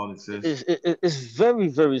it's very,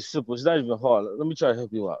 very simple. It's not even hard. Let me try to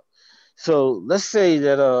help you out. So let's say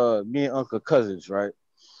that me and Uncle cousins, right?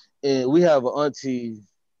 And we have an auntie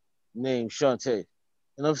named Shantae.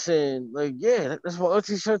 And I'm saying, like, yeah, that's my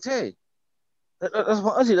auntie Shantae. That's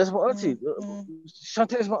my auntie. That's my auntie.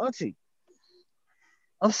 Shantae is my auntie.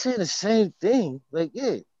 I'm saying the same thing. Like,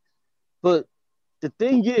 yeah. But the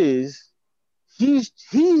thing is, he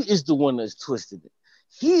is the one that's twisted it.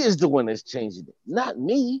 He is the one that's changing it, not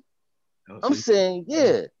me. I'm saying,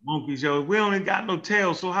 yeah. Monkeys, yo. We only got no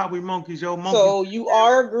tails, so how we monkeys, yo? Monkeys. So you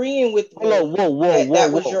are agreeing with me. Hold on.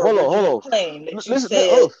 That was your original claim. That you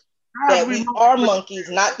said that we are monkeys,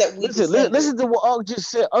 not that we listen to what Unc just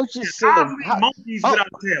said. Unc just said how we monkeys without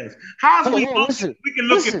tails. How's we monkeys? We can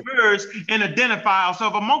look in mirrors and identify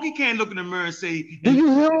ourselves. A monkey can't look in the mirror and say, do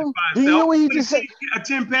you hear him? Do you know what he just said? A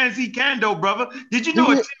chimpanzee can though, brother. Did you know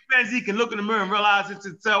a chimpanzee can look in the mirror and realize it's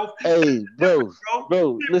itself? Hey, bro,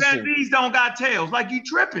 chimpanzees don't got tails. Like you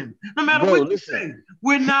tripping. No matter what you say.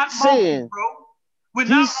 We're not monkeys, bro. We're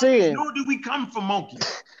not monkeys, nor do we come from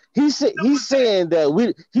monkeys. He's saying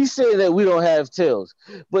that we don't have tails,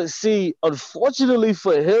 but see, unfortunately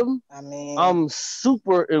for him, I'm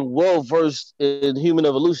super and well versed in human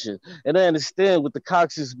evolution, and I understand what the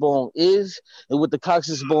coccyx bone is and what the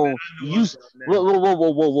coccyx bone used.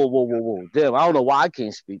 Whoa! Damn, I don't know why I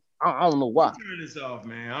can't speak. I don't know why. Turn this off,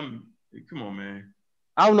 man. Come on, man.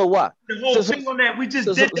 I don't know why. The whole thing on that, we just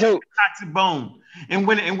did that with coccyx bone, and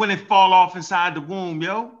when it fall off inside the womb,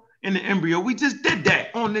 yo. In the embryo, we just did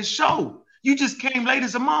that on this show. You just came late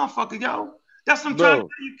as a motherfucker, yo. That's what I'm trying to tell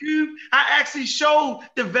you, Cube. I actually showed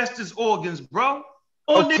the vestis organs, bro.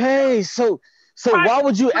 Okay, so why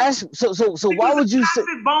would you ask? So why would you say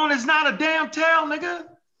bone is not a damn tail, nigga?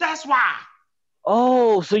 That's why.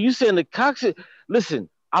 Oh, so you saying the coccyx?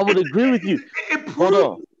 Listen, I would agree with you. Hold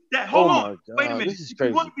on. Hold on. Wait a minute. This is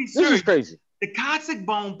crazy. This is crazy. The coccyx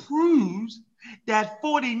bone proves that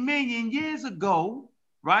 40 million years ago,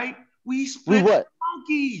 right? We split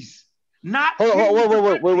monkeys. Not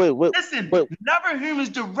wait. Listen, never humans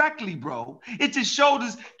directly, bro. It just showed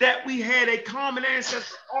us that we had a common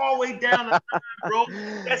ancestor all the way down the line, bro.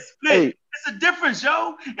 That's split. Hey. It's a difference,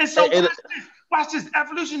 yo. And so watch this.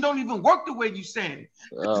 Evolution don't even work the way you saying it.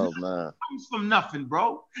 Oh man. It comes from nothing,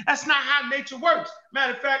 bro. That's not how nature works.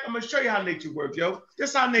 Matter of fact, I'm gonna show you how nature works, yo.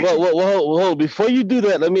 This how nature works. Hold. Before you do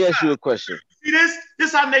that, let me ask you a question. See this?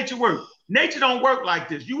 This how nature works. Nature don't work like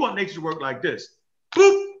this. You want nature to work like this.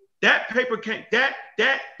 Boop. That paper can't.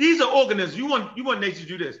 These are organisms. You want nature to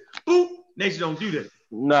do this. Boop. Nature don't do this.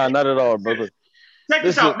 Nah, not at all, brother. Check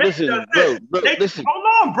this out. Listen, bro. Listen. Hold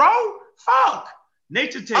on, bro. Fuck.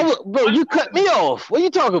 Nature takes. Bro, you cut me off. What are you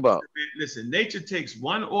talking about? Listen, nature takes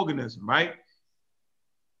one organism, right?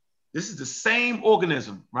 This is the same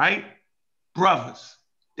organism, right? Brothers.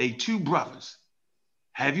 They two brothers.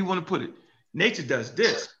 However you want to put it. Nature does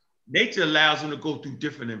this. Nature allows them to go through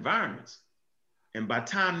different environments. And by the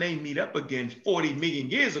time they meet up again 40 million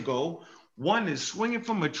years ago, one is swinging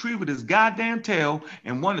from a tree with his goddamn tail,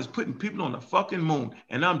 and one is putting people on the fucking moon.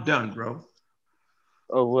 And I'm done, bro.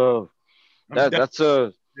 Oh, well, that's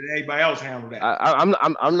Did anybody else handle that?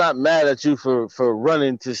 I'm not mad at you for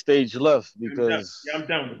running to stage left because I'm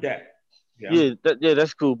done with that. Yeah,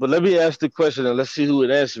 that's cool. But let me ask the question and let's see who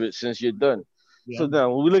would answer it since you're done. Yeah. So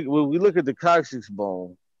now when we look at the coccyx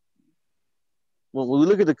bone,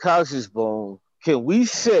 can we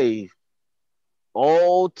say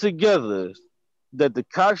all together that the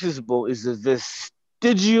coccyx bone is a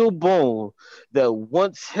vestigial bone that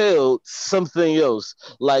once held something else,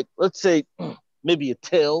 like let's say maybe a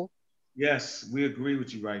tail? Yes, we agree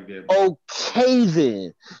with you right there, bro. Okay,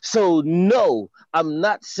 then. So no, I'm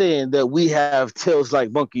not saying that we have tails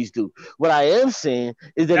like monkeys do. What I am saying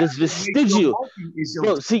is that it's vestigial.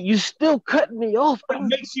 Bro, see, you still cutting me off. What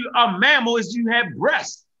makes you a mammal is you have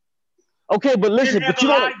breasts. Okay, but listen, but you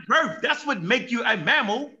don't. Birth. That's what makes you a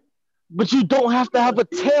mammal. But you don't have to have a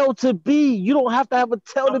tail to be. You don't have to have a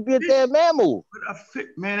tail to be a damn mammal. But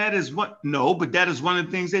man, that is what. No, but that is one of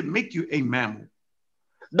the things that make you a mammal.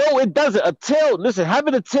 No, it doesn't. A tail. Listen,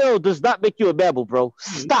 having a tail does not make you a mammal, bro.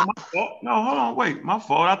 Stop. No, hold on, wait. My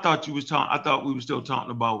fault. I thought we were still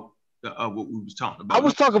talking about what we was talking about. I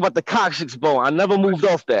was talking about the coccyx bone. I never moved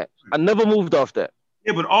off that.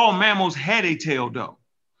 Yeah, but all mammals had a tail though.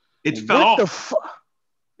 It fell off.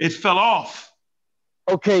 It fell off.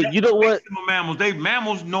 Okay, you know what?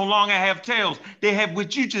 Mammals no longer have tails. They have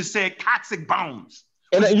what you just said, coccyx bones.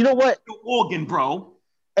 And you know what? Organ, bro.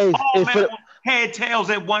 Hey, all mammals had tails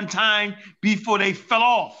at one time before they fell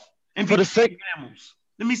off. And for the sake mammals.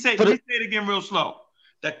 Let me say it again real slow.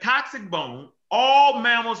 The coccyx bone, all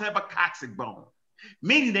mammals have a coccyx bone,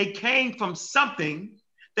 meaning they came from something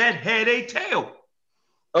that had a tail.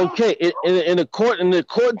 Okay, and according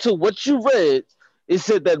to what you read, it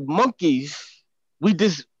said that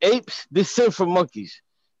apes descend from monkeys.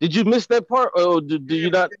 Did you miss that part, or do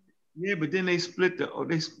you not? Yeah, but then they split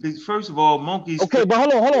they first of all, monkeys. Okay, but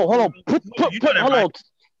hold on. Hold on.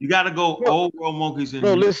 You got to go old world monkeys.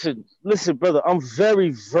 Bro, listen, brother. I'm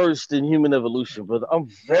very versed in human evolution, brother. I'm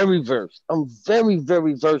very versed. I'm very,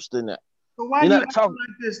 very versed in that. So why you're not talking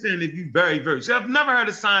like this then if you're very versed? I've never heard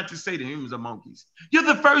a scientist say that humans are monkeys. You're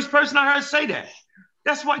the first person I heard say that.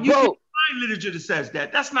 That's what you find literature that says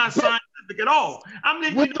that. That's not scientific at all. I'm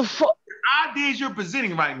letting you know the ideas you're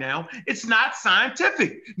presenting right now, it's not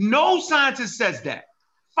scientific. No scientist says that.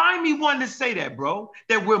 Find me one to say that, bro,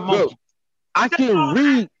 that we're monkeys. I can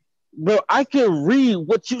read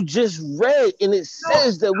what you just read, and it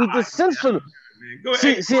says that we descend from.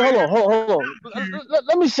 See, hold on.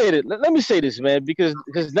 Let me say this. Let me say this, man, because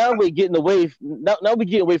now we're getting away. Now we're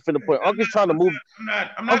getting away from the point. Uncle's trying to move.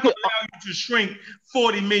 I'm not going to allow you to shrink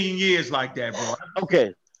 40 million years like that, bro.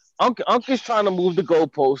 Okay, Uncle's trying to move the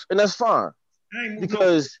goalpost, and that's fine.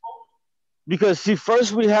 Because see,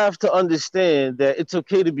 first we have to understand that it's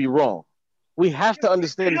okay to be wrong. We have to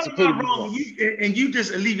understand it's okay to be wrong. And you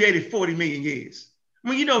just alleviated 40 million years. I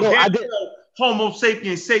mean, Homo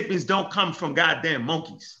sapiens don't come from goddamn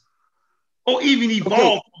monkeys, or even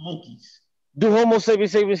evolved from monkeys. Do Homo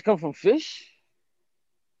sapiens come from fish?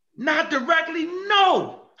 Not directly,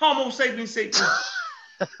 no. Homo sapiens.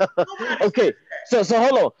 Okay, so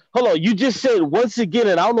hold on. You just said once again,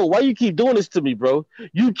 and I don't know why you keep doing this to me, bro.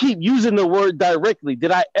 You keep using the word directly.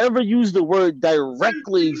 Did I ever use the word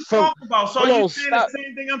directly from? So you saying the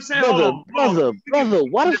same thing I'm saying, brother.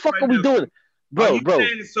 Why the fuck are we doing it? Bro.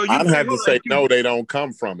 I'd have to say no, they don't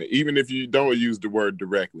come from it. Even if you don't use the word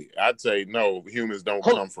directly, I'd say no, humans don't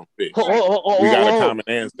come from fish. We got a common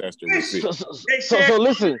ancestor with fish. So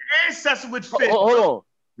listen. Ancestor with fish. Hold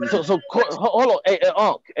on. So hold on. Hey,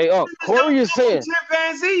 Unc. Corey is saying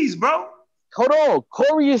chimpanzees, bro. Hold on.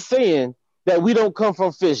 Corey is saying that we don't come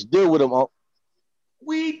from fish. Deal with him, Unc.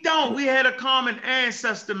 We don't. We had a common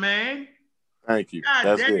ancestor, man. Thank you.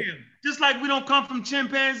 God damn. Good. Just like we don't come from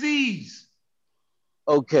chimpanzees.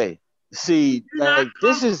 Okay, see, like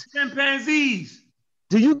this is chimpanzees.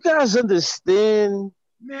 Do you guys understand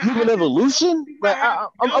human evolution? Like,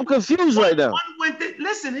 I'm confused right now.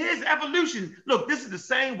 Listen, here's evolution. Look, this is the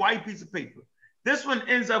same white piece of paper. This one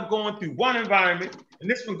ends up going through one environment, and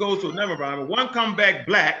this one goes to another environment. One come back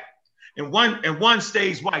black, and one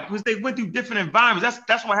stays white because they went through different environments.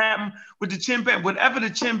 That's what happened with the chimpanzee. Whatever the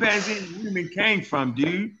chimpanzee and human came from,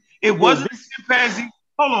 dude, it wasn't a chimpanzee.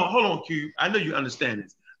 Hold on, Q. I know you understand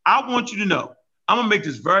this. I want you to know. I'm gonna make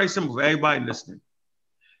this very simple for everybody listening.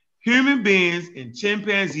 Human beings and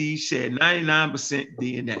chimpanzees share 99%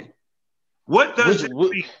 DNA. What does this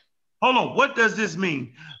mean? Hold on. What does this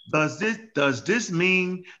mean? Does this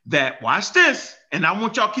mean that, watch this, and I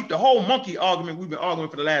want y'all to keep the whole monkey argument we've been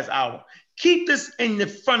arguing for the last hour. Keep this in the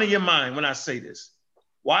front of your mind when I say this.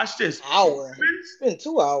 Watch this. Hour. It's been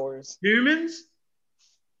 2 hours. Humans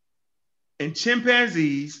and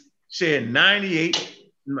chimpanzees share 98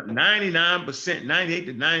 to 99%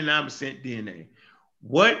 DNA.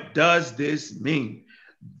 What does this mean?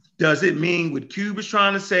 Does it mean what Cube is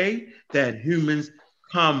trying to say, that humans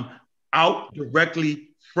come out directly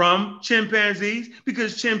from chimpanzees?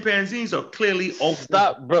 Because chimpanzees are clearly open.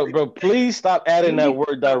 Stop, bro. Please stop adding that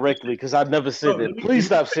word directly, because I never said that. Please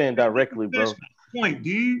stop saying directly, bro. Point,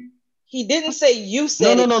 dude. He didn't say you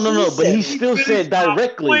said it. No. But he still said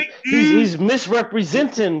directly. He's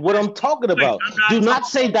misrepresenting what I'm talking about. Do not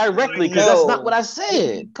say directly, because that's not what I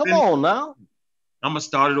said. Come on now. I'm going to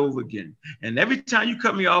start it over again. And every time you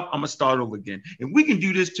cut me off, I'm going to start over again. And we can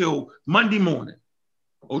do this till Monday morning.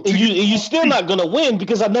 And you're still not gonna win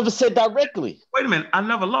because I never said directly. Wait a minute, I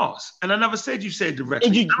never lost, and I never said you said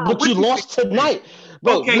directly. But you lost tonight,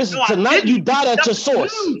 bro. Okay, listen, tonight you died at your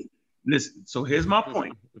source. Listen, so here's my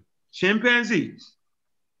point: chimpanzees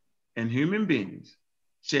and human beings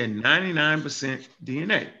share 99%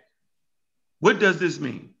 DNA. What does this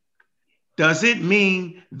mean? Does it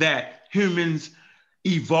mean that humans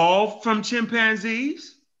evolved from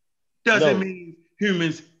chimpanzees? Does it mean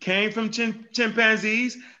humans came from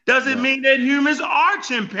chimpanzees? Does it mean that humans are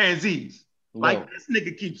chimpanzees? Like this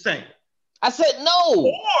nigga keeps saying. I said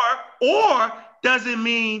no. Or does it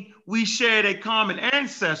mean we shared a common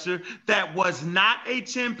ancestor that was not a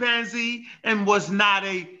chimpanzee and was not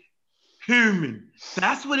a human?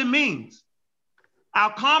 That's what it means.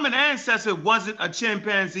 Our common ancestor wasn't a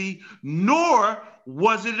chimpanzee, nor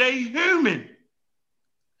was it a human.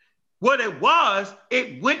 What it was,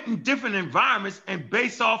 it went in different environments and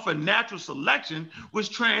based off of natural selection was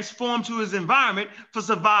transformed to its environment for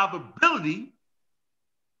survivability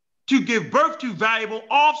to give birth to valuable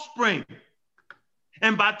offspring.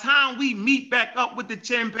 And by the time we meet back up with the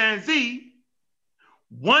chimpanzee,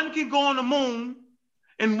 one can go on the moon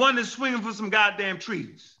and one is swinging for some goddamn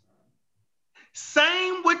trees.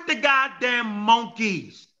 Same with the goddamn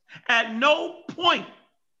monkeys. At no point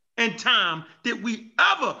in time did we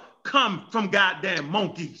ever come from goddamn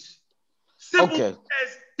monkeys. Simple as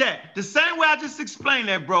that. The same way I just explained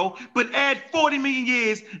that, bro, but add 40 million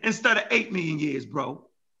years instead of 8 million years, bro.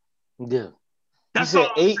 Yeah. That's all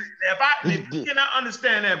I'm saying. If you cannot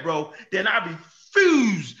understand that, bro, then I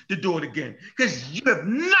refuse to do it again. Because you have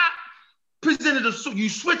not presented you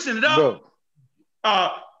switching it up.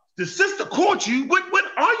 Bro. The sister caught you. What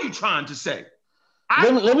are you trying to say?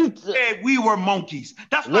 Let me said we were monkeys.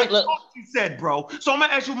 That's what you said, bro. So I'm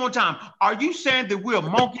gonna ask you one more time. Are you saying that we're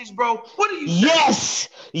monkeys, bro? What are you saying?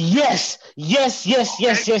 Yes.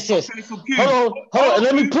 Okay, so hold on.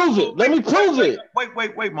 Let me prove it.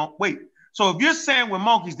 Wait. So if you're saying we're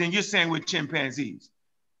monkeys, then you're saying we're chimpanzees.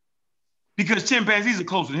 Because chimpanzees are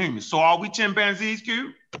closer to humans. So are we chimpanzees,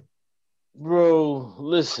 Q? Bro,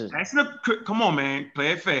 listen. Come on, man.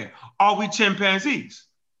 Play it fair. Are we chimpanzees?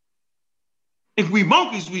 If we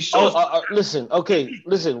monkeys, we sure. Listen.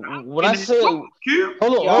 When I said, hold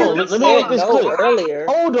on. Let me make this clear. Earlier.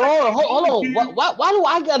 Hold on. Why do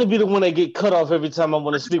I gotta be the one that get cut off every time I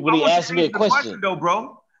want to speak when he asks me a question? Though,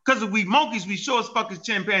 bro. Because if we monkeys, we sure as fuck as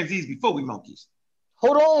chimpanzees before we monkeys.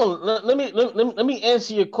 Hold on. Let me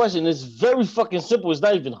answer your question. It's very fucking simple. It's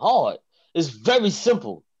not even hard. It's very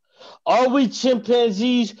simple. Are we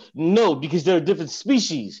chimpanzees? No, because they're a different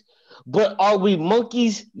species. But are we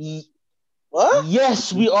monkeys? What?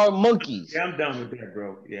 Yes, we are monkeys. Yeah, I'm done with that,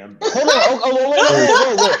 bro. Yeah, I'm done. Hold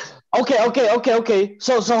on. Wait. Okay.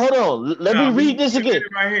 So hold on. Let me read this again.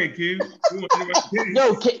 Right here, Q.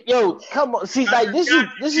 Yo, come on. See, like this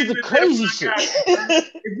is the crazy shit.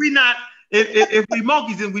 If we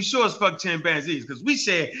monkeys, then we sure as fuck chimpanzees because we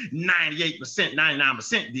share 98%,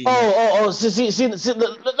 99% DNA. See,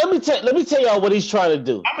 let me tell y'all what he's trying to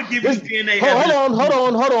do. I'm gonna give you DNA. Hold on.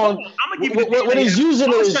 I'm gonna give you what he's using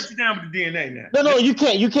is shut you down with the DNA now. No, you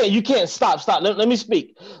can't. Stop. Let me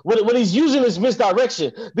speak. What he's using is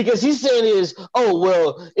misdirection because he's saying is, oh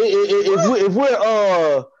well, if we're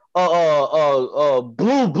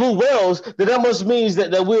blue whales, then that must means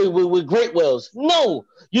that we're great whales. No,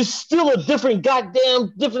 you're still a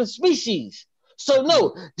different species. So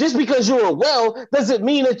no, just because you're a whale doesn't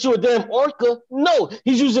mean that you're a damn orca. No,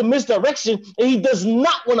 he's using misdirection and he does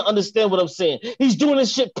not want to understand what I'm saying. He's doing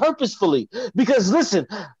this shit purposefully because listen,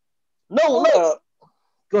 no.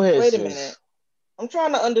 Go ahead. Wait a minute. I'm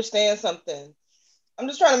trying to understand something. I'm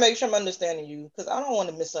just trying to make sure I'm understanding you because I don't want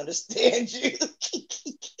to misunderstand you.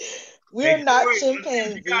 We're not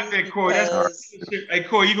chimpanzees. Hey,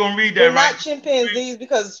 Corey, you gonna read that? We're not chimpanzees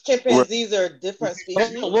because chimpanzees are a different species.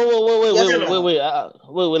 Wait.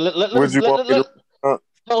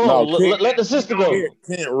 Let the sister go.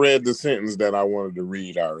 Can't read the sentence that I wanted to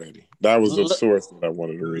read already. That was the source that I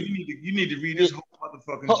wanted to read. You need to read this whole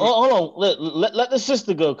motherfucking. Hold on. Let the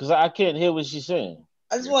sister go because I can't hear what she's saying.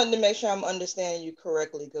 I just wanted to make sure I'm understanding you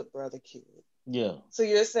correctly, good brother Q. Yeah. So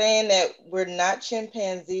you're saying that we're not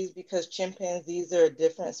chimpanzees because chimpanzees are a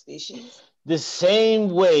different species? The same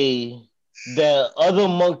way that other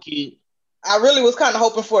monkey. I really was kind of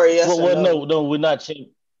hoping for a yes or no. No, we're not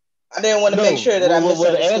chimpanzees. I didn't want to make sure that I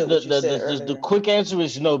misunderstood what you said earlier. The quick answer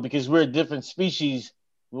is no because we're a different species.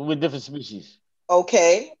 We're different species.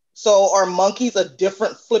 Okay. So are monkeys a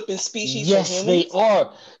different flipping species? Yes, they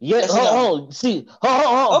are. Yes. Hold on. See. Hold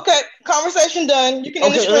on. Okay. Conversation done. You can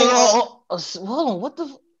end the string. Hold on. What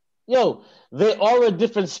the? Yo, They are a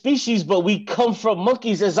different species, but we come from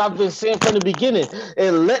monkeys, as I've been saying from the beginning.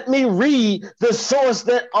 And let me read the source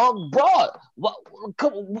that brought.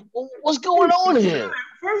 What's going on here?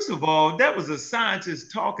 First of all, that was a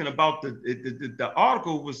scientist talking about the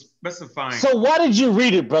article was specifying. So why did you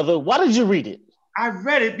read it, brother? Why did you read it? I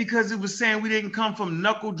read it because it was saying we didn't come from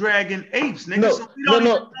knuckle dragging apes, nigga. So we don't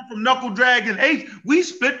even come from knuckle dragging apes. We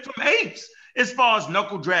split from apes as far as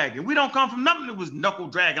knuckle dragging. We don't come from nothing that was knuckle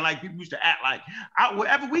dragging like people used to act like.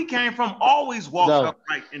 Wherever we came from, always walked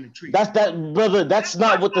upright in the tree. That's that, brother. That's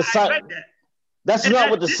not what the science. That's not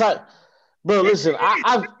what the science. Bro, listen.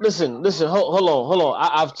 Listen. Hold on.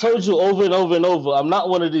 I've told you over and over and over. I'm not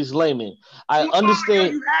one of these laymen. I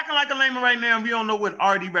understand. You acting like a layman right now, and we don't know what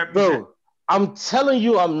RD represents. Bro, I'm telling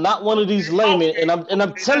you, I'm not one of these laymen, and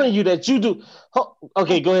I'm telling you that you do.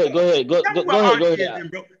 Okay, go ahead. Go ahead.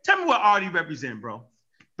 Tell me what RD represent, bro.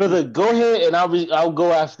 Brother, go ahead, and I'll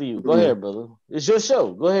go after you. Go ahead, brother. It's your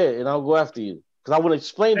show. Go ahead, and I'll go after you. Because I want to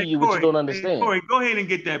explain to you what you don't understand. Corey, go ahead and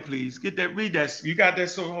get that, please. Get that. Read that. You got that?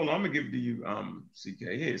 So hold on. I'm gonna give it to you, CK.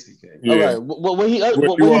 Here, CK. Yeah. All right. When he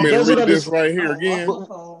doesn't understand right here again.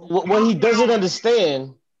 When he doesn't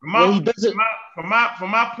understand. From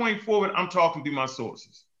my point forward, I'm talking through my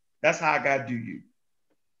sources. That's how I gotta do you.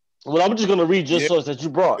 Well, I'm just gonna read your source that you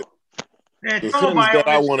brought. Man, the sentence that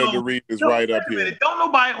I wanted to read is right up here. Don't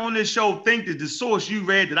nobody on this show think that the source you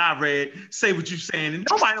read that I read say what you're saying, and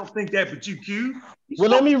nobody don't think that but you, Q. Well,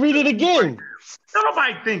 let me read it again. Don't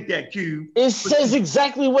nobody think that, Q. It says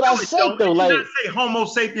exactly what I said, though. Like, not say Homo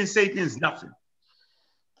sapiens sapiens nothing.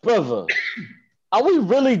 Brother, are we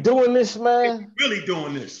really doing this, man? We're really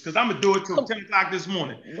doing this, because I'm gonna do it till 10 o'clock this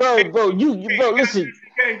morning. Bro, listen.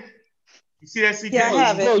 You see that, CK?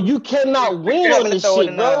 Yeah, bro, you cannot win on this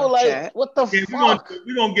shit, bro. Like, what the fuck?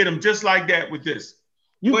 We're gonna get them just like that with this.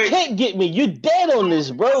 You can't get me. You're dead on this,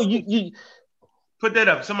 bro. You put that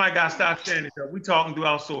up. Somebody gotta stop saying it, though. We talking through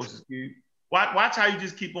our sources, dude. Watch how you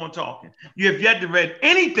just keep on talking. You have yet to read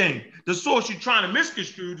anything. The source you're trying to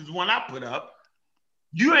misconstrue is the one I put up.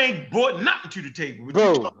 You ain't brought nothing to the table.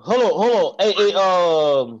 Bro, hold on. Hey,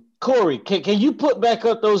 Corey, can you put back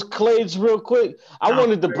up those clades real quick? I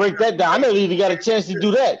wanted to break that down. I never even got a chance to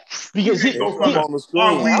do that because he on the screen.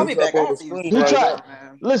 I'll be back on the screen. He tried.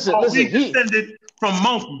 Listen. He descended from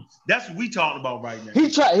monkeys. That's what we talking about right now.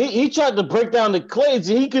 He tried to break down the clades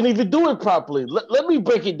and he couldn't even do it properly. Let me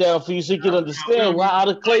break it down for you so you can understand how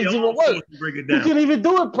the clades even work. He couldn't even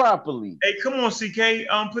do it properly. Hey, come on, CK.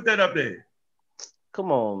 Put that up there.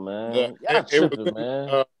 Come on, man. Y'all tripping,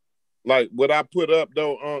 man. Like what I put up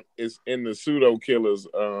though, is in the pseudo killers.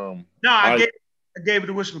 No, I gave it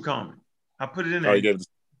to Wishman comment. I put it in there.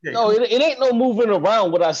 No, it ain't no moving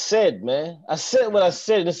around what I said, man. I said what I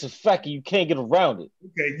said, and it's a fact, and you can't get around it.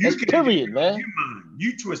 Okay, that's period, man.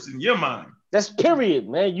 You twisting your mind. That's period,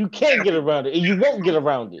 man. You can't get around it, and you won't get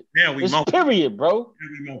around it. It's period, bro.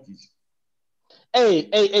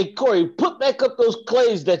 Hey, Corey, put back up those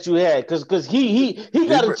clays that you had, because he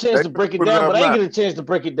got a chance to break it down, but I ain't get a chance to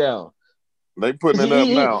break it down. They putting it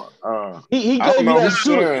up now. He gave you that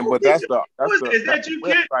sharing, but that's the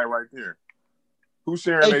website right there. Who's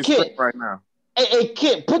sharing their script right now? Hey,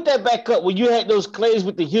 Kent, put that back up when you had those clays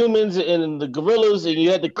with the humans and the gorillas, and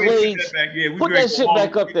you had the clays. Put that shit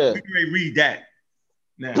back up there. We can read that.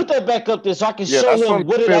 Now. Put that back up there so I can show him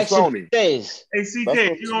what it actually says. Hey,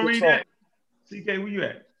 CK, you gonna read that? CK, where you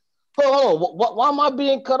at? Hold on. Why am I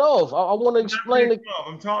being cut off? I want to explain it.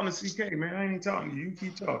 I'm talking to CK, man. I ain't talking to you. You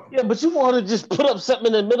keep talking. Yeah, but you want to just put up something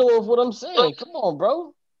in the middle of what I'm saying. Come on,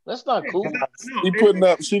 bro. That's not cool.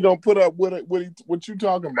 She gonna put up what you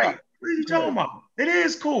talking about. What are you talking about? It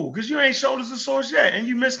is cool because you ain't showed us the source yet, and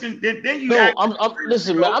you then you. No,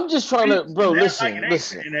 listen, man. I'm just trying to, bro. Listen.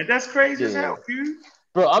 That's crazy as hell, dude.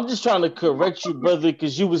 Bro, I'm just trying to correct you, brother,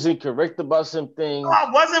 because you was incorrect about some things. No, I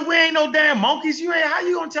wasn't. We ain't no damn monkeys. You ain't. How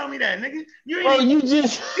you gonna tell me that, nigga? You ain't. Bro, you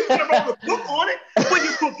just. You could have wrote a book on it. What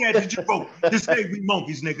you book at did you wrote to say we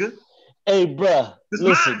monkeys, nigga? Hey, bro.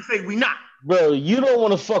 Listen. Say we not. Bro, you don't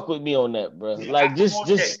want to fuck with me on that, bro. Like, just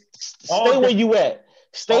stay where you at.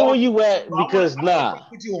 Stay where you at because nah.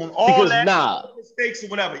 Mistakes or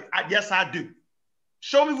whatever. Yes, I do.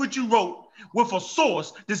 Show me what you wrote with a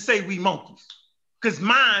source to say we monkeys. Because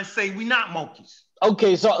mine say we not monkeys.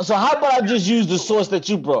 Okay, so how about I just use the source that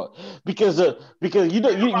you brought? Because you know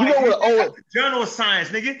what the Journal of Science,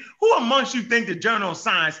 nigga. Who amongst you think the Journal of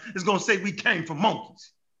Science is gonna say we came from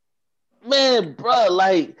monkeys? Man, bro,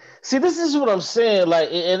 like, see, this is what I'm saying, like,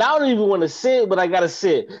 and I don't even want to say it, but I gotta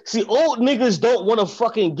say it. See, old niggas don't want to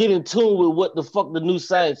fucking get in tune with what the fuck the new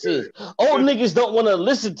science is. Old niggas don't want to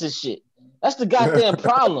listen to shit. That's the goddamn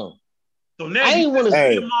problem. So now I ain't want to.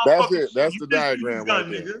 Hey, that's it. That's the diagram right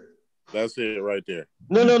there. Nigga. That's it right there.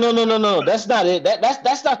 No. That's not it.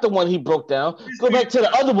 That's not the one he broke down. Go back to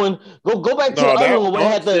the other one. Go back to the other one where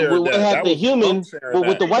it had the human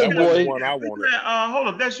with the white boy. One I wanted. Hold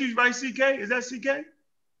up, that's you, right? CK? Is that CK?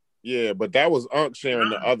 Yeah, but that was Unc sharing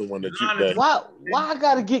the other one that you. Why I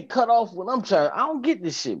gotta get cut off when I'm trying? I don't get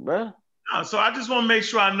this shit, bro. No, so I just want to make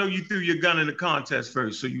sure I know you threw your gun in the contest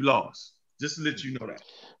first, so you lost. Just to let you know that.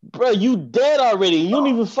 Bro, you dead already. You don't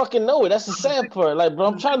even fucking know it. That's the sad part. Like, bro,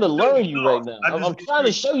 I'm trying to learn you right now. I'm trying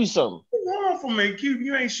to show you something. Hold on for me, Cube.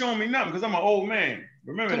 You ain't showing me nothing because I'm an old man.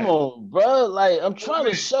 Remember that. Come on, bro. Like, I'm trying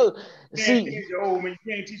to show. You can't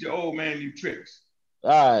teach your old man new tricks. All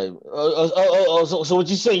right. So what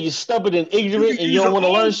you saying? You're stubborn and ignorant and you don't want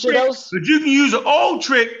to learn shit else? But you can use an old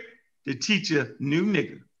trick to teach a new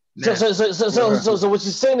nigga. So what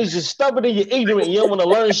you're saying is you're stubborn and you're ignorant and you don't want to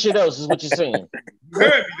learn shit else is what you're saying. You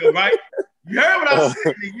heard me though, right? You heard what I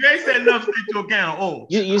said. You ain't said enough to take into account old.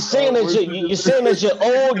 You're saying that you're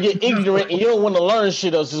old, you're ignorant, and you don't want to learn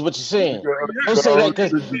shit else is what you're saying. Don't say that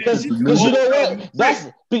because you know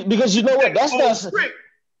what? Because you know what? That's not.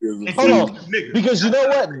 Hold on. Because you know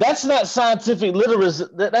what? That's not scientific literacy.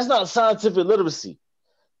 That's not scientific literacy.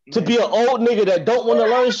 To be an old nigga that don't want to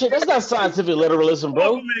learn shit, that's not scientific literalism,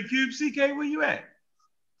 bro. Cube, CK, where you at?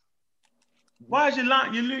 Why is your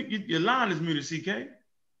line? Your line is muted, CK.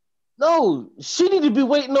 No, she need to be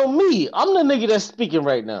waiting on me. I'm the nigga that's speaking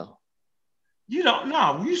right now. You don't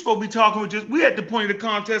know. You supposed to be talking with we at the point of the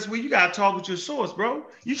contest where you gotta talk with your source, bro.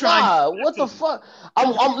 You trying? What the fuck?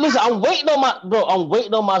 I'm waiting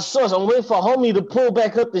on my source. I'm waiting for homie to pull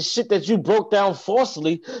back up the shit that you broke down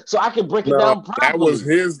falsely, so I can break it down properly.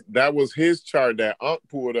 That was his chart that Unc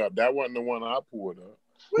pulled up. That wasn't the one I pulled up.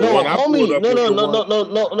 No.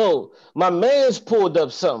 My man's pulled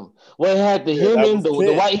up something. Where it had the human,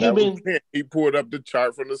 the white human. He pulled up the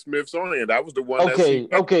chart from the Smithsonian. That was the one. Okay.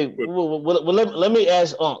 Well, let me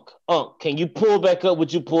ask Unc. Unc, can you pull back up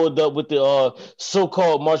what you pulled up with the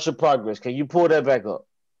so-called March of Progress? Can you pull that back up?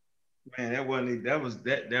 Man, that wasn't. That was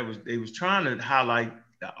they was trying to highlight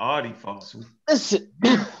the Artie fossil. Listen,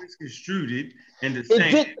 misconstrued it into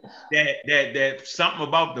saying that something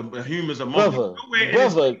about the humans are monkeys.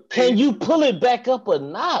 Brother, can you pull it back up or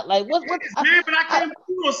not? Like what? Man, but I can't.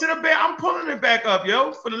 You gonna sit up there? I'm pulling it back up,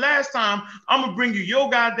 yo. For the last time, I'm gonna bring you your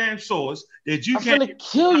goddamn source that you can't. I'm gonna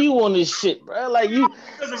kill you on this shit, bro. Like you.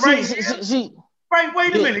 Right,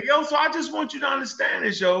 wait a minute, yo. So I just want you to understand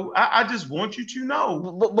this, yo. I just want you to know.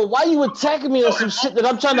 But why you attacking me on some shit that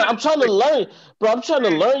I'm trying to learn, bro? I'm trying to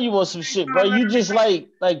learn you on some shit, bro. You just like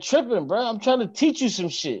tripping, bro. I'm trying to teach you some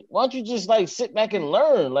shit. Why don't you just like sit back and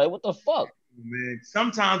learn? Like what the fuck? Man,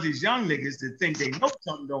 sometimes these young niggas that think they know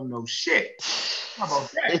something don't know shit. How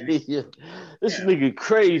about that? This nigga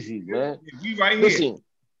crazy, man. We right here. Listen,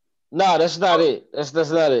 nah, that's not it. That's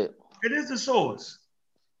not it. It is the source.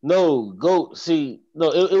 No,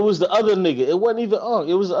 it was the other nigga. It wasn't even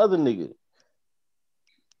it was the other nigga.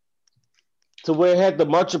 To where it had the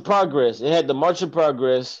March of Progress. It had the March of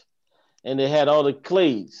Progress and it had all the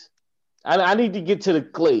clades. I need to get to the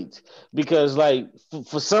clades because like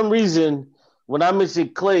for some reason when I mention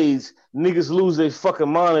clades, niggas lose their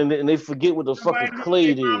fucking mind and they forget what the fucking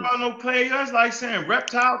clade is. About no clade. That's like saying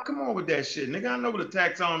reptile. Come on with that shit, nigga. I know what a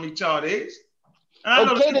taxonomy chart is.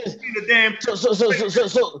 Okay, then. The damn.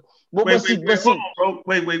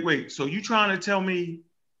 Wait. So you trying to tell me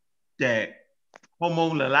that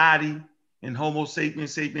Homo naledi and Homo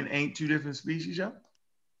sapien ain't two different species, yo?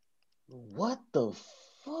 What the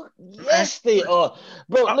fuck? Yes, they are,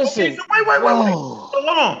 bro. Listen. Okay, so wait. Hold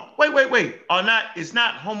on. Wait. It's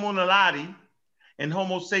not Homo naledi and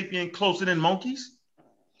Homo sapien closer than monkeys?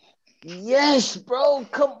 Yes, bro.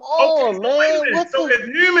 Come on, man. So if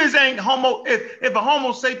humans ain't Homo, if a Homo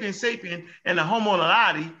sapien and a Homo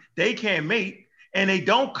naledi, they can't mate and they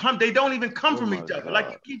don't even come from each other. Like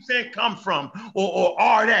you keep saying come from or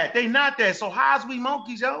are that. They not that. So how's we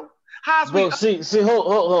monkeys, yo? How's bro, we see,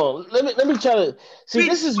 hold on. Let me try to see.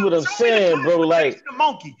 This is what I'm saying, bro. Like the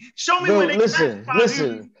monkey. Show me bro, where they listen.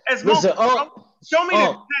 Show me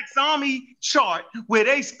the taxonomy chart where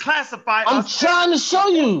they classify. I'm trying to show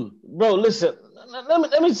you, bro. Listen,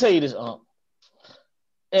 let me tell you this,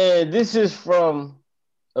 and this is from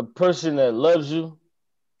a person that loves you,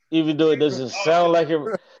 even though it doesn't sound like it.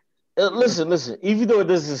 Listen. Even though it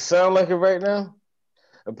doesn't sound like it right now,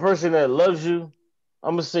 a person that loves you.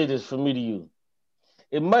 I'm gonna say this from me to you.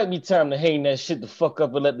 It might be time to hang that shit the fuck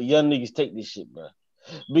up and let the young niggas take this shit, bro.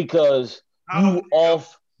 Because you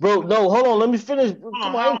off. Bro, no, hold on. Let me finish. Come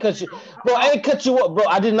on, I ain't cut you. Bro, I ain't cut you up, bro.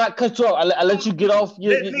 I did not cut you off. I let you get off.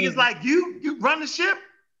 Niggas like you run the ship?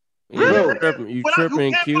 Really? You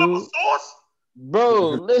tripping, Q?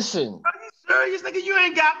 Bro, listen. Are you serious, nigga? You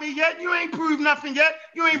ain't got me yet. You ain't proved nothing yet.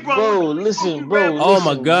 You ain't bro. Listen, bro. Oh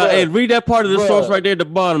my God! Hey, read that part of the source right there at the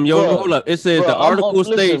bottom, yo. Hold up. It says the article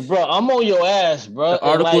states. Bro, I'm on your ass, bro. The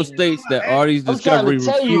article states that Artie's discovery. I'm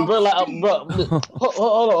trying to tell you, bro. Like, bro,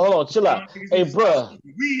 hold on, chill out. Hey, bro.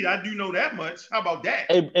 Weed, I do know that much. How about that?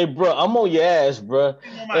 Hey, bro, I'm on your ass, bro.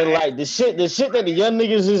 And like the shit that the young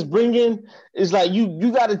niggas is bringing is like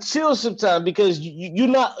you gotta chill sometimes because you're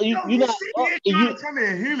not. You tell me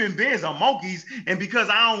human beings are monkeys, and because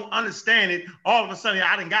I don't understand it, all of a sudden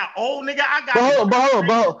I done got old, nigga. I got. But I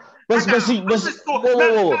got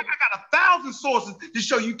 1,000 sources to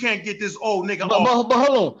show you can't get this old nigga. But hold on. But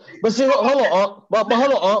hold on. But see,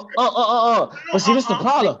 this the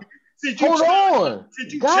problem. Hold on.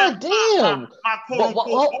 God damn.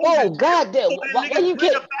 Whoa, God damn. Why you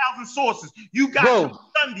get 1,000 sources? You got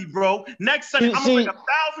Sunday, bro. Next Sunday, I'm gonna bring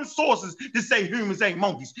 1,000 sources to say humans ain't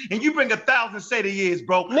monkeys, and you bring 1,000 say they is,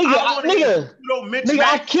 bro. Nigga,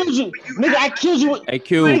 I killed you. Nigga, I killed you. Hey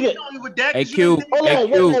Q. Hey Q. Hold on.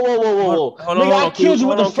 Whoa. Nigga, I killed you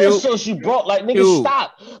with the first source you brought. Like, nigga,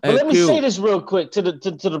 stop. But let me say this real quick to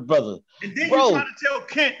the brother. And then you try to tell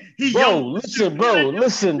Kent he's young. Listen,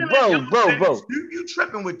 bro. You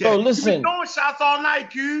tripping with that? Bro, listen. You been throwing shots all night,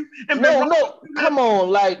 Q. No. Come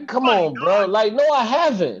on, bro. Like, no, I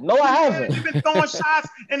haven't. You've been throwing shots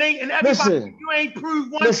and everybody. You ain't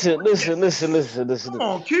proved one. Listen. Come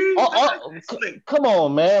on, Q. Come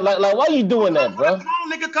on, man. Like, why you doing that, bro? Come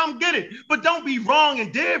on, nigga, come get it. But don't be wrong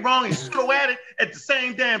and dead wrong and go at it at the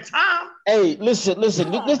same damn time. Hey, listen. This is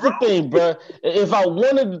the thing, bro. If I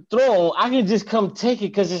wanted the throne, I can just come take it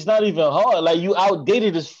because it's not even hard. Like, you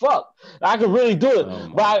outdated as fuck. I can really do it.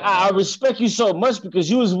 But I respect you so much because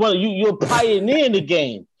you was you're a pioneer in the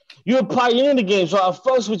game. You're a pioneer in the game, so I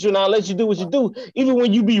fucks with you and I'll let you do what you do. Even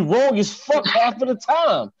when you be wrong as fuck half of the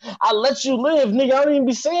time. I let you live, nigga. I don't even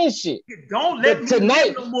be saying shit. Don't let me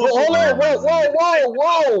tonight. No more hold on,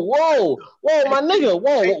 whoa, my nigga.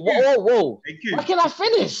 Whoa. Why can't I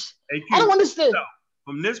finish? I don't understand. So,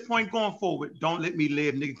 from this point going forward, don't let me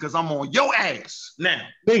live, nigga, because I'm on your ass now.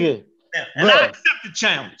 Nigga. And I accept the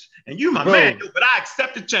challenge. And you my man, but I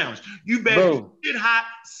accept the challenge. You better get hot,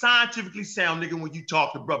 scientifically sound, nigga, when you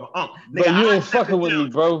talk to brother Unc. Nigga, bro, you ain't fucking with me,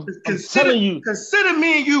 bro. I'm telling you. Consider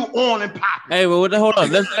me and you on and popping. Hey, well, hold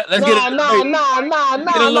on. Let's get it.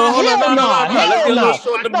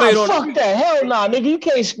 Fuck that. Hell nah, nigga. You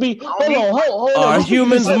can't speak. Hold on. Are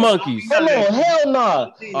humans monkeys? Hold on. Hell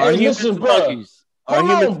nah. Are humans monkeys?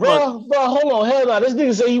 Hold on, bro. Hold on, hell no. This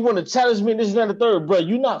nigga say he want to challenge me, this and that, the third, bro.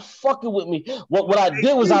 You not fucking with me. What I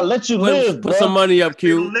did was I let you live, bro. Put some money up,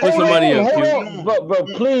 Q. Put some money up, Q. Bro,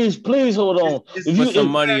 please hold on. Put some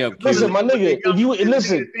money up, Q. Listen, my nigga, if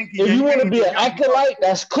you want to be an acolyte,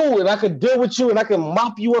 that's cool, and I can deal with you, and I can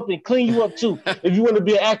mop you up and clean you up too, if you want to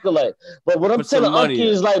be an acolyte. But what I'm telling Unky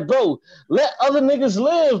is like, bro, let other niggas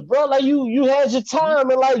live, bro. Like you had your time,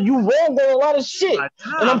 and like you wrong on a lot of shit,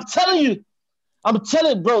 and I'm telling you,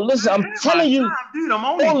 bro. Listen, I'm telling you. Dude, I'm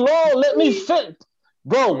hold on, let me fit.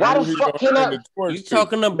 Bro, why the fuck can I? You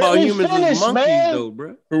talking about humans as monkeys, though,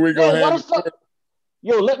 bro? Who we gonna have?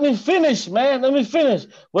 Yo, let me finish, man. Let me finish.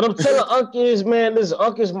 What I'm telling Unc is, man, listen,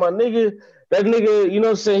 Unc is my nigga. That nigga, you know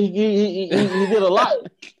what I'm saying? He did a lot.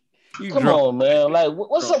 Come on, man. Like,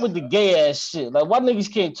 what's up with the gay ass shit? Like, why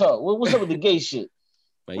niggas can't talk? What's up with the gay shit?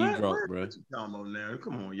 Man, you drunk, bro.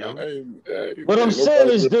 Come on, yo. What I'm saying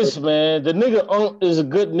is this, man. The nigga Unc is a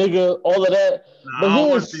good nigga, all of that. But he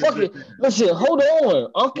ain't fucking. Listen, hold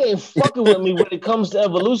on. Unc ain't fucking with me when it comes to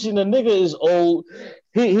evolution. The nigga is old.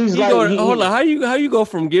 He's like. Hold on. How you go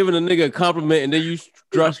from giving a nigga a compliment and then you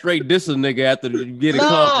straight diss a nigga after you get a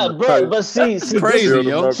compliment? Nah, bro. But see, crazy,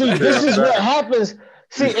 yo. See, this is what happens.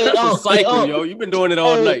 See, that's a cycle, yo. You've been doing it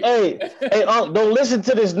all night. Hey, Unc, don't listen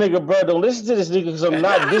to this nigga, bro. Don't listen to this nigga because I'm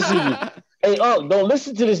not dissing you. Hey, Unc, don't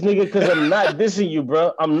listen to this nigga because I'm not dissing you,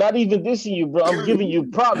 bro. I'm not even dissing you, bro. I'm giving you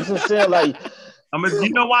props and saying like, you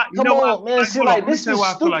know what? Come on, man. See, like this is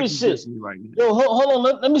stupid shit. Yo, hold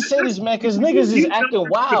on. Let me say this, man, because niggas is acting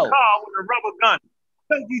wild. With a rubber gun.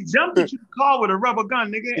 He jumped into the car with a rubber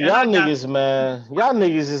gun, nigga. Y'all niggas, man. Y'all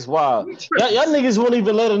niggas is wild. Y'all niggas won't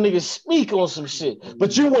even let a nigga speak on some shit.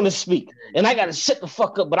 But you want to speak. And I got to shut the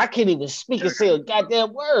fuck up, but I can't even speak and say a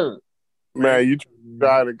goddamn word. Man, you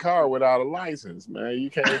drive a car without a license, man. You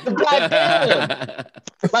can't. Goddamn.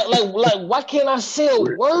 like, why can't I say a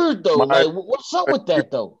word, though? Like, what's up with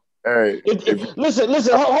that, though? Hey. Listen,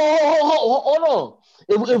 hold on.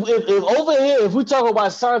 If over here, if we talk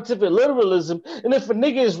about scientific literalism, and if a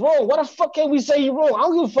nigga is wrong, why the fuck can't we say he wrong? I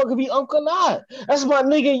don't give a fuck if he Unc or not. That's my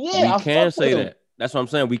nigga. Yeah, we can say that. That's what I'm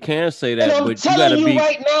saying. We can say that, and I'm but telling you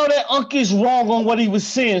right now that Unc is wrong on what he was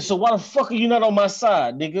saying. So why the fuck are you not on my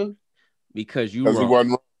side, nigga? Because you wrong. He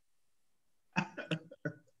wasn't wrong.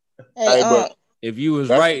 Hey, but if you was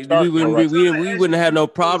right, we wouldn't have no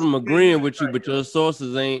problem agreeing with you. But your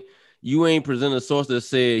sources ain't. You ain't present a source that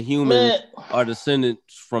said humans are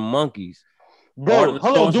descendants from monkeys. Bro,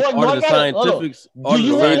 hold on. Do I got it? Do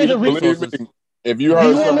you want me to read? If you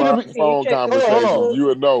heard some of our phone conversations, you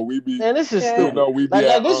would know we be. Man, this is stupid.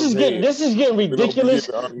 This is getting ridiculous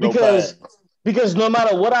because no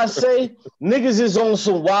matter what I say, niggas is on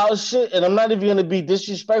some wild shit, and I'm not even gonna be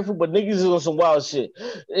disrespectful, but niggas is on some wild shit.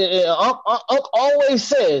 Unc always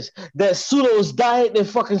says that pseudos died their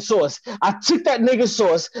fucking source. I took that nigga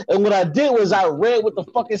source, and what I did was I read what the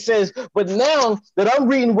fuck it says. But now that I'm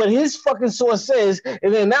reading what his fucking source says,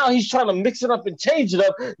 and then now he's trying to mix it up and change it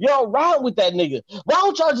up, y'all ride with that nigga. Why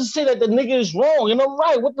don't y'all just say that the nigga is wrong and I'm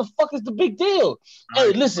right? What the fuck is the big deal?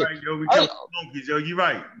 Hey, listen, right, yo, we monkeys, yo. You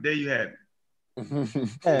right. There you have it. All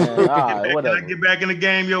right, whatever. Can I get back in the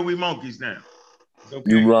game, yo? We monkeys now. Okay.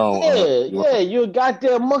 You wrong. Yeah, you a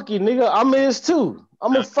goddamn monkey, nigga. I'm his too.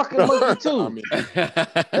 I'm a fucking monkey too.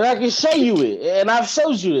 And I can show you it. And I've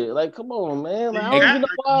showed you it. Like, come on, man.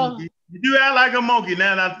 Like, you do act like a monkey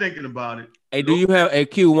now that I'm thinking about it. Hey, do you have a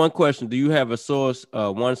Q? One question. Do you have a source,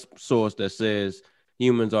 one source that says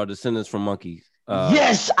humans are descendants from monkeys?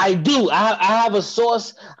 Yes, I do. I have a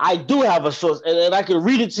source. I do have a source, and I can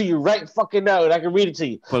read it to you right fucking now. And I can read it to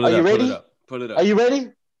you. Are you ready? Pull it up. Are you ready?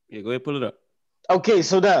 Yeah, go ahead, pull it up. Okay,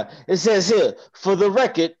 so now it says here, for the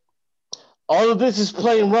record, all of this is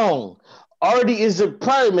plain wrong. Artie is a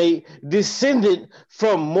primate descendant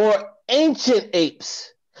from more ancient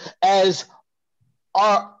apes, as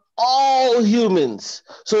are all humans.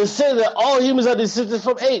 So it says that all humans are descended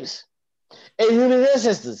from apes and human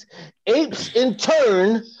ancestors. Apes, in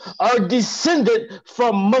turn, are descended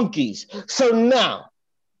from monkeys. So now,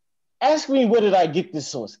 ask me where did I get this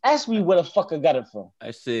source? Ask me where the fuck I got it from.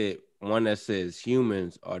 I said one that says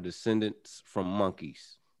humans are descendants from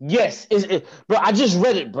monkeys. Yes, bro. I just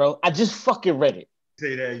read it, bro. I just fucking read it.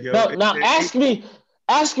 Say that, yo. Now ask me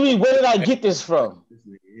where did I get this from?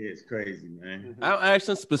 It's crazy, man. I'm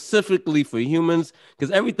asking specifically for humans because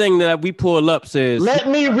everything that we pull up says. Let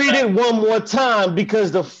me read it one more time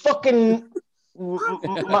because the fucking.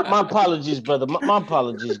 My apologies, brother. My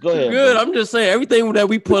apologies. Go ahead. Good. Bro. I'm just saying everything that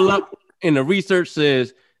we pull up in the research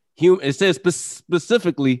says it says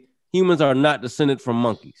specifically humans are not descended from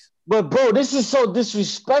monkeys. But bro, this is so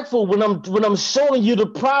disrespectful when I'm showing you the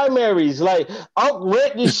primaries. Like I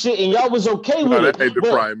read this shit and y'all was okay with it. That ain't the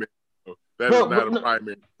primary. That is not a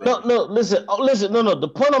primary. No, listen. No. The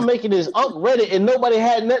point I'm making is Unc read it and nobody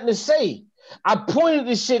had nothing to say. I pointed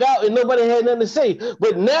this shit out and nobody had nothing to say.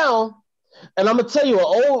 But now, and I'm gonna tell you, an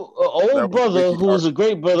old brother who was a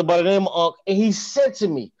great brother by the name of Unc, and he said to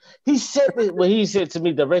me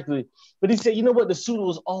directly. But he said, you know what? The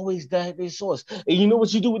pseudos always died their source. And you know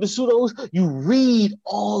what you do with the pseudos? You read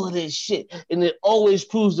all of this shit, and it always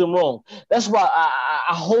proves them wrong. That's why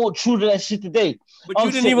I hold true to that shit today. But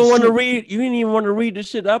you didn't even want to read. You didn't even want to read the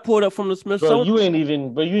shit I pulled up from the Smithsonian. Bro, you ain't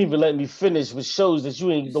even let me finish, which shows that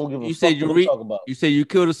you ain't don't give a fuck what I'm talking about. You said you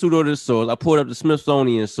killed a pseudo this source. I pulled up the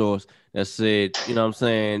Smithsonian source that said, you know what I'm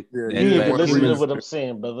saying? Yeah, you ain't even listening to what I'm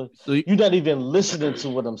saying, brother. So you're not even listening to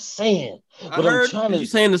what I'm saying. You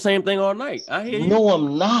saying the same thing all night. I hear you. No,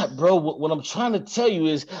 I'm not, bro. What I'm trying to tell you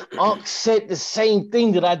is Unc said the same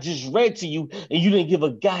thing that I just read to you, and you didn't give a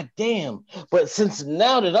goddamn. But since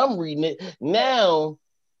now that I'm reading it, now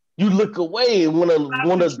you look away and want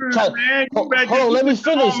to try. Hold on, let me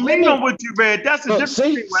finish. What you read? That's a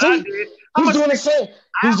different thing. What I did. He's doing the same.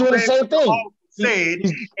 He's doing the same thing.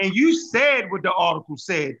 And you said what the article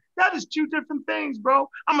said. That is two different things, bro.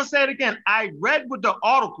 I'm gonna say it again. I read what the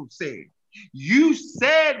article said. You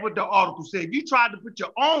said what the article said. You tried to put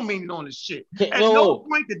your own meaning on this shit. At no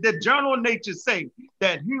point did the Journal of Nature say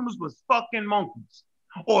that humans was fucking monkeys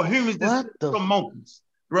or humans from monkeys,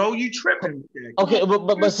 bro. You tripping? Okay,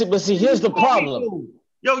 but see, here's the problem.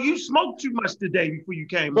 Yo, you smoked too much today before you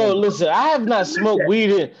came. Bro, listen, I have not smoked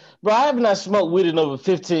weed in over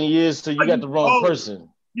 15 years, so you got the wrong person.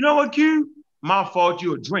 You know what, Q? My fault.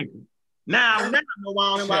 You're a drinker. Now I know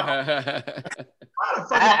why.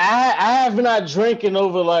 I have not drank in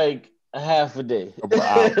over like a half a day. But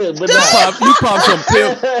you pop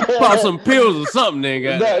some pills or something,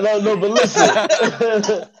 nigga. No, but listen.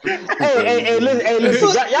 hey, listen.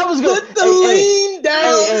 Y'all was gonna put the lean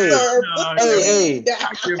down, sir.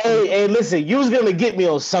 Hey, listen. You was gonna get me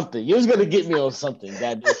on something. Goddamn.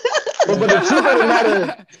 But the truth of the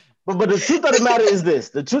matter. But the truth of the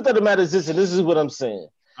matter is this. And this is what I'm saying.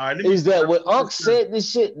 is that when Unc said this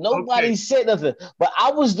shit, nobody said nothing. But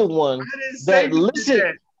I was the one that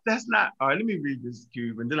listened. That's not all right. Let me read this,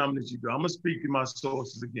 Cube, and then I'm gonna let you go. I'm gonna speak to my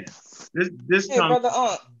sources again. This hey, brother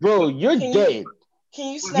Unc, bro, you're dead.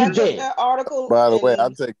 Can you snatch up that article? By the way, I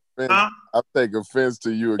take offense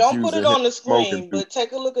to you. Don't put it on the screen, but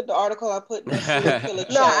take a look at the article I put in the killer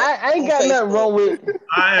chat. No, I ain't got nothing wrong with.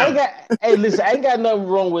 Hey, listen, I ain't got nothing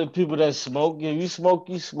wrong with people that smoke. If you smoke,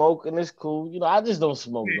 and it's cool. You know, I just don't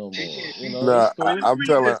smoke no more. You know, nah, cool. I'm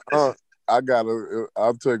telling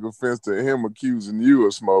I'll take offense to him accusing you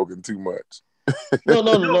of smoking too much. No,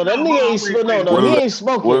 that nigga ain't smoking. No, he ain't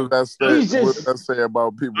smoking. What does that say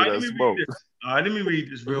about people that smoke? All right, let me read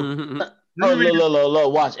this real quick.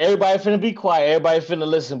 Look, watch. Everybody finna be quiet. Everybody finna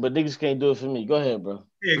listen, but niggas can't do it for me. Go ahead, bro.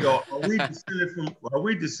 Here you go. Are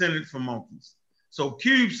we descended from monkeys? So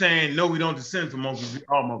Cube saying no, we don't descend from monkeys. We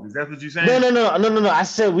are monkeys. That's what you're saying? No. I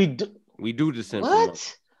said we do. We do descend from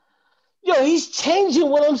monkeys. Yo, he's changing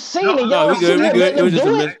what I'm saying. No, we good. It was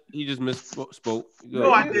just he just misspoke.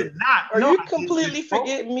 No, I did not. Are you completely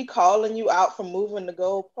forgetting me calling you out for moving the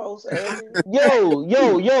goalpost earlier?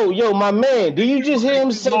 Yo, my man. Do you just hear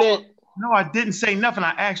him say that? No, I didn't say nothing.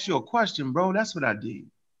 I asked you a question, bro. That's what I did.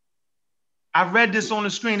 I read this on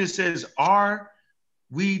the screen. It says, "Are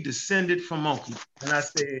we descended from monkeys?" And I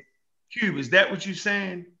said, "Cube, is that what you're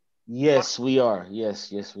saying?" Yes, we are.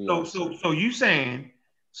 Yes, we are. So you saying?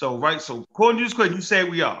 So according to this question, you say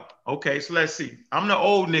we are. Okay, so let's see. I'm the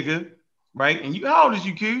old nigga, right? And you, how old is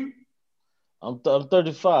you, Q? I'm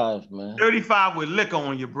 35, man. 35 with liquor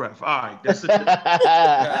on your breath. All right, that's it.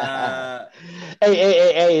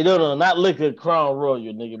 Hey, no, not liquor, Crown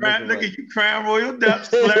Royal, nigga. Look at you, Crown Royal Dutch.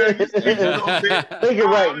 Hilarious. Make it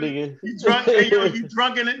right, nigga. You drunk? Hey, yo, you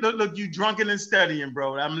drunken? Look, you drunken and studying,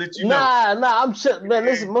 bro. I'm gonna let you know. Nah, I'm chill, man.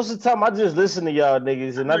 Listen, most of the time I just listen to y'all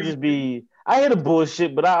niggas, and I hear the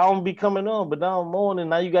bullshit, but I don't be coming on. But now I'm on,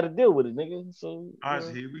 and now you got to deal with it, nigga. So all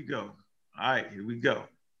right, here we go.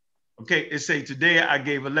 Okay, it say today I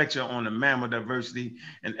gave a lecture on the mammal diversity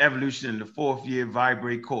and evolution in the 4th year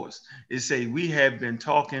Vibrate course. It say we have been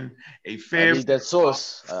talking I need that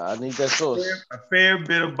source. A fair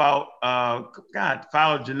bit about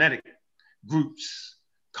phylogenetic groups,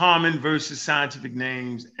 common versus scientific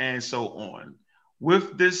names, and so on.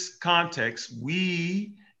 With this context,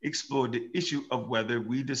 we explored the issue of whether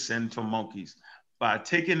we descend from monkeys by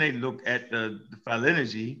taking a look at the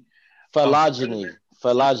phylogeny. Okay,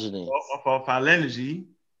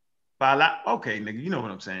 nigga, you know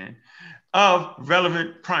what I'm saying. Of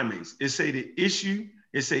relevant primates. Issues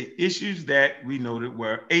that we noted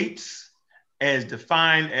were apes, as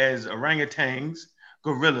defined as orangutans,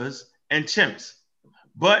 gorillas, and chimps,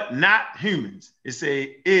 but not humans.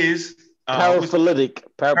 Paraphyletic.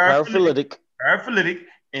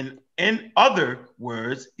 And in other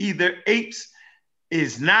words, either apes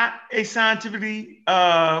is not a scientifically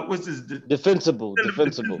defensible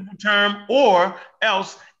term, or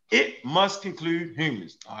else it must conclude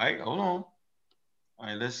humans. All right, hold on. All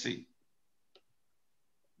right, let's see.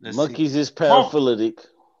 Monkeys is paraphyletic.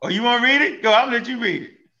 Oh, you want to read it? Go, I'll let you read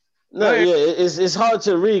it. No, yeah, it's hard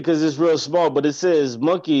to read because it's real small, but it says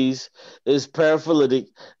monkeys is paraphyletic,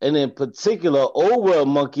 and in particular, old world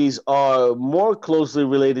monkeys are more closely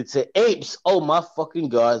related to apes. Oh my fucking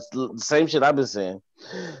God, it's the same shit I've been saying.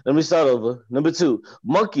 Let me start over. Number 2,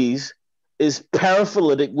 monkeys is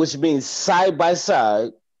paraphyletic, which means side by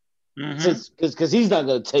side. Because he's not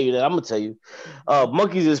going to tell you that. I'm going to tell you.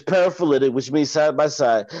 Monkeys is paraphyletic, which means side by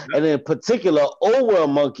side. And in particular, old world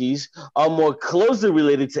monkeys are more closely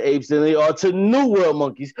related to apes than they are to new world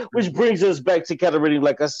monkeys, which brings us back to category,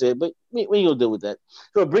 like I said. But we ain't going to deal with that.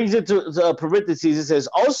 So it brings it to parentheses. It says,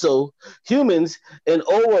 also, humans and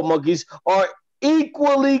old world monkeys are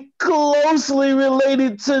equally closely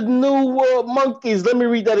related to new world monkeys. Let me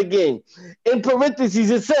read that again. In parentheses,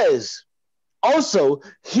 it says, also,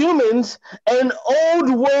 humans and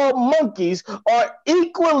old world monkeys are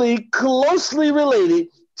equally closely related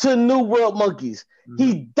to new world monkeys.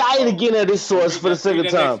 He died again at his source for the second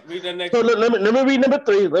time. So let me read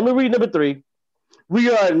number 3.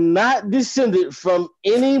 We are not descended from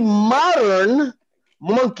any modern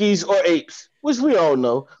monkeys or apes, which we all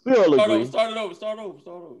know. We all agree. Start over.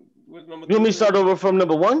 You want me to start over from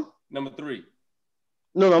number 1? Number 3.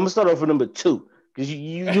 No, I'm gonna start off with number 2. Because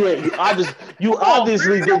you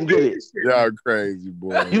obviously didn't get it. Y'all crazy,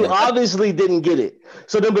 boy. You obviously didn't get it.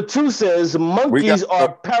 So number 2 says monkeys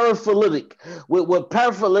are paraphyletic. What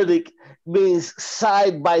paraphyletic means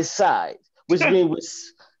side by side, which means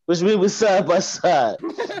side by side.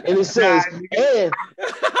 And it says, and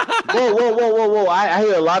whoa. I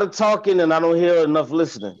hear a lot of talking and I don't hear enough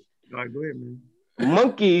listening. All right, go ahead, man.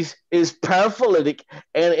 monkeys is paraphyletic,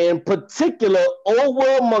 and in particular, old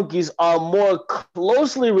world monkeys are more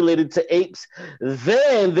closely related to apes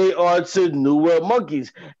than they are to new world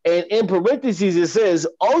monkeys. And in parentheses, it says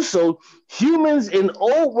also humans and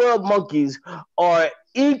old world monkeys are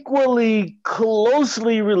equally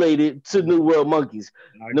closely related to new world monkeys.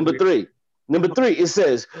 Number three, it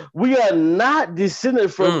says we are not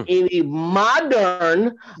descended from any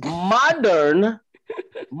modern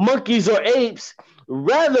monkeys or apes.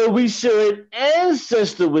 Rather, we share an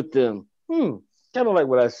ancestor with them. Kind of like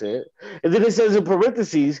what I said. And then it says in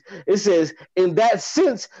parentheses, it says, in that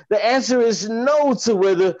sense, the answer is no to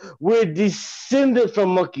whether we're descended from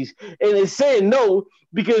monkeys. And it's saying no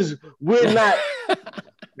because we're not.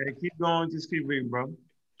 Man, keep going. Just keep reading, bro.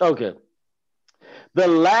 Okay. The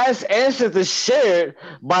last ancestor shared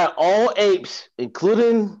by all apes,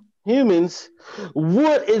 including humans,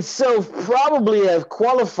 would itself probably have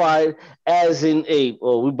qualified as an ape.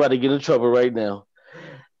 Oh, we're about to get in trouble right now.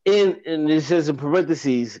 And it says in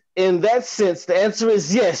parentheses, in that sense, the answer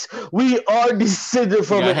is yes. We are descended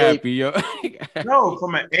from an ape. No,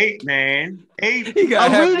 from an ape, man. Ape.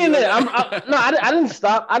 I'm reading it. I didn't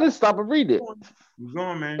stop. I didn't stop and read it. Keep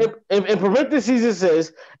going, man. In parentheses, it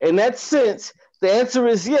says, in that sense, the answer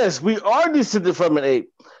is yes. We are descended from an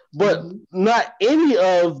ape, but not any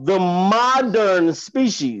of the modern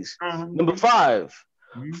species. Number 5,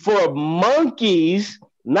 for monkeys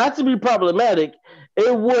not to be problematic,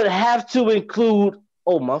 it would have to include,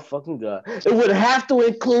 oh my fucking God, it would have to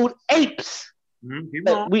include apes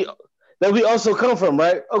that we also come from,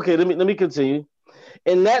 right? Okay, let me continue.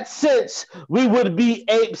 In that sense, we would be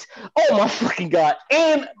apes. Oh my fucking God.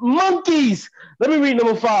 And monkeys. Let me read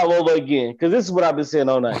number 5 over again, because this is what I've been saying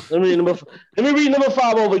all night. Let me read number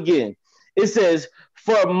 5 over again. It says,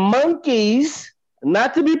 for monkeys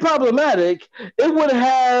not to be problematic, it would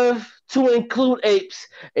have to include apes.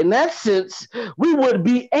 In that sense, we would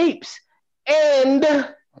be apes and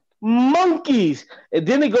monkeys. And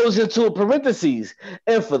then it goes into a parentheses.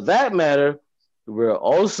 And for that matter, we're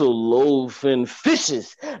also low-fin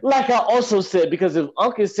fishes, like I also said, because if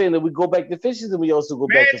Uncle is saying that we go back to fishes, then we also go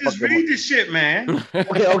back to just read this shit, man.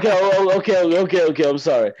 Okay, I'm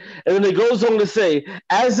sorry. And then it goes on to say,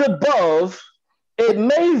 as above, it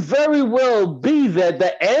may very well be that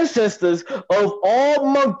the ancestors of all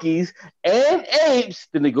monkeys and apes,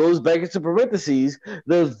 then it goes back into parentheses,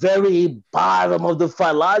 the very bottom of the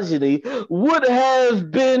phylogeny would have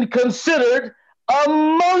been considered a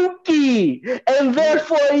monkey, and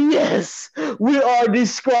therefore, yes, we are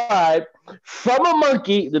described from a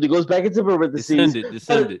monkey. Then it goes back into parentheses.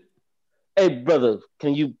 Descended. Hey, brother,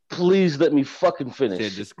 can you please let me fucking finish?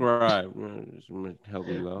 Said describe. Help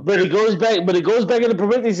you out. But it goes back into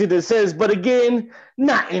parentheses that says, but again,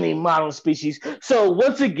 not any modern species. So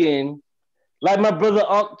once again, like my brother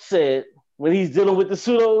Unc said, when he's dealing with the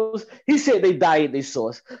pseudos, he said they diet their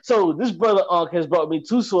source. So this brother Unc has brought me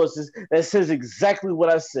 2 sources that says exactly what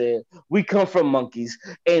I said. We come from monkeys,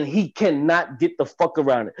 and he cannot get the fuck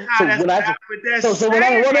around it. I'm not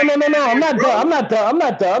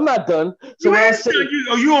done. So when I say,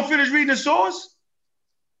 you gonna finish reading the source?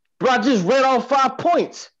 Bro, I just read all 5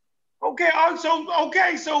 points. Okay,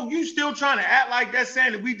 so you still trying to act like that's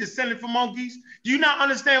saying that we descended from monkeys? Do you not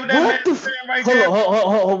understand what that man is saying right there?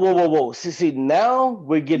 Whoa. See, now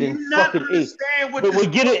we're getting fucking ignorant. We're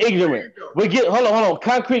getting ignorant. Hold on.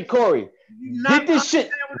 Concrete Corey. Did this shit?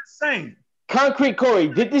 Concrete Corey,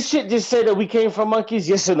 did this shit just say that we came from monkeys?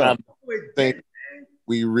 Yes or no? I think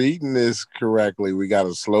we reading this correctly. We got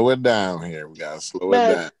to slow it down here. We got to slow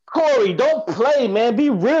it down. Corey, don't play, man. Be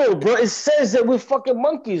real, bro. It says that we're fucking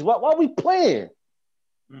monkeys. Why are we playing?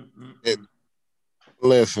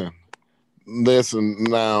 Listen.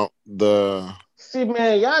 Now see,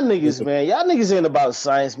 man, y'all niggas ain't about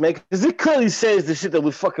science, man. Because it clearly says the shit that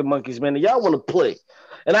we're fucking monkeys, man. And y'all want to play.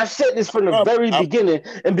 And I said this from the very beginning.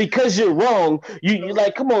 And because you're wrong, you're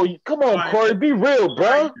like, come on, Corey, be real,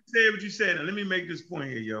 bro. You said what you said. Now let me make this point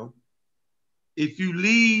here, yo. If you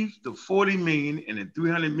leave the 40 million and the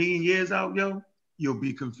 300 million years out, yo, you'll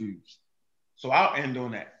be confused. So I'll end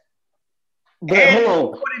on that. But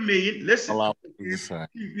hold on. 40 million, listen,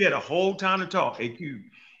 we had a whole time to talk, AQ.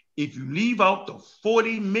 If you leave out the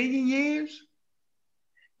 40 million years,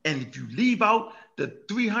 and if you leave out the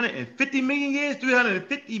 350 million years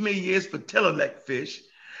for telelect fish,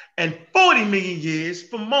 and 40 million years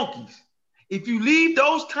for monkeys, if you leave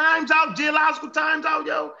those times out, geological times out,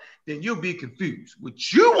 yo, then you'll be confused.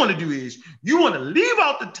 What you want to do is you want to leave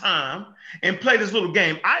out the time and play this little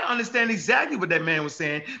game. I understand exactly what that man was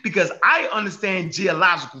saying because I understand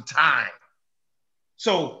geological time.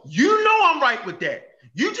 So you know I'm right with that.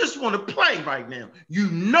 You just want to play right now. You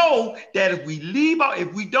know that if we leave out,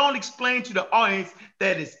 if we don't explain to the audience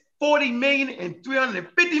that it's 40 million and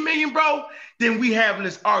 350 million, bro, then we having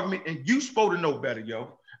this argument, and you supposed to know better,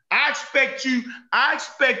 yo. I expect you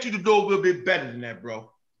to do a little bit better than that,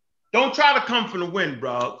 bro. Don't try to come from the wind,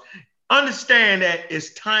 bro. Understand that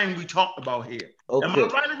it's time we talk about here. Okay. Am I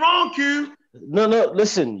right or wrong, Q? No,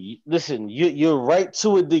 listen. You're right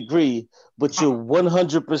to a degree, but you're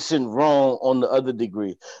 100% wrong on the other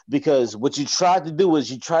degree, because what you tried to do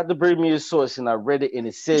is you tried to bring me a source, and I read it, and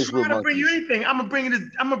it says we're monkeys. I'm bring you anything. I'm gonna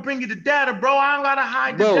bring you the data, bro. I ain't gotta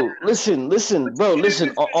hide. Bro, listen, bro, listen.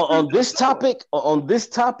 On this topic,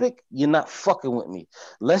 you're not fucking with me.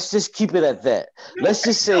 Let's just keep it at that. Let's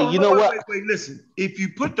just say, what? Wait, listen. If you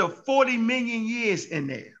put the 40 million years in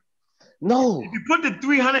there. No. If you put the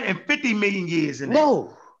 350 million years in there.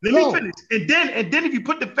 No. Let me finish. And then if you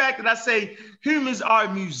put the fact that I say humans are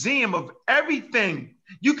a museum of everything,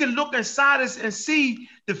 you can look inside us and see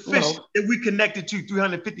the fish that we connected to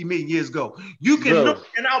 350 million years ago. You can look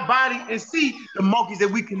in our body and see the monkeys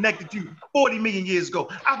that we connected to 40 million years ago.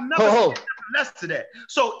 I've never seen less to that.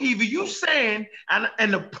 So either you saying,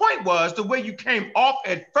 and the point was, the way you came off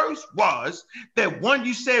at first was that one,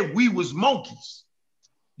 you said we was monkeys.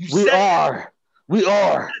 We are,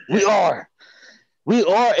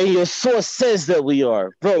 and your source says that we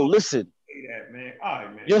are. Bro, listen. That, man. All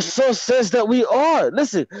right, man. Your source says that we are.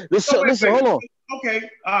 Listen, hold on. Okay,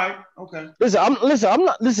 all right, okay. I'm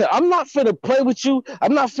not finna play with you.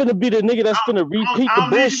 I'm not finna be the nigga that's finna repeat the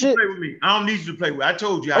bullshit. I don't need you to play with me. I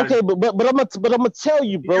told you. Okay, but I'm gonna tell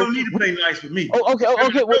you, bro. You don't need to play nice with me. Oh,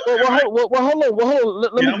 okay. Well, hold on.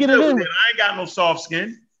 Let me get it in. I ain't got no soft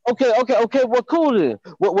skin. Okay. Well, cool then.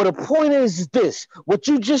 What the point is this. What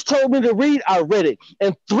you just told me to read, I read it.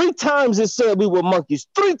 And 3 times it said we were monkeys.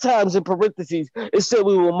 3 times in parentheses, it said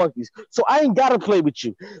we were monkeys. So I ain't got to play with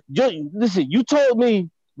you. Listen, you told me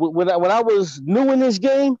when I was new in this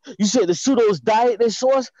game, you said the pseudos died at their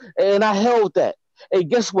source, and I held that. Hey,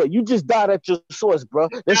 guess what? You just died at your source, bro.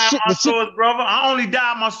 Source, brother. I only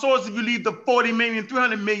died at my source if you leave the 40 million,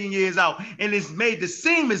 300 million years out, and it's made to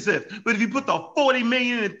seem as if. But if you put the 40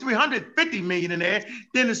 million and 350 million in there,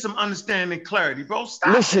 then there's some understanding and clarity, bro.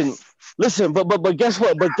 Stop. Listen, but guess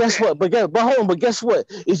what? But hold on. But guess what?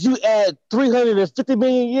 If you add 350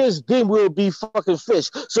 million years, then we'll be fucking fish.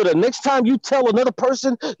 So the next time you tell another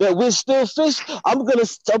person that we're still fish, I'm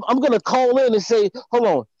gonna call in and say, hold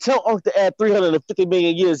on, tell Unc to add 350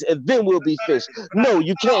 million years, and then we'll be fish. No,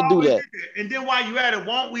 you can't do that. And then while you at it,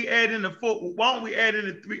 why don't we add in the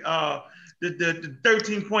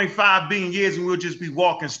 13.5 billion years, and we'll just be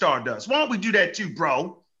walking stardust? Why don't we do that too,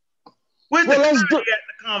 bro? Where's the clarity at the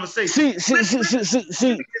conversation? See, that's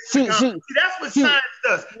what science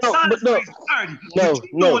does. Science brings clarity.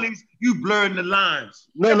 You blurring the lines.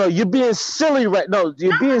 No, you're being silly right now.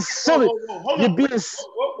 You're being silly.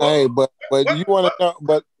 Hey, but you want to know?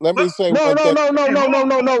 But let me say. No. Hold on.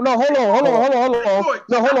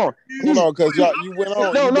 Hold on, because you went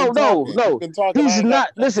on. No. He's not.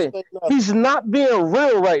 Listen, he's not being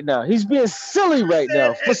real right now. He's being silly right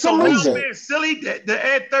now for some reason. Being silly. To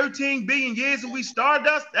add 13 billion years and we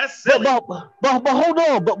stardust. That's silly. But hold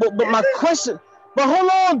on. But my question. But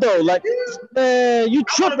hold on though, like, man, you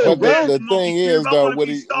tripping, bro. The thing is though,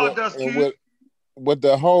 what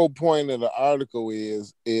the whole point of the article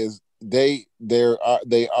is they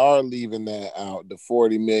are leaving that out, the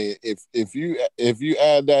 40 million. If you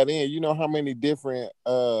add that in, you know how many different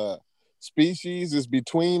species is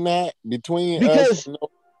between us.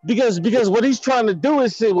 Because what he's trying to do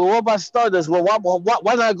is say, well, what about stardust? Well, why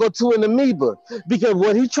not go to an amoeba? Because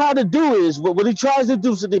what he tried to do is what he tries to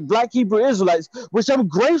do to the Black Hebrew Israelites, which I'm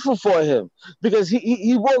grateful for him, because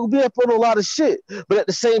he woke me up on a lot of shit. But at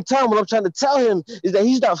the same time, what I'm trying to tell him is that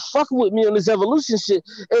he's not fucking with me on this evolution shit,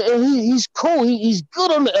 and he's cool. He's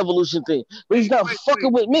good on the evolution thing, but he's not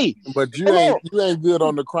fucking with me. But you ain't good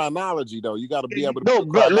on the chronology though. You got to be able to. No,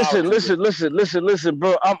 bro. Listen,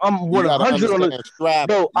 bro. I'm 100 on the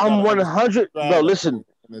bro. I'm 100. Bro, listen.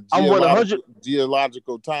 I'm 100.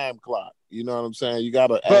 Geological time clock. You know what I'm saying? You got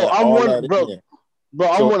to. Bro, I'm 100. Bro,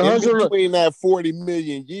 I'm 100. In between that 40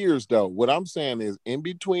 million years, though, what I'm saying is, in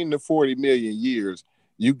between the 40 million years,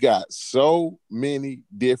 you got so many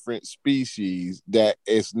different species that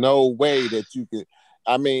it's no way that you can.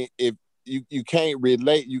 I mean, if you can't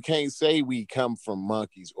relate, you can't say we come from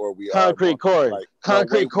monkeys or we Concrete Core. Like,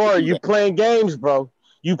 Concrete Core, you playing games, bro.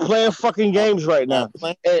 You playing fucking games right now.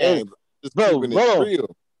 And bro,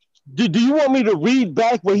 do you want me to read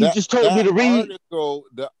back what he just told me to read?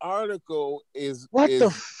 The article is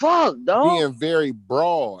the fuck, dog? Being very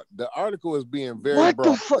broad. The article is being very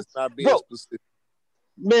broad. The fuck? It's not being specific.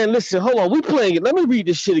 Man, listen, hold on. We playing it. Let me read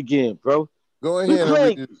this shit again, bro. Go ahead and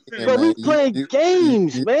read it, bro, man. We playing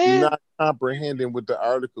games, man. You're not comprehending what the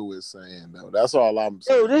article is saying, though. That's all I'm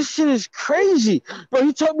saying. Yo, this shit is crazy. Bro,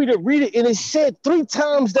 he told me to read it, and it said 3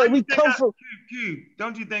 times that we come from. Q,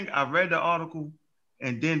 don't you think I read the article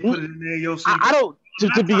and then put it in there yourself? I don't,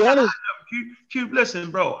 to be honest. Q,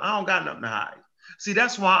 listen, bro, I don't got nothing to hide. See,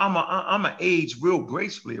 that's why I'm a age real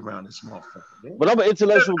gracefully around this motherfucker. Man. But I'm an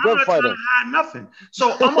intellectual gunfighter. I'm not trying to hide nothing.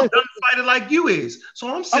 So I'm a gunfighter like you is. So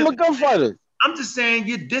I'm a gunfighter. I'm just saying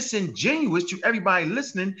you're disingenuous to everybody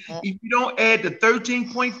listening if you don't add the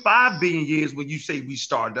 13.5 billion years when you say we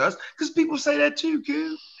stardust, because people say that too,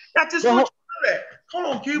 Q. I just want you to know that. Hold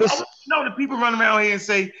on, Q. I want you to know that people run around here and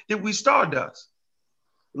say that we stardust.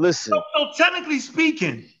 Listen. So technically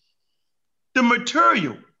speaking, the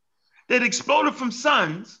material that exploded from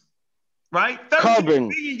suns, right? 13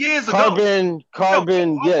 billion years ago.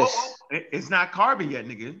 Carbon, yes. It's not carbon yet,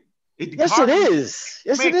 nigga. Yes, it is.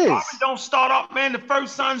 Yes, it is. Carbon don't start up, man. The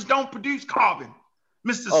first suns don't produce carbon,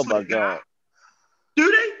 Mr. Oh Slick my God. Guy.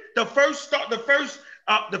 Do they? The first,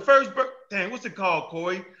 damn, what's it called,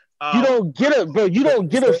 Corey? You don't get it, bro. You don't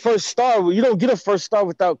get a first star. You don't get a first star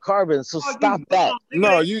without carbon. So stop that.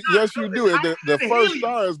 No, yes, you do. The first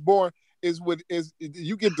star is born is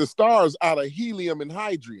you get the stars out of helium and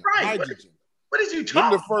hydrogen. What is you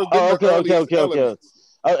talking about? Okay.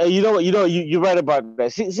 You know what? You're right about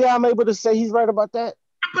that. See how I'm able to say he's right about that?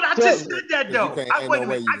 But I just said that though. Wait a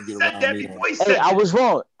minute. I said that before he said that. I was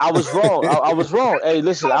wrong. I was wrong. Hey,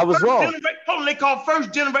 listen, I was wrong. Hold on, they call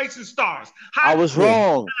first generation stars. I was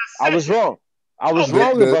wrong. I was wrong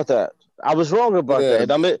about that. I was wrong about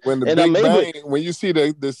that. When you see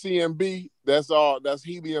the CMB, that's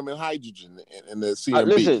helium and hydrogen in the CMB.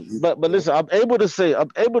 Listen, but listen, I'm able to say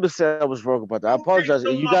I was wrong about that. I apologize.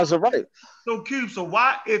 You guys are right. So Cube,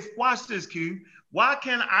 watch this, Cube. Why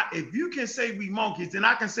can't I? If you can say we monkeys, then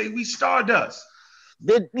I can say we stardust.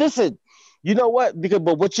 Listen, you know what?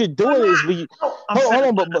 But what you're doing is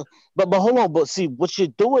hold on. But see, what you're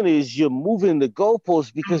doing is you're moving the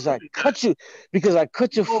goalposts because I cut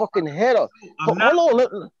your fucking head off. Hold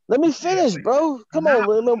on, let me finish, bro. Come on,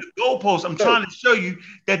 the goalposts. I'm trying to show you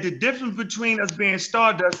that the difference between us being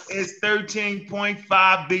stardust is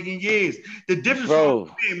 13.5 billion years. The difference between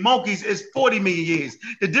being monkeys is 40 million years.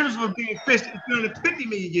 The difference between being fish is 250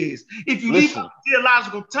 million years. If you leave out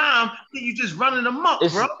geological time, then you just running amok,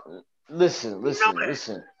 bro. Listen. It's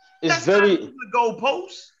That's very the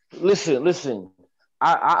goalposts. Listen.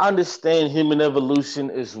 I understand human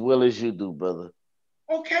evolution as well as you do, brother.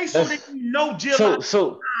 Okay, so then you know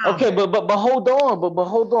geological time. Okay, but hold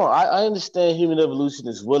on. I understand human evolution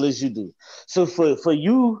as well as you do. So for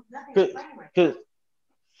you,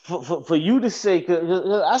 for you to say,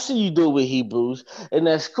 cause I see you do it with Hebrews, and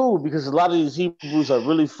that's cool because a lot of these Hebrews are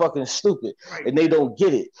really fucking stupid and they don't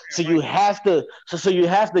get it. So you have to, you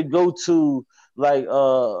have to go to like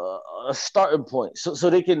a starting point, so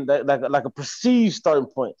they can like a perceived starting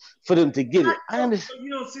point for them to get it. I understand. You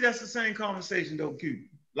don't see that's the same conversation though, Q.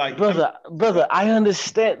 Like brother, I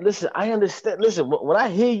understand. Listen, Listen, when I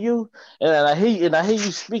hear you and I hear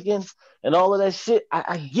you speaking and all of that shit,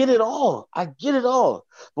 I get it all.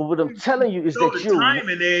 But what I'm telling you is that you're time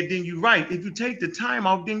in there, then you're right. If you take the time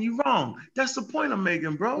off, then you're wrong. That's the point I'm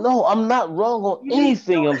making, bro. No, I'm not wrong on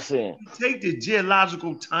anything I'm saying. You take the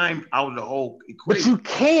geological time out of the whole equation. But you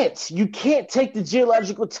can't. You can't take the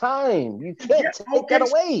geological time. You can't take that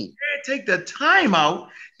away. You can't take the time out,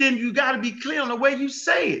 then you got to be clear on the way you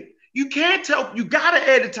say it. You can't tell. You got to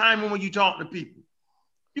add the time in when you talk to people.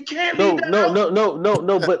 You can't leave that out.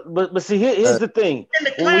 No. But see, here's the thing.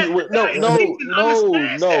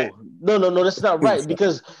 No, that's not right.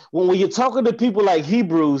 Because when you're talking to people like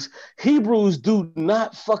Hebrews do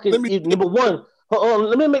not fucking. Number one,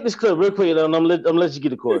 let me make this clear real quick, and I'm gonna let you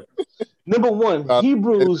get it, Corey. Number one,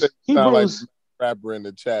 Hebrews. Like rapper in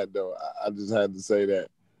the chat though. I just had to say that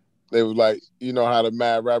they was like, you know how the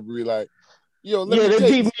mad rapper be like, yo, let me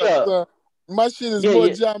take me up. My shit is more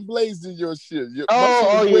John Blaze than your shit. That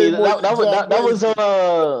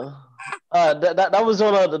was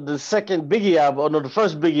on the second Biggie album, or no, the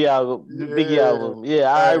first Biggie album.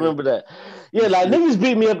 Yeah, I remember that. Yeah, like niggas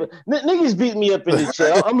beat me up. Niggas beat me up in the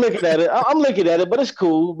chat. I'm looking at it. But it's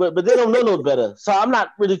cool. But they don't know no better, so I'm not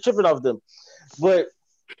really tripping off them. But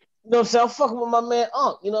you know what I'm saying? I'm fucking with my man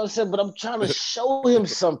Unc, you know what I'm saying? But I'm trying to show him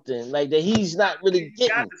something like that he's not really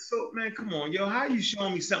getting. Man, come on, yo. How you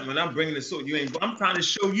showing me something when I'm bringing the source? I'm trying to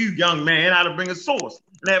show you, young man, how to bring a source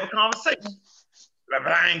and have a conversation. But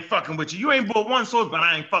I ain't fucking with you. You ain't brought one source, but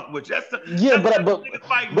I ain't fucking with you. That's the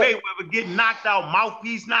fight Mayweather getting knocked out,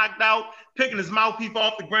 mouthpiece knocked out, picking his mouthpiece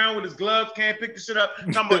off the ground with his gloves, can't pick the shit up.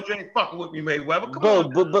 Talking about you ain't fucking with me, Mayweather. Come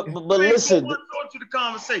on. But listen. To the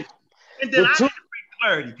conversation. And then I need to bring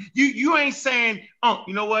clarity. You ain't saying,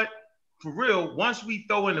 you know what? For real, once we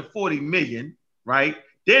throw in the 40 million, right?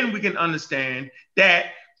 Then we can understand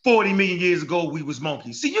that 40 million years ago we was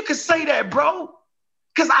monkeys. See, you can say that, bro.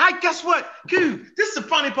 Because guess what? Cube, this is the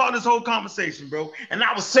funny part of this whole conversation, bro. And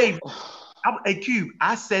I was saying, hey, Cube,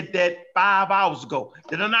 I said that 5 hours ago.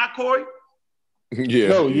 Did I not, Corey? Yeah.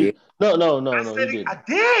 No, I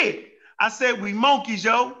did. I said we monkeys,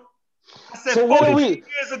 yo. I said so 40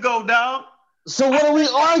 years ago, dog. So what are we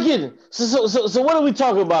arguing? So what are we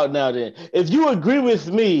talking about now then? If you agree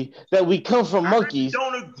with me that we come from monkeys, I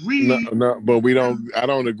don't agree. No, but we don't. I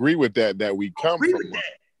don't agree with that we come from monkeys.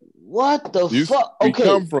 What the fuck? Okay,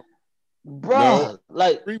 come from, bro.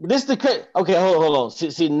 Like this the okay. Hold on.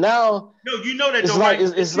 See now. No, you know that it's though, like,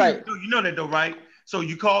 right? It's like you know that though, right? So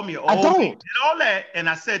you called me. I don't. Did all that, and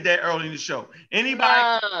I said that early in the show.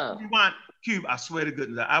 Anybody you want? Cube, I swear to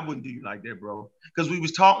goodness, I wouldn't do you like that, bro. Because we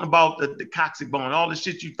was talking about the coccyx bone, all the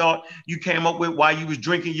shit you thought you came up with while you was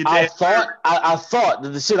drinking your I thought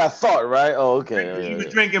the shit I thought, right? Oh, okay. You was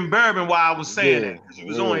drinking bourbon while I was saying that. Because you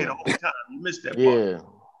was on here the whole time. You missed that part.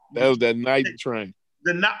 That was that night train.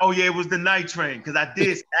 It was the night train. Because I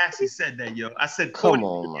did actually said that, yo. I said 40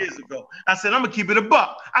 years ago. I said, I'm going to keep it a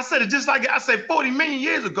buck. I said it just like I said 40 million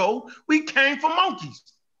years ago, we came from monkeys.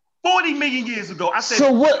 40 million years ago. I said,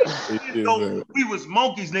 so what? We was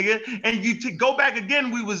monkeys, nigga. And you to go back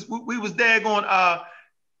again, we was there going,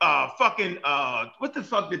 fucking, what the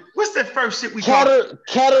fuck? What's that first shit we called?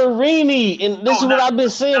 Catarini. And this is what I've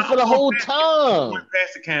been saying for the whole time. I want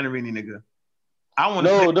past the Catarini, nigga. I want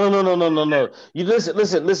No. You listen.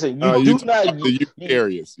 You do not. The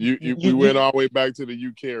eukaryotes. We went all the way back to the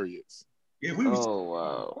eukaryotes. Yeah, we was. Oh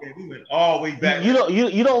wow. Yeah, we went all the way back. You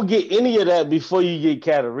don't get any of that before you get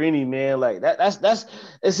Catarini, man. Like that's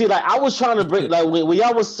and see, like I was trying to bring like when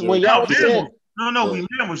y'all was saying. No, we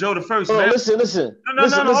mammals. Yo, the first. Oh, listen. No.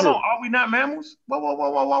 Hold on. Are we not mammals?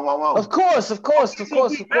 Whoa. Of course.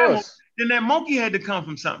 Then that monkey had to come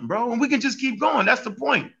from something, bro. And we can just keep going. That's the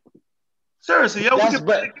point. Seriously, yo, we can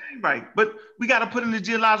play the game right, but we got to put in the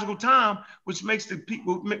geological time, which makes the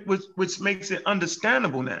people, which makes it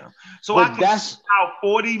understandable now. So I can see how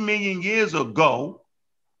 40 million years ago,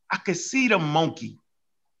 I could see the monkey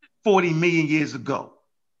 40 million years ago.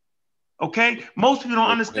 Okay, most people don't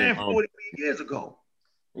understand 40 million years ago.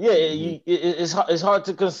 Yeah, it's hard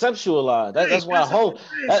to conceptualize. That's why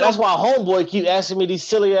homeboy keep asking me these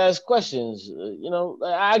silly ass questions.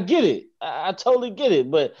 I get it. I totally get it,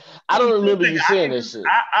 but I don't remember you saying that shit.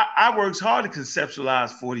 I worked hard to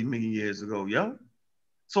conceptualize 40 million years ago, yo.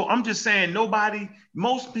 So I'm just saying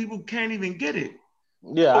most people can't even get it.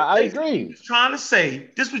 Yeah, I agree. This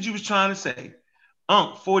is what you was trying to say.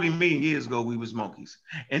 40 million years ago, we was monkeys.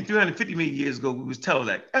 And 350 million years ago, we was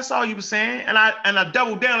Telelec. That's all you were saying. And I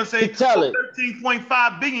doubled down and say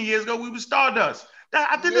 13.5 billion years ago, we was Stardust.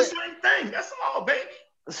 I did the same thing. That's all, baby.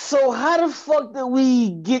 So how the fuck did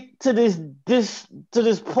we get to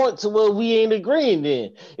this point to where we ain't agreeing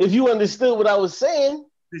then? If you understood what I was saying.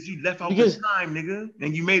 Because you left out the time, nigga,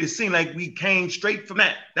 and you made it seem like we came straight from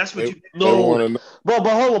that. That's what you did. No, but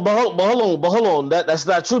hold on. That's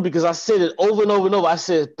not true because I said it over and over and over. I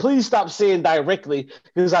said, please stop saying directly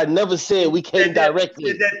because I never said we came directly.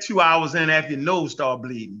 You did that 2 hours in after your nose started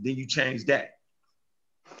bleeding. Then you changed that.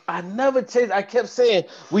 I never changed. I kept saying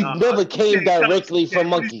we never came directly from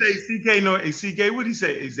monkeys. CK, what did he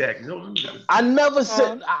say exactly? I never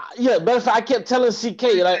said. Matter of fact, I kept telling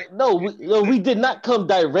CK like, no, we did not come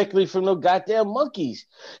directly from no goddamn monkeys.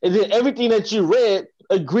 And then everything that you read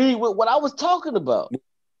agreed with what I was talking about.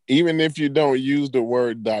 Even if you don't use the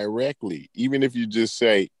word directly, even if you just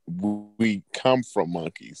say we come from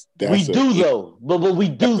monkeys, we do though. But we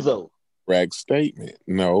do though. Statement.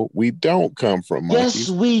 No, we don't come from monkeys.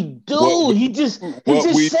 Yes, we do. He just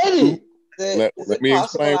said it. Let me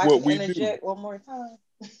explain what we do. One more time.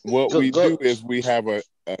 What we do is we have a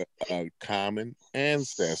common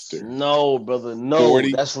ancestor. No, brother. No,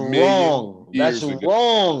 that's wrong. That's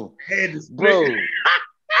wrong, bro.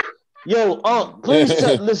 Yo, please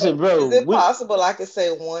listen, bro. Is it possible I could say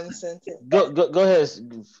one sentence? Go ahead.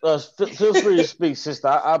 Feel free to speak, sister.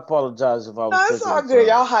 I apologize if I was. No, it's all good.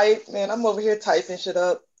 Y'all hype, man. I'm over here typing shit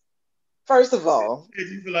up. First of all,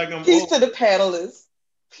 peace to the panelists.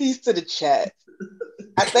 Peace to the chat.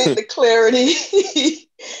 I think the clarity.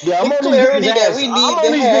 Yeah, I'm on clarity that we need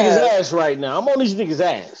to have. Niggas' ass right now. I'm on these niggas'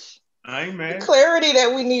 ass. I ain't mad. The clarity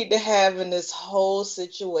that we need to have in this whole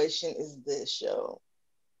situation is this, yo.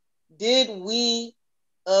 Did we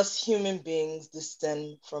us human beings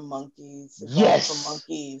descend from monkeys. Yes. From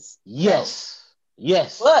monkeys. Yes. No.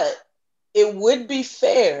 Yes. But it would be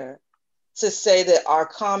fair to say that our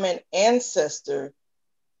common ancestor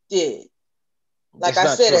did. Like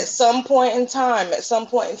I said, at some point in time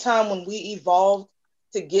when we evolved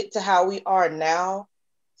to get to how we are now,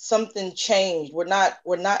 something changed. We're not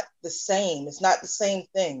the same. It's not the same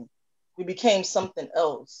thing. We became something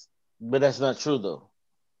else. But that's not true though.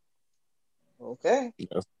 Okay.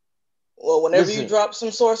 Yes. Well, whenever you drop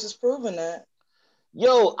some sources proving that.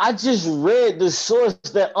 Yo, I just read the source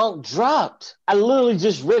that Unc dropped. I literally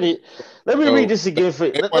just read it. Let me read this again for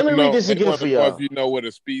you. Let me read this again for y'all. If you know what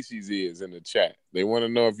a species is in the chat. They want to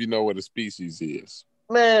know if you know what a species is.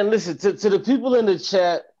 Man, listen, to the people in the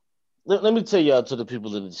chat, let me tell y'all, to the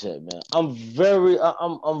people in the chat, man. I'm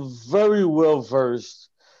very well versed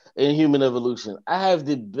in human evolution. I have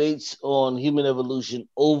debates on human evolution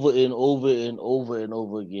over and over and over and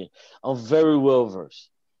over again. I'm very well versed.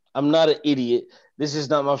 I'm not an idiot. This is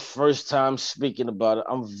not my first time speaking about it.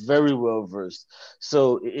 I'm very well versed.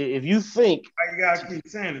 So if you think, you gotta keep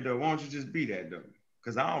saying it though. Why don't you just be that though?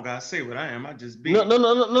 Because I don't gotta say what I am. I just be.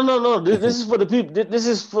 No. This is for the people. This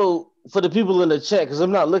is for the people in the chat because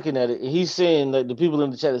I'm not looking at it. He's saying that the people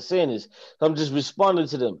in the chat are saying this. I'm just responding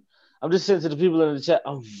to them. I'm just saying to the people in the chat,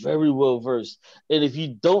 I'm very well versed. And if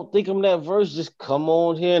you don't think I'm that versed, just come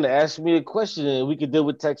on here and ask me a question and we can deal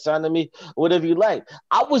with taxonomy or whatever you like.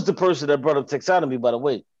 I was the person that brought up taxonomy, by the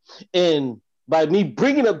way. And by me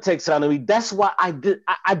bringing up taxonomy, that's why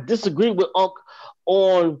I disagree with Unc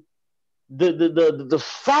on the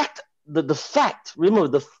fact. The fact, remember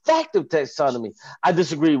the fact of taxonomy, I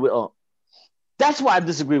disagree with Unc. That's why I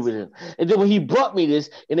disagree with him. And then when he brought me this,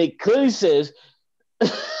 and it clearly says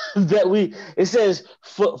that it says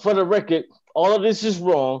for the record, all of this is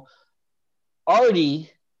wrong.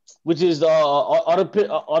 Artie, which is the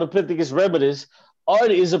Ardipithecus remedius,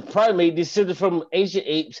 Artie is a primate descended from ancient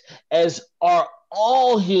apes, as are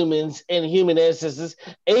all humans and human ancestors.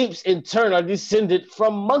 Apes, in turn, are descended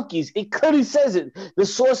from monkeys. It clearly says it. The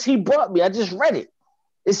source he brought me, I just read it.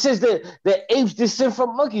 It says that apes descend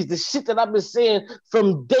from monkeys. The shit that I've been saying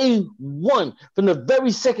from day one, from the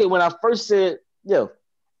very second when I first said, yo.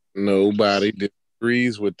 Nobody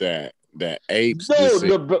disagrees with that. That apes.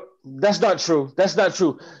 No, that's not true. That's not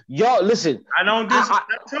true. Y'all, listen. I don't I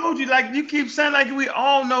told you, like, you keep saying like we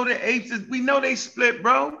all know the apes. We know they split,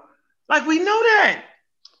 bro. Like, we know that.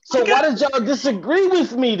 So why did y'all disagree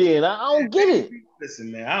with me then? I don't get it.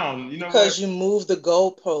 Listen, man, I don't, because you moved the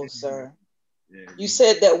goalpost, sir. Yeah, you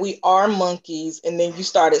said that we are monkeys, and then you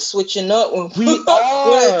started switching up when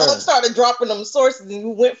started dropping them sources, and you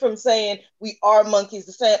went from saying we are monkeys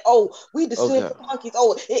to saying, "Oh, we descend from monkeys."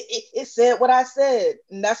 Oh, it said what I said,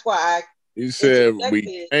 and that's why You said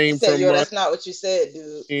we came from. Yo, that's not what you said,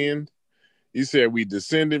 dude. And you said we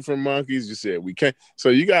descended from monkeys. You said we came. So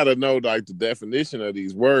you got to know like the definition of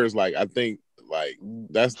these words. Like I think like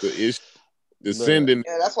that's the issue. Descending.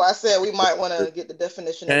 Yeah, that's why I said we might want to get the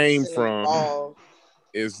definition. Came from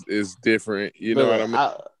is different. You know what I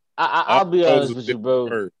mean? I'll be honest with you,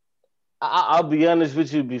 bro. I'll be honest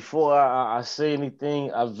with you. Before I say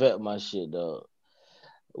anything, I vet my shit, dog.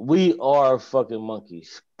 We are fucking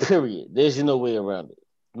monkeys. Period. There's no way around it.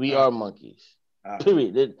 We are monkeys.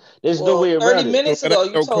 Period. There's no way around it. 30 minutes ago,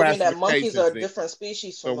 you told me that monkeys are a different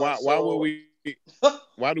species from us. Why would we?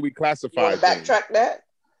 Why do we classify? You want to backtrack that?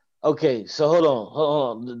 Okay, so hold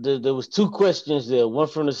on. There was two questions there, one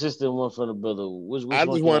from the sister and one from the brother. Which I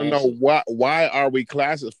just want to know why are we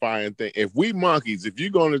classifying things? If we monkeys, if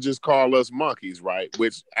you're going to just call us monkeys, right?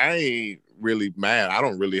 Which I ain't really mad. I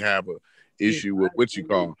don't really have a issue with what you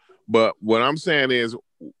call. But what I'm saying is,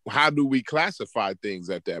 how do we classify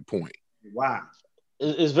things at that point? Why?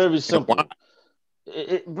 It's very simple.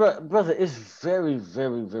 Brother, it's very,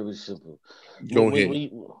 very, very simple. Go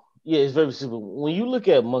ahead. Yeah, it's very simple. When you look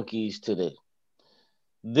at monkeys today,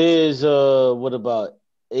 there's what about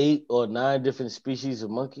 8 or 9 different species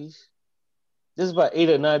of monkeys? There's about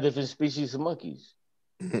 8 or 9 different species of monkeys.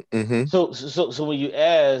 Mm-hmm. So when you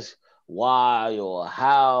ask why or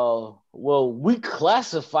how, well, we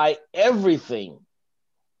classify everything.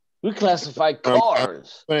 We classify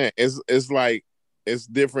cars. It's like it's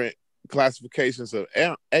different classifications of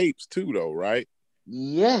apes too, though, right?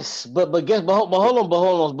 Yes, but hold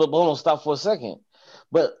on, stop for a second.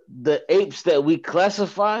 But the apes that we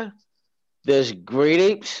classify, there's great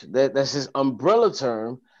apes, that's his umbrella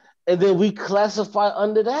term, and then we classify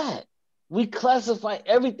under that. We classify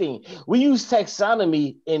everything. We use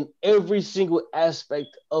taxonomy in every single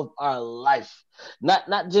aspect of our life.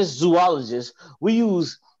 Not just zoologists. We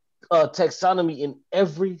use taxonomy in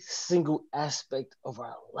every single aspect of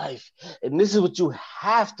our life. And this is what you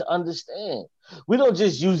have to understand. We don't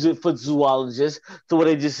just use it for zoologists to where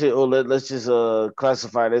they just say, oh, let's just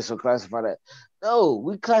classify this or classify that. No,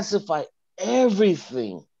 we classify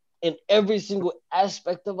everything in every single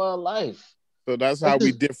aspect of our life. So that's how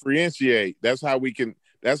we differentiate. That's how we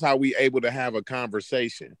able to have a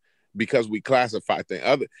conversation, because we classify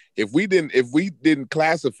things. If we didn't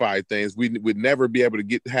classify things, we would never be able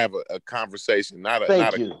to have a conversation, not a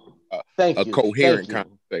coherent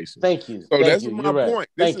conversation. Thank you. So that's my You're point.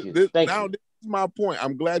 Right. This is my point.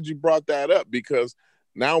 I'm glad you brought that up, because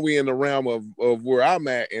now we in the realm of where I'm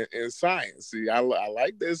at in science. See, I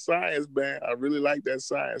like that science, man. I really like that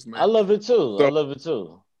science, man. I love it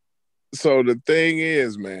too. So the thing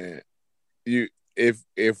is, man, if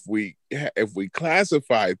we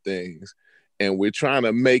classify things and we're trying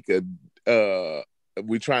to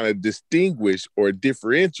distinguish or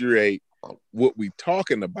differentiate what we're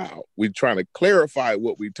talking about, we're trying to clarify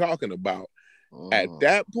what we're talking about. At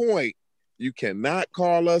that point, you cannot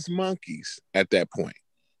call us monkeys at that point.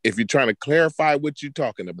 If you're trying to clarify what you're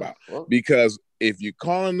talking about, because if you're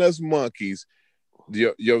calling us monkeys,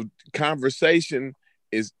 your conversation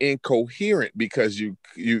is incoherent, because you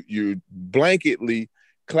blanketly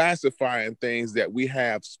classifying things that we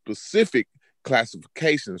have specific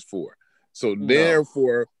classifications for. So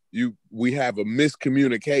therefore we have a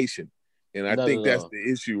miscommunication. And I think that's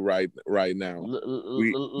the issue right now.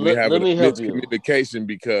 We have a miscommunication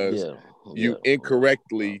because you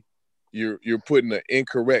incorrectly you're putting an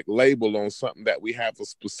incorrect label on something that we have a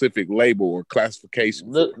specific label or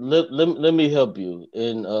classification. Let me help you.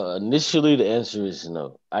 And initially the answer is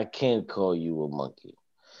no. I can't call you a monkey.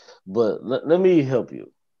 But let me help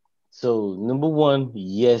you. So number one,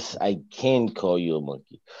 yes, I can call you a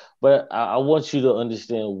monkey. But I want you to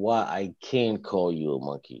understand why I can call you a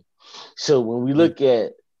monkey. So when we look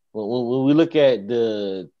at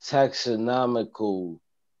the taxonomical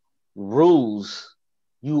rules,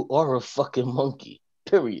 you are a fucking monkey,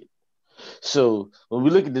 period. So when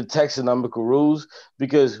we look at the taxonomical rules,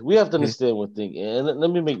 because we have to understand one thing, and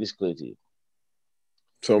let me make this clear to you.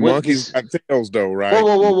 So monkeys got tails, though, right?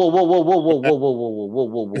 Whoa.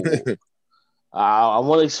 I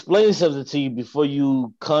want to explain something to you before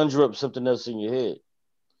you conjure up something else in your head.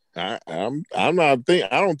 I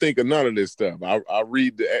don't think of none of this stuff. I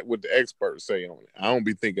read what the experts say on it. I don't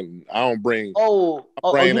be thinking. I don't bring. You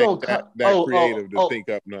don't creative to think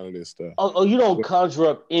up none of this stuff. You don't conjure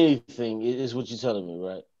up anything. Is what you're telling me,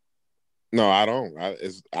 right? No, I don't.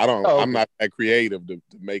 Okay. I'm not that creative to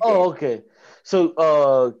make. Okay.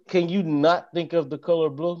 So, can you not think of the color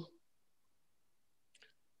blue?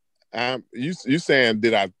 You saying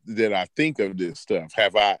did I think of this stuff?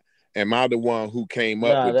 Am I the one who came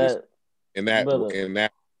up with this? And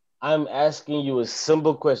that. I'm asking you a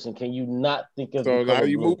simple question. Can you not think of? So now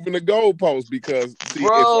you're moving the goalpost, because see, it's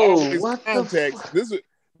always context.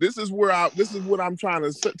 This is what I'm trying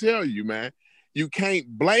to tell you, man. You can't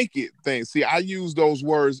blanket things. See, I use those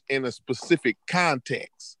words in a specific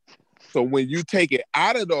context. So when you take it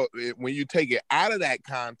out of that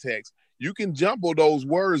context, you can jumble those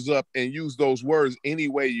words up and use those words any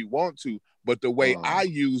way you want to. But the way I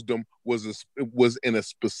used them was in a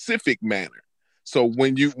specific manner. So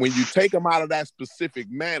when you take them out of that specific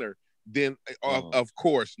manner, then of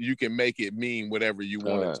course you can make it mean whatever you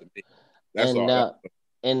want it to mean. That's all.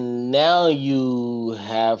 And now you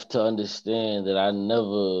have to understand that I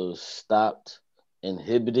never stopped,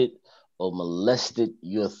 inhibited, or molested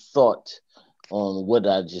your thought on what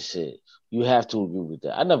I just said. You have to agree with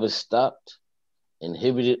that. I never stopped,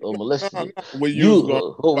 inhibited, or molested you.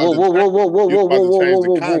 Whoa.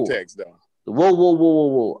 Context, though.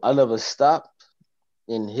 Whoa. I never stopped,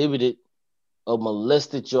 inhibited, or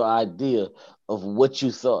molested your idea of what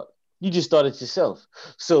you thought. You just thought it yourself.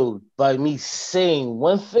 So by me saying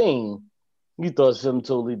one thing, you thought something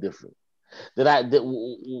totally different.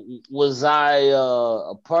 Was I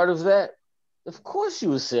a part of that? Of course you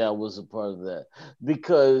would say I was a part of that,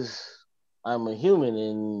 because I'm a human,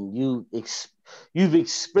 and you've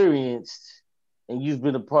experienced and you've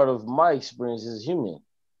been a part of my experience as a human.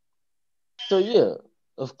 So yeah,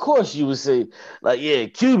 of course you would say, like, yeah,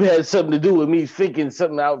 Cube had something to do with me thinking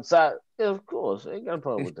something outside. Yeah, of course, I ain't got a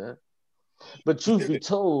problem with that. But truth be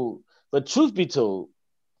told,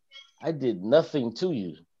 I did nothing to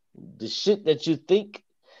you. The shit that you think,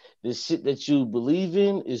 the shit that you believe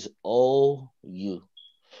in is all you.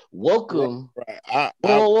 Welcome. Right.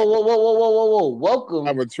 Whoa. Welcome. I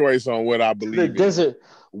have a choice on what I believe in. Desert.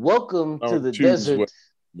 Welcome to the desert.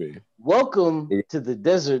 Welcome to the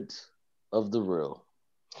desert of the real.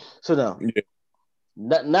 So now,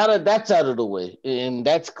 Now that that's out of the way and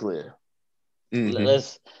that's clear,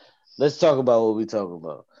 let's talk about what we're talking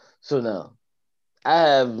about. So now, I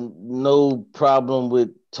have no problem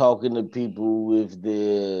with talking to people if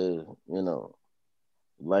they're,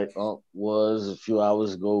 like Unc was a few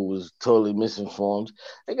hours ago, was totally misinformed.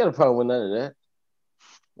 I got a problem with none of that.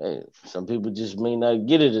 Hey, some people just may not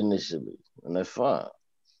get it initially, and that's fine.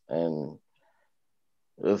 And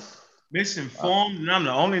if misinformed, and I'm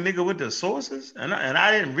the only nigga with the sources, and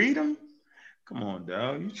I didn't read them. Come on,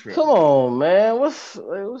 dog, you tripping. Come on, man. What's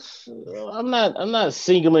I'm not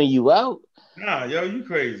singling you out. Nah, yo, you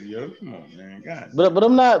crazy, yo. Come on, man. God. But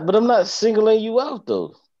I'm not singling you out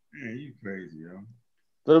though. Man, you crazy, yo.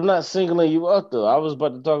 But I'm not singling you out though. I was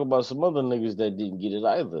about to talk about some other niggas that didn't get it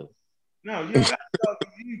either. No, you don't got to talk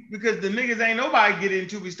because the niggas ain't nobody get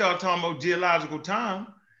into. We start talking about geological time,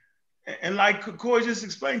 and like Corey just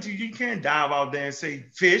explained to you, you can't dive out there and say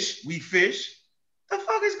fish. We fish. The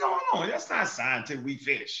fuck is going on? That's not scientific. We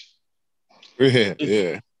fish.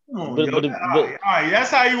 Yeah. Come on, yo. All right,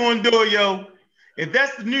 that's how you want to do it, yo. If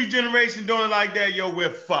that's the new generation doing it like that, yo,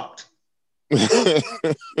 we're fucked.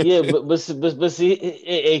 Yeah, but see,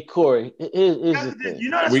 hey Corey, here's the thing.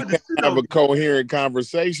 We can't have a coherent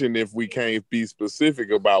conversation if we can't be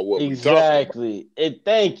specific about what we're talking about.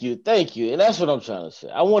 Thank you, and that's what I'm trying to say.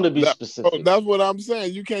 I want to be specific. That's what I'm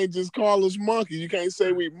saying. You can't just call us monkeys. You can't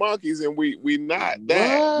say we monkeys and we not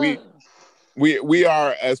that. What? We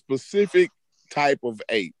are a specific type of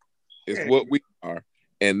ape. Is what we are,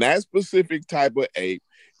 and that specific type of ape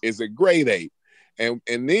is a great ape. And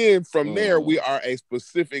then from there, we are a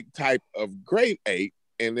specific type of great ape.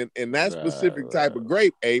 And then that specific type of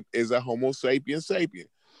great ape is a Homo sapien sapien.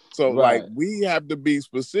 So like we have to be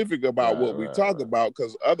specific about what we talk about,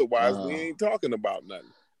 because otherwise we ain't talking about nothing.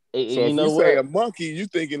 So if you say a monkey, you're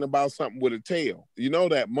thinking about something with a tail. You know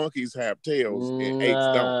that monkeys have tails and apes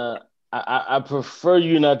don't. I prefer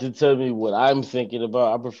you not to tell me what I'm thinking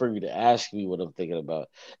about. I prefer you to ask me what I'm thinking about.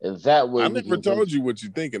 And that way, I never told you what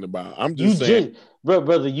you're thinking about. I'm just saying,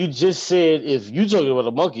 brother. You just said if you talking about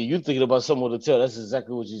a monkey, you thinking about someone with a tail. That's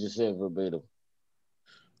exactly what you just said verbatim.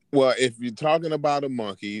 Well, if you're talking about a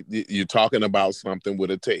monkey, you're talking about something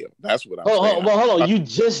with a tail. That's what I'm saying. Hold on. You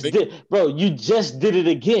just did, bro. You just did it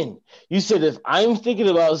again. You said if I'm thinking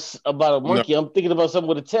about a monkey, I'm thinking about something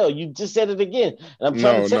with a tail. You just said it again, and I'm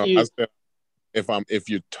trying to tell you. I said, if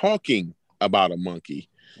you're talking about a monkey,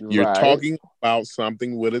 you're talking about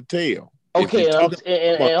something with a tail. Okay,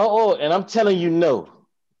 and I'm telling you no.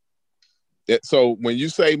 So when you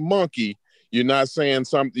say monkey, you're not saying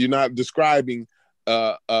something. You're not describing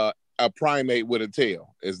a primate with a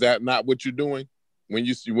tail. Is that not what you're doing? When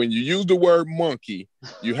you use the word monkey,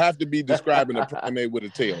 you have to be describing a primate with a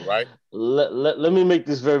tail, right? Let me make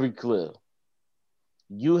this very clear.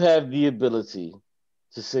 You have the ability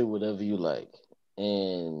to say whatever you like.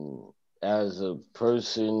 And as a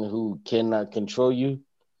person who cannot control you,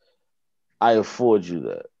 I afford you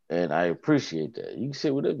that. And I appreciate that. You can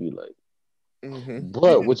say whatever you like. Mm-hmm.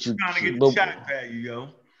 But what you trying to get the shot value, yo.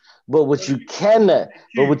 But what you cannot,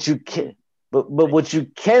 but what you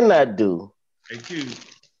cannot do. Hey, Q.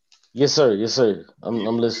 Yes, sir.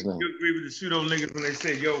 I'm listening. You agree with the pseudo niggas when they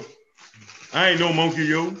say, yo, I ain't no monkey,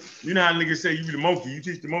 yo. You know how niggas say you be the monkey, you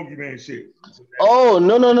teach the monkey man shit. Oh,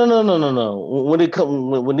 no.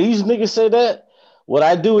 When these niggas say that, what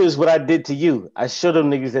I do is what I did to you. I show them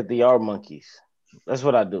niggas that they are monkeys. That's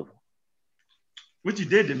what I do. What you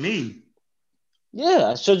did to me? Yeah,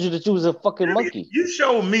 I showed you that you was a fucking monkey. You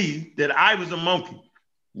showed me that I was a monkey.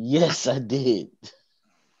 Yes, I did.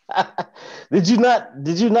 Did you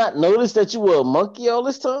not notice that you were a monkey all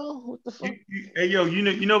this time? What the fuck? Hey, yo, you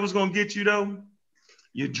know what's gonna get you though?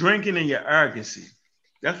 You're drinking and your arrogancy.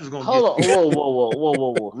 That's what's gonna get you.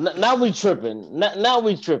 Whoa. Now we tripping. Now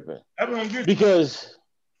we tripping. That's gonna get because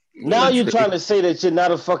you. Now you're trying to say that you're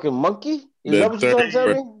not a fucking monkey? Is that what you're trying to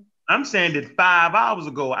tell me? I'm saying that 5 hours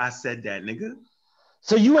ago I said that, nigga.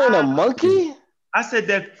 So you ain't a monkey? I said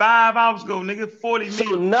that 5 hours ago, nigga. 40 minutes.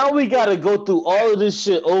 So now we gotta go through all of this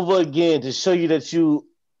shit over again to show you that you.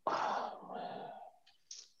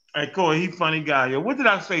 Hey, Corey, he funny guy, yo. What did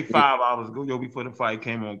I say 5 hours ago, yo, before the fight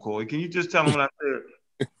came on, Corey? Can you just tell him what I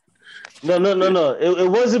said? No. It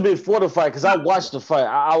wasn't before the fight because I watched the fight.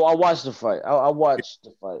 I watched the fight. I watched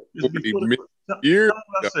the fight. Years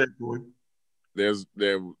I said, Corey. There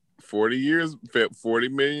 40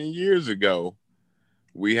 million years ago,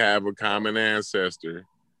 we have a common ancestor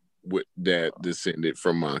that descended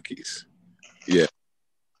from monkeys. Yeah.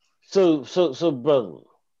 So brother.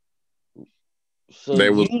 So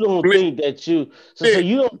you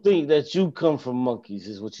don't think that you come from monkeys,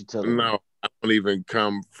 is what you're telling me? No, I'm don't even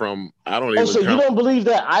come from. I don't Oh, even. so you don't believe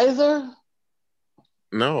that either?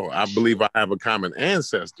 No, I believe I have a common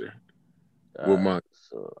ancestor with monkeys.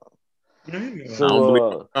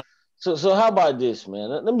 So how about this, man?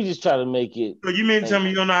 Let me just try to make it. So you mean to tell me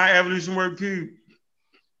you don't know how evolution works, Q?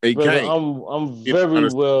 Brother, I'm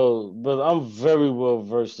very well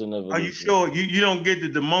versed in evolution. Are you sure you don't get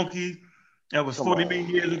that the monkey that was 40 million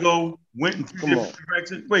years ago went in two different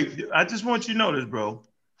directions? Wait, I just want you to know this, bro.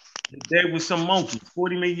 There was some monkeys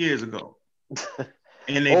 40 million years ago.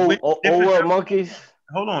 And they went what monkeys?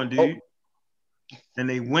 Hold on, dude. And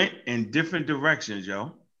they went in different directions,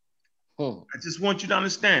 yo. I just want you to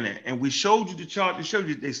understand that. And we showed you the chart to show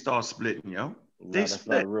you they start splitting, yo. They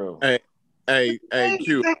split. Not real. Hey,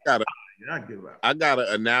 Q, I got an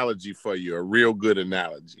analogy for you, a real good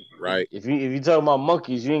analogy, right? If you talking about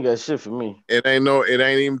monkeys, you ain't got shit for me. It ain't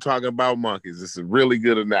even talking about monkeys. It's a really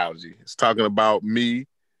good analogy. It's talking about me.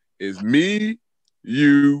 It's me,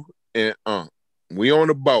 you, and we on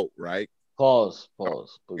a boat, right? Pause.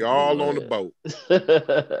 We all on the boat.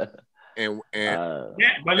 and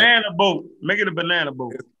banana boat. Make it a banana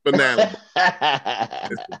boat. It's banana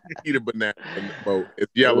boat. It's a banana boat.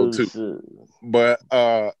 It's yellow too. Shit. But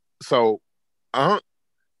so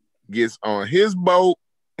gets on his boat.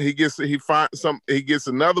 He gets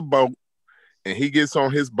another boat, and he gets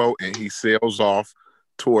on his boat and he sails off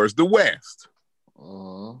towards the west.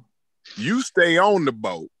 You stay on the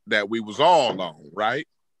boat that we was all on, right?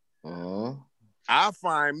 I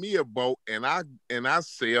find me a boat and I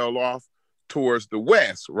sail off towards the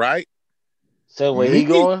west, right? So where he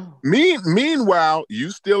going? Meanwhile,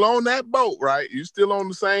 you still on that boat, right? You still on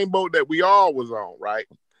the same boat that we all was on, right?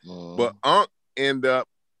 But end up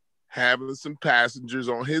having some passengers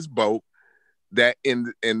on his boat that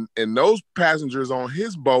in those passengers on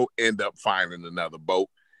his boat end up finding another boat,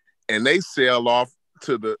 and they sail off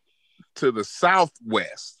to the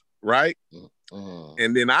southwest, right?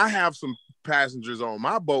 And then I have some passengers on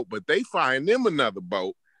my boat, but they find them another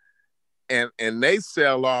boat, and they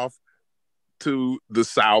sail off to the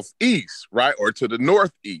southeast, right? Or to the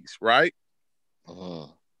northeast, right?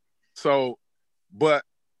 So, but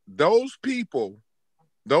those people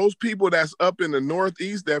that's up in the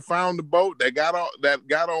northeast that found the boat, that got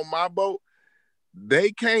on my boat,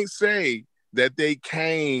 they can't say that they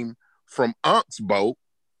came from Unc's boat.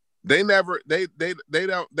 They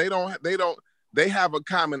have a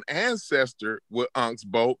common ancestor with Unc's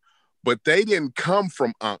boat, but they didn't come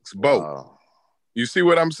from Unc's boat. Wow. You see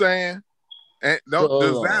what I'm saying? And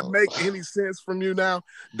does that make any sense from you now?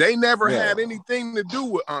 They never had anything to do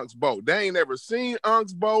with Unc's boat. They ain't never seen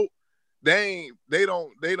Unc's boat. They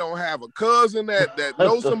don't have a cousin that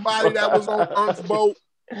knows somebody that was on Unc's boat.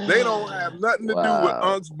 They don't have nothing to do with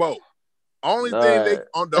Unc's boat. The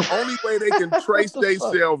only way they can trace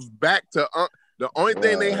themselves back to Unc, the only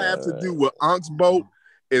thing they have to do with Unc's boat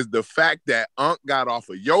is the fact that Unc got off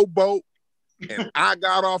of your boat and I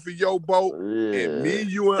got off of your boat, and me,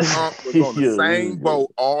 you, and Unc was on the same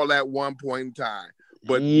boat all at one point in time.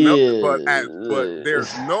 But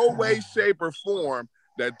there's no way, shape, or form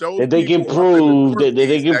that those that they can prove that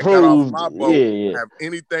they can prove my boat have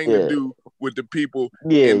anything to do with the people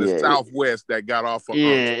in the southwest that got off of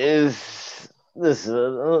Unc's boat.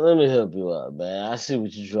 Listen, let me help you out, man. I see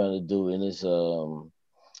what you're trying to do, and it's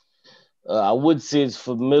I would say it's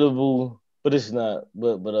formidable, but it's not.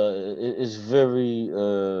 But it's very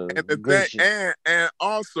and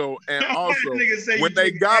also when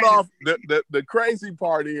they got off, the crazy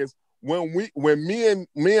part is when me and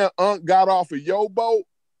Unc got off of your boat,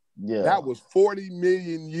 that was 40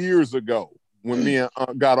 million years ago when me and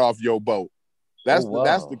Unc got off your boat. That's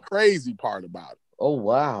the crazy part about it. Oh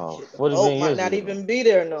wow! 40 million might not even be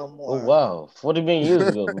there no more. Oh wow! 40 million years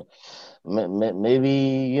ago.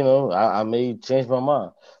 Maybe I may change my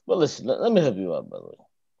mind. But listen, let me help you out, brother.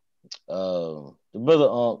 The brother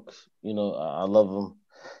Unc, I love him.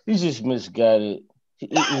 He's just misguided.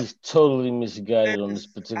 He's totally misguided on this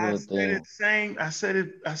particular thing. I said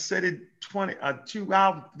it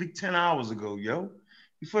 10 hours ago, yo.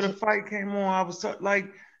 Before the fight came on, I was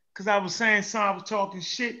because I was saying something, I was talking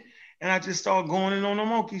shit. And I just started going in on the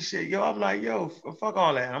monkey shit. Yo, I'm like, yo, fuck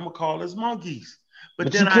all that. I'm going to call us monkeys.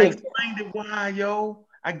 But then I explained it why, yo.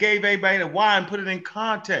 I gave everybody the why and put it in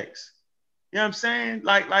context. You know what I'm saying?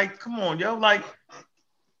 Like, come on, yo. Like,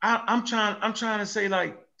 I'm trying to say,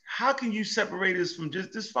 like, how can you separate us from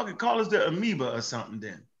just fucking call us the amoeba or something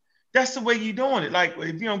then? That's the way you're doing it. Like,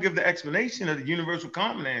 if you don't give the explanation of the universal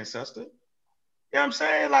common ancestor, you know what I'm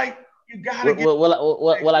saying? Like, you gotta get.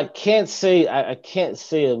 Well, I can't say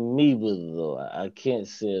amoeba though. I can't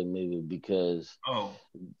say amoeba because. Oh,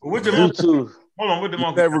 what's the Hold on, what the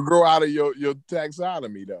monkey? Never grow out of your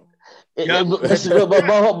taxonomy though. But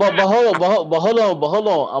hold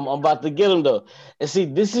on. I'm about to get him though. And see,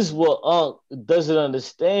 this is what doesn't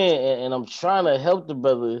understand, and I'm trying to help the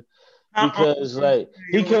brother because like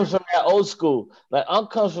he comes from that old school. Like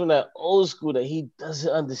comes from that old school that he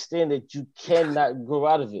doesn't understand that you cannot grow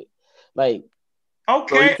out of it. Like,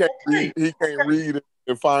 okay, so he can't read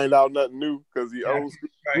and find out nothing new because he old school.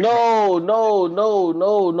 No.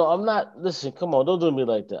 I'm not. Listen, come on, don't do me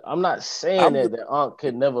like that. I'm not saying that Aunt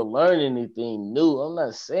could never learn anything new. I'm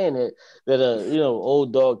not saying that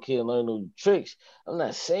old dog can't learn new tricks. I'm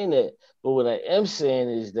not saying that. But what I am saying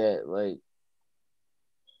is that like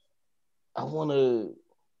I wanna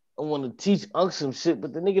teach Unc some shit,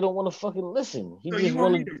 but the nigga don't want to fucking listen. He so just you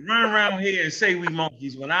want me to run around here and say we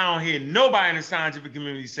monkeys when I don't hear nobody in the scientific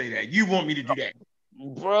community say that. You want me to do that?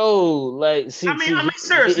 Bro, like, I mean,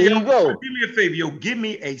 seriously, here you go. Do me a favor, yo. Give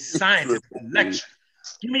me a scientific lecture.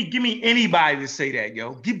 Give me anybody to say that,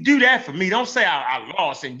 yo. Do that for me. Don't say I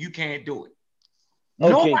lost and you can't do it.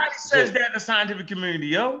 Okay, nobody says that in the scientific community,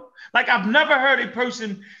 yo. Like, I've never heard a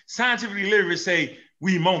person scientifically literate say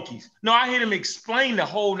we monkeys. No, I hear them explain the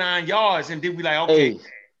whole 9 yards, and then we like, okay.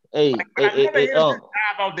 I never hear them just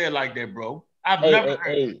dive out there like that, bro. I've never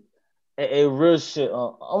heard it. Hey, real shit.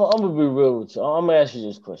 I'm gonna be real with you. I'm gonna ask you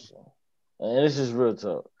this question, and this is real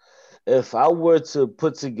talk. If I were to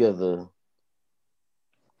put together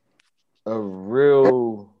a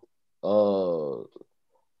real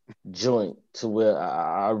joint to where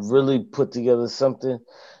I really put together something,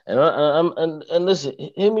 and listen,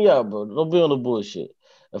 hear me out, bro. Don't be on the bullshit.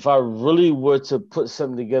 If I really were to put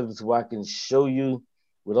something together to where I can show you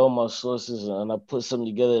with all my sources, and I put something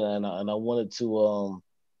together, and I wanted to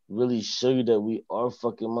really show you that we are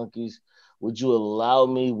fucking monkeys, would you allow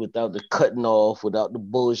me without the cutting off, without the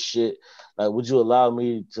bullshit? Like, would you allow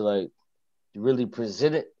me to like really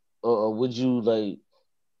present it, or would you like,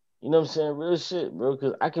 you know what I'm saying, real shit, bro?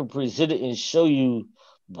 Because I can present it and show you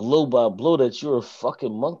blow by blow that you're a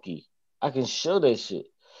fucking monkey. I can show that shit.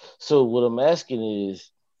 So what I'm asking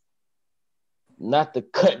is not the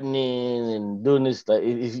cutting in and doing this. Like,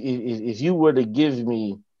 if you were to give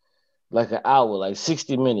me like an hour, like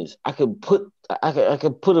 60 minutes, I could put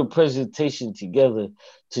a presentation together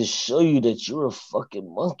to show you that you're a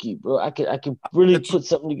fucking monkey, bro. I could really put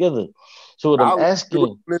something together. So what I'm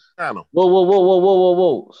asking,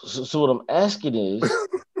 whoa. So what I'm asking is,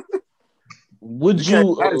 would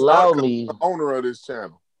you allow me? I'm the owner of this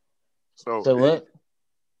channel. So what?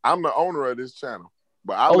 I'm the owner of this channel,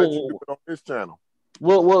 but I'll let you do it on this channel.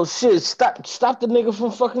 Well, shit, stop the nigga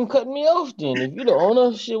from fucking cutting me off then. If you the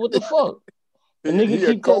owner, shit, what the fuck? The nigga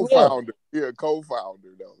keep cutting me off. He a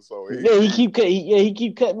co-founder though, so he keep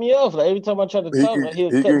cutting me off. Like every time I try to talk, he'll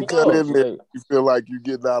cut me off. In there. You feel like you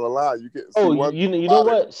getting out of line. You can. You know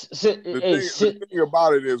what? The thing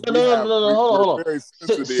about it is we're very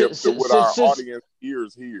sensitive to what our audience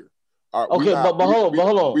ears hear.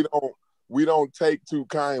 Hold on. We don't take too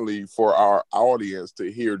kindly for our audience to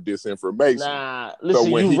hear disinformation. Nah, listen, so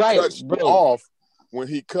when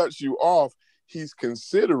he cuts you off, he's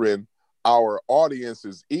considering our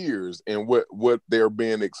audience's ears and what what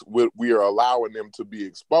we are allowing them to be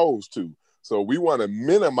exposed to. So we want to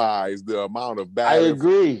minimize the amount of bad. I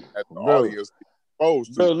agree. That the audience is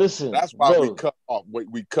exposed to. Bro, listen. That's why we cut off.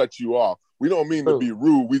 We cut you off. We don't mean to be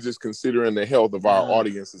rude. We just considering the health of our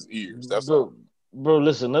audience's ears. That's all. Bro,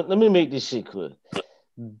 listen, let me make this shit clear.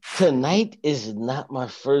 Tonight is not my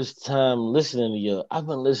first time listening to y'all. I've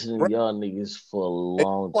been listening to y'all niggas for a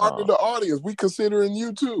long time. Part of the audience, we considering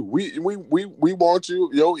you too. We want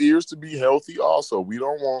your ears to be healthy also. We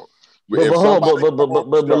don't want. But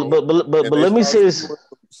let me say this: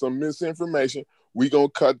 some misinformation. We gonna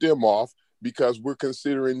cut them off because we're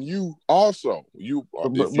considering you also. If you're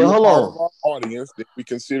part of our audience, then we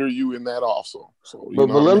consider you in that also. So,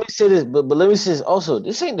 let me say this. But let me say this also.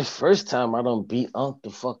 This ain't the first time I done beat Unc the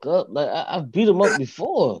fuck up. Like I've beat him up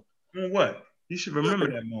before. What? You should remember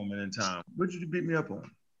that moment in time. What did you beat me up on?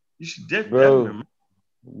 You should definitely remember.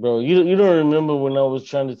 Bro, you don't remember when I was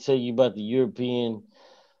trying to tell you about the European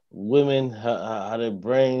women, how their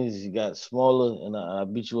brains got smaller, and I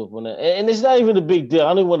beat you up on that. And it's not even a big deal. I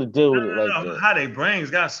don't even want to deal with it like that. How their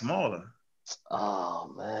brains got smaller.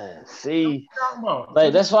 Oh man, see,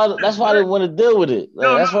 like that's why I didn't want to deal with it.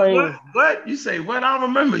 Like, what you say? What I don't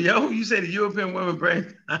remember, yo. You say the European women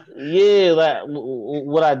brain. Yeah, like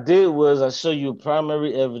what I did was I show you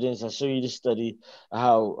primary evidence. I show you the study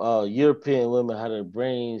how European women, how their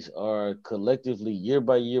brains are collectively year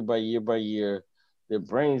by year. Their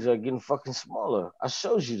brains are getting fucking smaller. I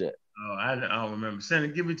showed you that. Oh, I don't remember. Send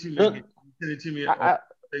it. Give it to me. Send it to me.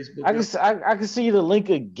 Facebook. I can see the link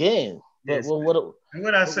again. But yes.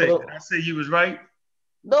 What I say? Did I say you was right?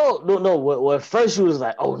 No. Well, at first you was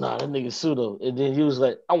like, "Oh nah, that nigga pseudo," and then he was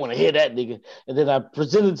like, "I want to hear that nigga," and then I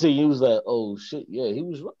presented to you, he was like, "Oh shit, yeah, he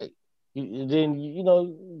was right." And then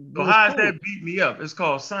So how does that beat me up? It's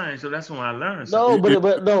called science, so that's when I learned. No,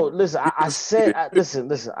 but no. Listen, I said,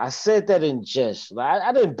 listen. I said that in jest. Like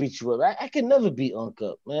I didn't beat you up. I can never beat Unc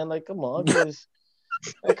up, man. Like, come on,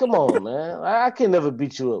 like, come on, man. I can never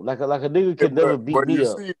beat you up. Like a nigga can never beat me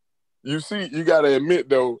up. You gotta admit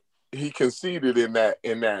though, he conceded in that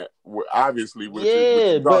obviously what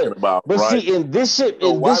you're talking about. But right? see, in this shit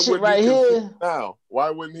right here. Now,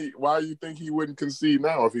 why do you think he wouldn't concede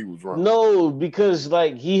now if he was wrong? No, because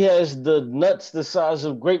like he has the nuts the size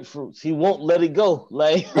of grapefruits. He won't let it go.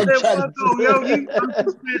 Like hold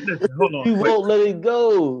on. He won't let it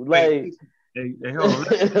go. Like hey, hold on.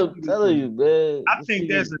 I'm telling you, man. I think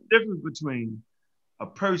there's a difference between a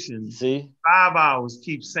person 5 hours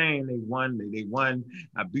keep saying they won,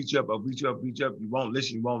 I beat you up, you won't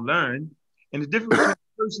listen, you won't learn. And the difference between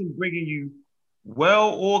a person bringing you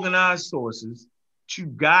well-organized sources to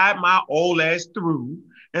guide my old ass through.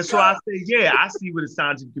 And so I say, yeah, I see what the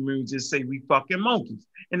scientific community just say, we fucking monkeys.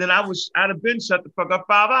 And then I'd have been shut the fuck up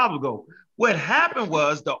 5 hours ago. What happened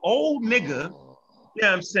was the old nigga, you know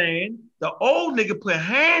what I'm saying? The old nigga put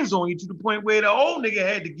hands on you to the point where the old nigga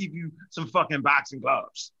had to give you some fucking boxing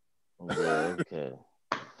gloves. Okay.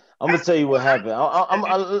 I'm gonna tell you what happened.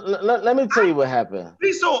 Let me tell you what happened.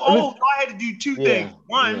 He's so old, so I had to do two things.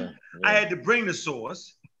 One, I had to bring the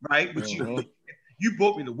source, right? But you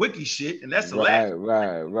brought me the wiki shit, and that's the last.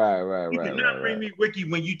 Right. You cannot bring me wiki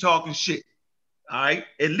when you talking shit. All right,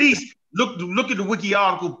 at least look at the wiki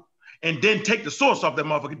article. And then take the source off that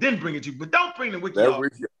motherfucker, then bring it to you. But don't bring the wiki article.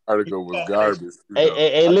 That wiki article was garbage.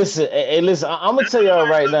 Hey, listen. I'm gonna tell y'all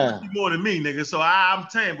right now. More than me, nigga. So I'm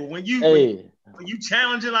saying, but when you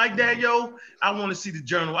challenge it like that, yo, I want to see the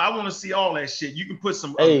journal. I want to see all that shit. You can put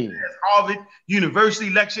some Harvard University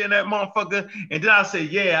lecture in that motherfucker, and then I say,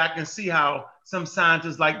 yeah, I can see how some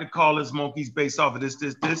scientists like to call us monkeys based off of this,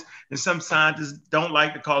 and some scientists don't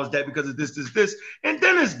like to call us that because of this, and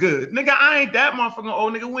then it's good. Nigga, I ain't that motherfucking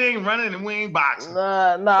old nigga. We ain't running and we ain't boxing.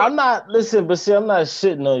 Nah, I'm not, listen, but see, I'm not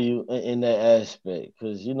shitting on you in that aspect,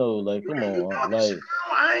 because, like, come on,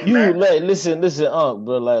 like, listen,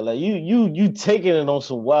 bro, like, you taking it on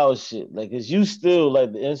some wild shit, like, cause you still,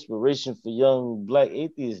 like, the inspiration for young black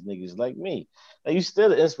atheist niggas like me. Like, you still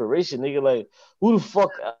the inspiration, nigga. Like, who the fuck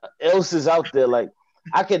else is out there? Like,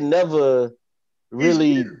 I could never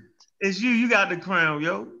really. It's you. You got the crown,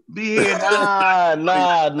 yo. Be here. Nah. Hey,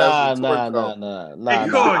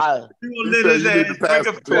 Corey, you gonna let his ass bring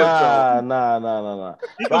up Nah.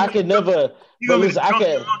 But I could never. You gonna listen, I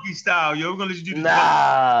can monkey style, yo. We're gonna let you do this.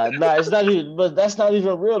 Nah. It's not even. But that's not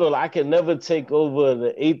even real though. Like, I can never take over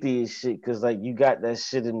the atheist shit because like you got that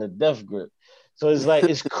shit in the death grip. So it's like,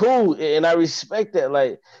 it's cool, and I respect that.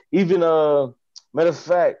 Like, even, matter of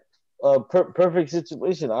fact, perfect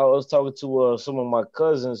situation. I was talking to some of my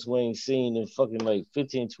cousins who ain't seen in fucking like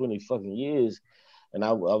 15, 20 fucking years, and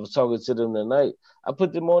I was talking to them tonight. I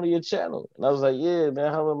put them on your channel, and I was like, yeah,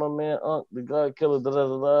 man, how about my man, Unc, the God Killer,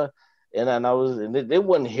 da-da-da-da. And they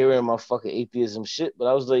wasn't hearing my fucking atheism shit, but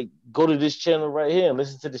I was like, go to this channel right here and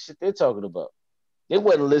listen to the shit they're talking about. They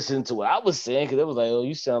wasn't listening to what I was saying, because they was like, oh,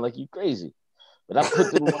 you sound like you crazy. But I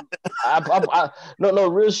put them on, no,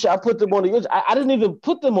 real shit. I put them on the, I didn't even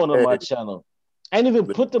put them on my channel. I didn't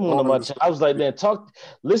even put them on my channel. I was like, man,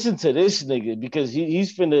 listen to this nigga, because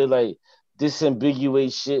he's finna like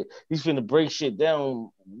disambiguate shit. He's finna break shit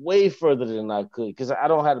down way further than I could, because I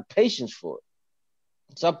don't have the patience for it.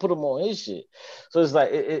 So I put him on his shit. So it's like,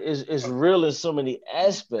 it's real in so many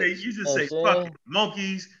aspects. You just say, fuck it.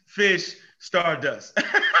 Monkeys, fish, stardust.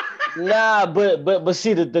 Nah, but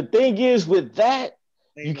see, the thing is with that,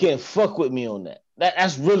 you can't fuck with me on that.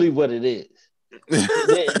 That's really what it is.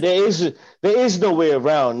 there is no way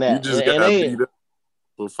around that. You just got beat up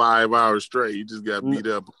for 5 hours straight. You just got beat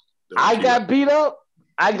up. I got beat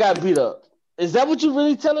up. Is that what you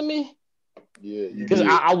really telling me? Yeah, because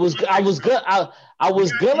I was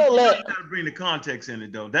gonna let. You gotta bring the context in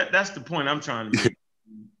it though. That's the point I'm trying to make.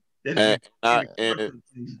 and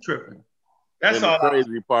tripping. That's all. The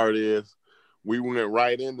crazy part is we went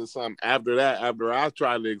right into something after that. After I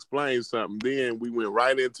tried to explain something, then we went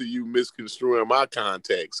right into you misconstruing my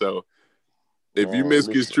context. So if you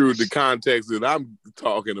misconstrued the context that I'm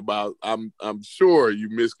talking about, I'm sure you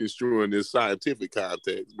misconstruing this scientific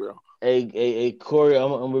context, bro. Hey, Corey, I'm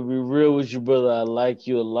gonna be real with you, brother. I like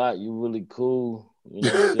you a lot. You're really cool. You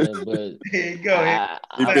know what I'm saying? But here you go.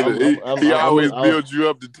 He always builds you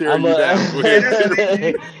up to tear you down.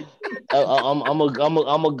 I'm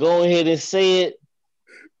gonna go ahead and say it.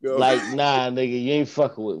 Go. Like, nah, nigga, you ain't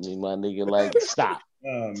fucking with me, my nigga. Like, stop.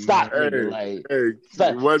 Stop, nigga. Like,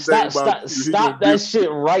 stop that shit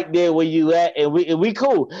right there where you at, and we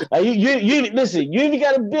cool. Like, you listen, you ain't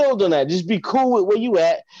gotta build on that. Just be cool with where you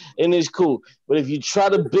at, and it's cool. But if you try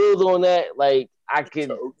to build on that, like, I can,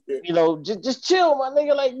 you know, just chill, my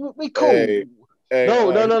nigga. Like, we cool.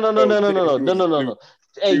 No.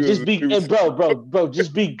 Hey, just be, bro,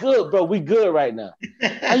 just be good, bro. We good right now.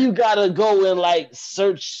 How you gotta go and like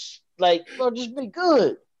search, like, bro, just be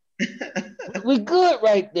good. We good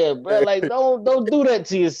right there, bro. Like, don't do that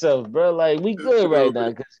to yourself, bro. Like, we good right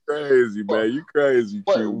now. Crazy, man. You crazy.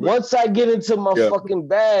 But once I get into my fucking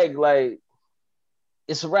bag, like,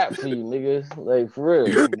 it's a wrap for you, nigga. Like, for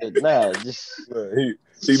real. But nah, just he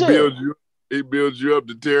builds you. He builds you up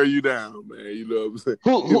to tear you down, man. You know what I'm saying?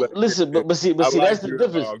 Listen, but see, that's the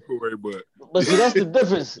difference. Corey, but see, that's the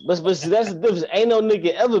difference. But see, that's the difference. Ain't no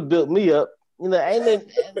nigga ever built me up. You know,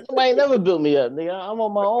 nobody never built me up, nigga. I'm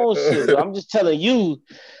on my own shit. Bro. I'm just telling you,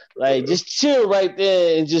 like, just chill right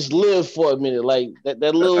there and just live for a minute. Like that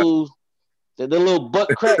little butt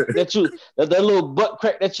crack that little butt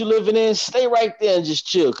crack that you living in. Stay right there and just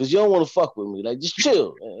chill, cause you don't want to fuck with me. Like, just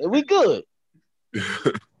chill, and we good.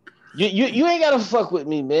 You ain't gotta fuck with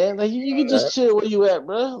me, man. Like, you can just chill where you at,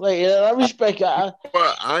 bro. Like, I respect you.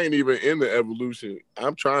 But I ain't even in the evolution.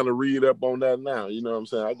 I'm trying to read up on that now. You know what I'm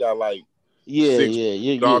saying? I got like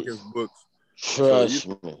 6 Dawkins books. Trust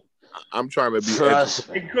me. I'm trying to be. Trust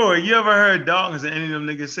me. Hey, Corey, you ever heard Dawkins and any of them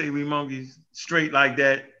niggas say we monkeys straight like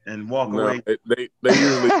that and walk away? They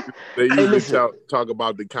usually talk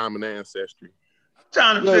about the common ancestry.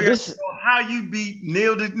 Trying to figure out how you beat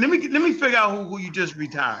Neil. Let me figure out who you just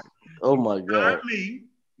retired. Oh my God. Me,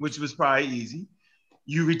 which was probably easy.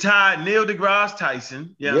 You retired Neil deGrasse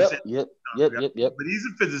Tyson. Yeah, Yep. But he's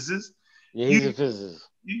a physicist. Yeah, he's a physicist.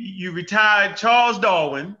 You retired Charles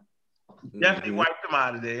Darwin. Definitely wiped him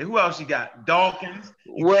out of there. Who else you got? Dawkins.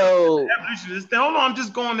 Evolutionist. Hold on, I'm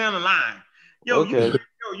just going down the line.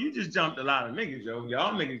 You just jumped a lot of niggas, yo.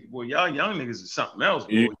 Y'all niggas, boy, y'all young niggas is something else.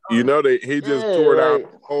 Boy. You know he just tore down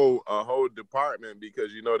a whole department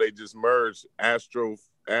because you know they just merged astro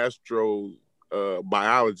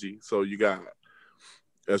biology. So you got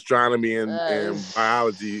astronomy and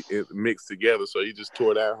biology mixed together. So he just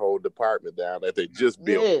tore that whole department down that they just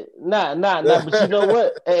built. Yeah. Nah. But you know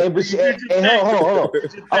what? Hold on.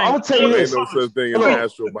 I'm gonna tell you this. There ain't no such thing as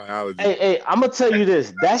astrobiology. Hey, I'm gonna tell you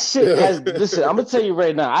this. That shit has. Listen, I'm gonna tell you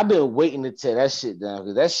right now. I've been waiting to tear that shit down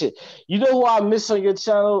because that shit. You know who I miss on your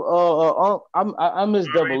channel? I miss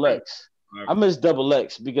Double X. I miss Double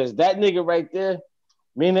X because that nigga right there.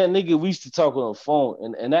 Me and that nigga, we used to talk on the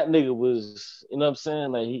phone, and that nigga was, you know what I'm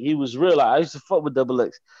saying? Like, he was real. I used to fuck with Double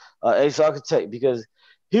X, Ace Architect, because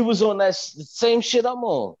he was on that same shit I'm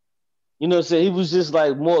on. You know what I'm saying? He was just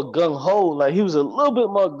like more gung-ho. Like, he was a little bit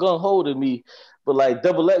more gung-ho than me. But like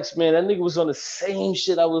Double X, man, that nigga was on the same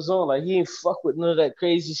shit I was on. Like, he ain't fuck with none of that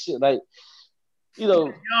crazy shit. Like, you know,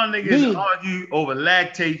 y'all niggas argue over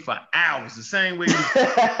lactate for hours, the same way.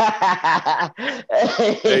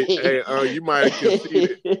 You might have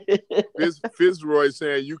conceded. Fitzroy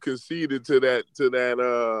saying you conceded to that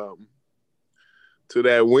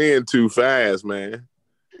win too fast, man.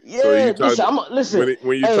 Yeah, so listen.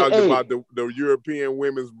 When you talked about the European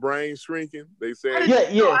women's brain shrinking, they said I beat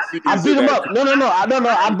him up. No.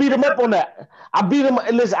 I beat him up on that. I beat him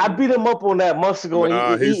up on that months ago.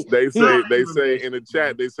 They say in the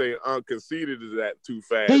chat, they say conceded to that too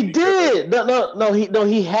fast. He did.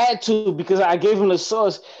 He had to because I gave him the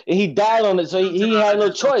source and he died on it, so he had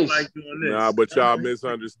no choice. Nah, but y'all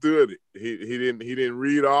misunderstood it. He didn't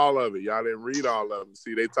read all of it. Y'all didn't read all of it.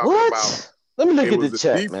 See, they talking about. Let me look at the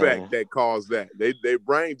chat, defect, man. That caused that. Their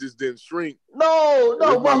brain just didn't shrink. No.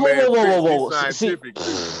 Whoa. Scientific.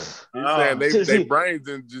 He's saying their brains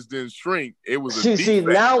didn't shrink. It was a defect.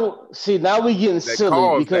 Now we getting silly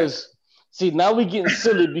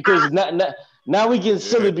because now we getting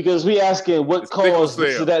silly because we asking what caused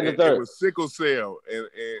this, that, and the third. It was sickle cell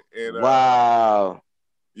and wow.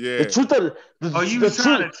 Yeah. The truth of you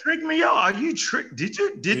trying to trick me, y'all? Are you trick? Did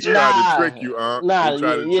you? Tried to trick you, I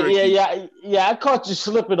caught you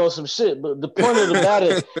slipping on some shit. But the point of the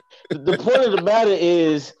matter,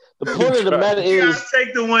 is The point of the matter is, you gotta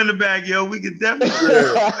take the winner back, yo. We can definitely.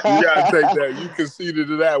 Yeah, you gotta take that. You conceded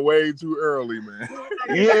to that way too early, man.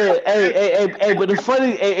 Yeah, hey, but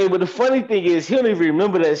the funny thing is, he don't even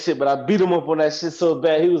remember that shit. But I beat him up on that shit so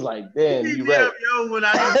bad, he was like, "Damn, you right." Yo, when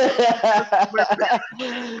I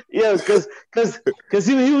yeah, because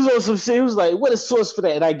he was on some shit. He was like, "What a source for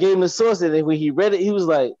that?" And I gave him the source, and then when he read it, he was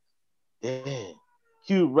like, "Damn."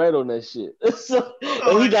 He was right on that shit. So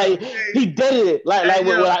and he did it when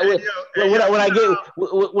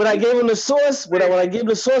I gave him the source when I gave him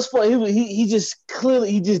the source for it, he just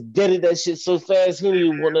deaded that shit so fast he didn't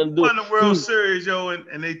even want to do it. Won the World Series, yo,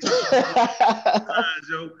 and they took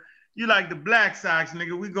yo. You like the Black Sox,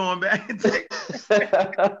 nigga? We going back and take.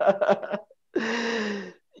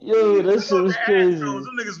 Yo, that shit was crazy. Those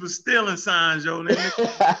niggas was stealing signs, yo.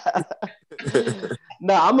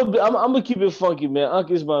 Nah, I'm gonna keep it funky, man. Unc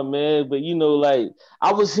is my man, but you know, like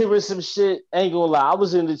I was hearing some shit. Ain't gonna lie, I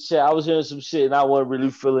was in the chat. I was hearing some shit, and I wasn't really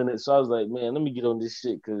feeling it. So I was like, man, let me get on this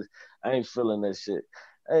shit because I ain't feeling that shit.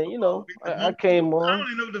 And you know, I came on. I don't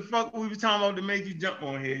even know what the fuck we were talking about to make you jump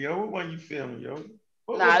on here, yo. What one you feeling, yo?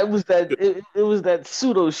 It was that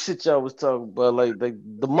pseudo shit y'all was talking about, like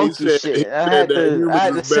the monkey shit. I had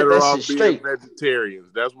to set that shit straight.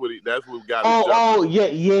 Vegetarians. That's what got.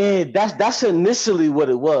 Yeah. That's initially what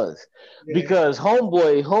it was, because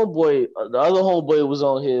homeboy, the other homeboy was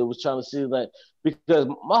on here was trying to see like, because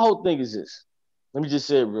my whole thing is this. Let me just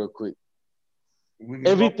say it real quick.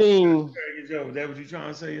 Everything. Is that what you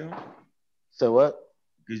trying to say, yo? So what?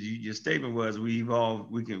 Because your statement was we evolve.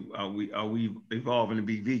 Are we evolving to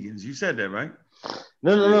be vegans? You said that, right?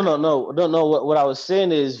 No. What I was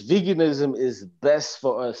saying is veganism is best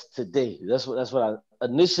for us today. That's what I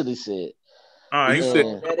initially said. All right. You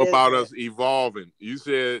said about us evolving. You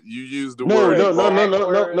said you used the word.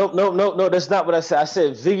 No. That's not what I said. I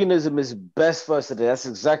said veganism is best for us today. That's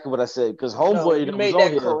exactly what I said. Because homeboy, you made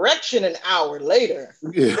that correction an hour later.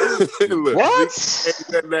 Yeah. Look, what?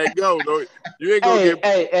 Let that go. You ain't gonna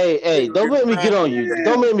Hey! Don't make me get on you.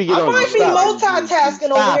 Don't make me get on you. I might be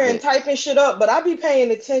multitasking over here and typing shit up, but I be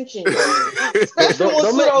paying attention. Especially when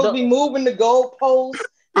pseudos be moving the goalposts.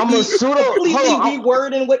 I'm a pseudo. Completely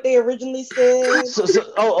rewording what they originally said. So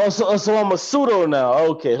I'm a pseudo now.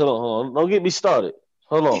 Okay, hold on. Don't get me started.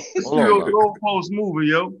 Hold on. Goalpost mover,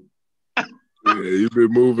 yo. Yeah, you've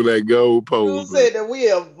been moving that goalpost. You said that we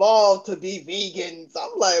evolved to be vegans.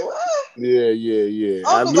 I'm like, what? Yeah.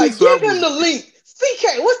 I was like, give him the link.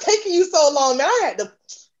 CK, what's taking you so long, man?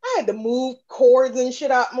 I had to move cords and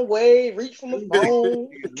shit out my way, reach for my phone.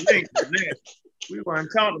 We weren't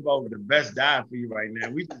talking about the best diet for you right now.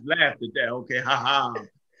 We just laughed at that. Okay, haha.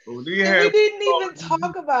 We didn't even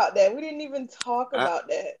talk about that.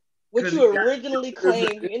 What you originally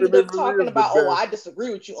claimed, you ended up talking about. I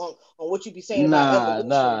disagree with you on what you be saying about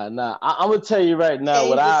evolution. Nah. I'm gonna tell you right now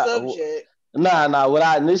what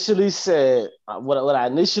I initially said. What I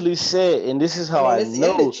initially said, and this is how I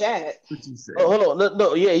know. In the chat. Hold on,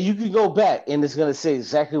 no, yeah, you can go back, and it's gonna say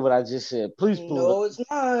exactly what I just said. Please, no, it's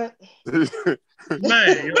not.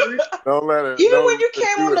 Man, don't let it. Even when you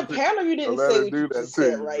came on the panel, you didn't say what you just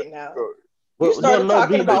said right now. You started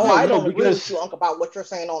talking about I don't agree with you, Unc, about what you're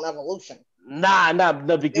saying on evolution. Nah,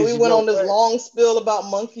 because and we went on this long spill about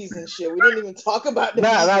monkeys and shit. We didn't even talk about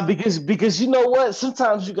that. Because you know what?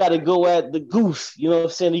 Sometimes you gotta go at the goose. You know what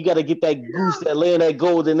I'm saying? You gotta get that goose that laying that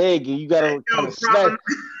golden egg, and you gotta kind of snap.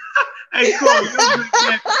 Hey, cool.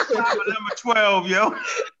 Number 12, yo.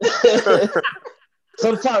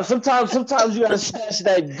 Sometimes you gotta snatch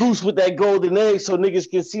that goose with that golden egg so niggas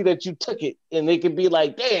can see that you took it, and they can be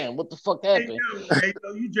like, "Damn, what the fuck happened?" Hey,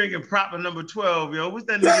 yo, you drinking proper number 12, yo? What's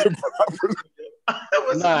that nigga?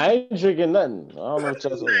 I ain't drinking nothing. I don't know what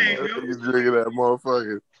y'all talking about. You drinking that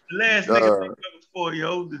motherfucker? The last nigga number 4,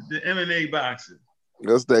 yo, the MMA boxer.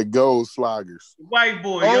 That's that gold sloggers. White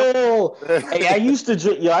boy, yo. Hey, I used to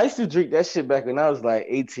drink that shit back when I was like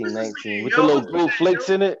 18, 19, with the little gold flakes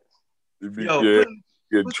in it.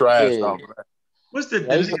 Get trash off of that. What's the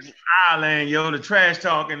nigga Ireland, yo? The trash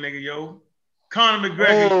talking nigga, yo. Conor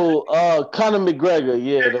McGregor. Conor McGregor,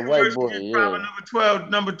 yeah, the white boy, yeah.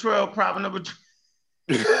 Number 12, proper number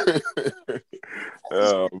 12.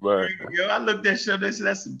 Oh man. Yo, I looked at that show. They said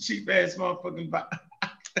that's some cheap ass motherfucking.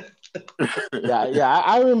 Yeah.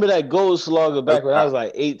 I remember that gold slugger back when I was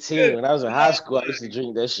like 18. When I was in high school, I used to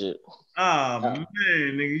drink that shit. Oh man,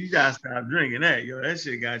 nigga, you gotta stop drinking that, yo. That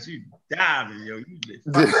shit got you diving, yo.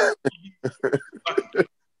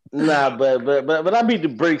 Nah, but I beat the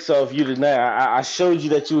brakes off you tonight. I showed you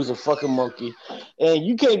that you was a fucking monkey, and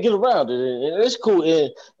you can't get around it. And it's cool.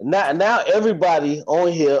 And now everybody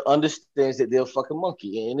on here understands that they're a fucking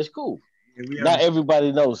monkey, and it's cool. Yeah, not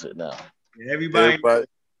everybody knows it now. Yeah, everybody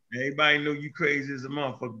know you crazy as a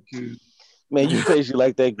motherfucker, Q. Man, you crazy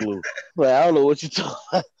like that glue. Like, I don't know what you're talking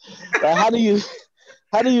about. Like, how do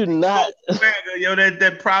you not? Swagger, yo,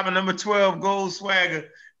 that proper number 12 gold swagger.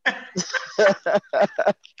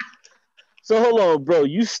 So hold on, bro.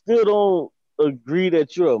 You still don't agree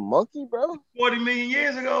that you're a monkey, bro? 40 million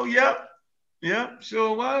years ago, yep. Yep,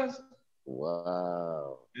 sure was.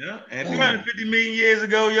 Wow. Yeah, and 250 million years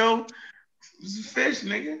ago, yo, it was a fish,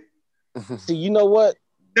 nigga. See, you know what?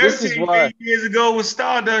 13 million years ago was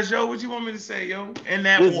Stardust, yo. What you want me to say, yo? In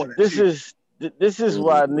that order. This is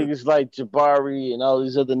why niggas like Jabari and all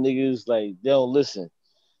these other niggas, like, they don't listen.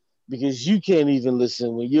 Because you can't even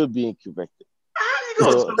listen when you're being corrected. How you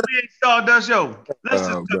gonna so we ain't Stardust, yo? Let's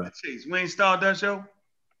just cut the chase. We ain't Stardust, yo?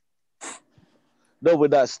 No, we're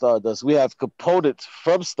not Stardust. We have components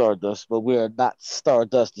from Stardust, but we are not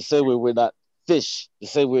Stardust. The same way we're not fish. The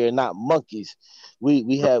same way we're not monkeys.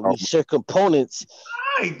 We share components.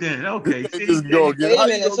 All right then, okay. See, wait a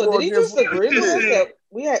minute. So did he just agree with us that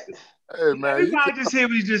we had? Hey man, everybody just hear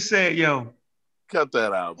what he just said, yo. Cut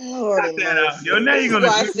that out. Lord cut that out, yo. Now this you're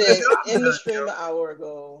gonna. I said in the stream an hour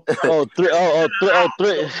ago. Three. Why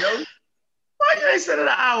you ain't said it an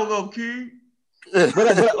hour ago, King? But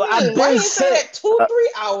I've Why been you say that 2-3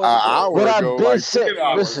 hours ago? But I've been saying,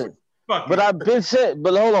 listen. But I've been saying,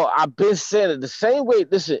 but hold on, I've been saying it the same way.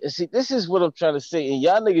 Listen, and see, this is what I'm trying to say, and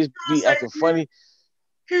y'all niggas be acting funny.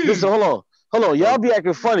 Listen, hold on, y'all be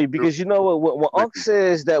acting funny because you know what? When Unc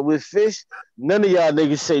says that we're fish, none of y'all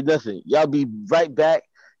niggas say nothing. Y'all be right back.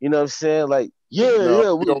 You know what I'm saying? Like, We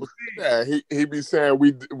don't say that. He be saying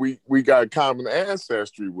we got common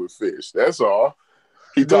ancestry with fish. That's all.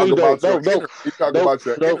 He talking about your inner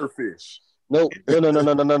fish. No.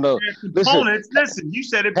 Listen, you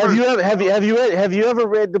said it. Have you ever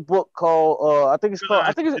read the book called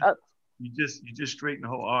you just straighten the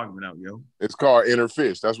whole argument out, yo. It's called Inner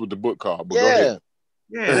Fish. That's what the book called. But go ahead.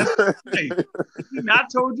 Yeah, that's I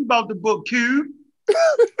told you about the book, Cube.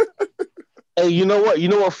 Hey, you know what? You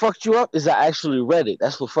know what fucked you up is I actually read it.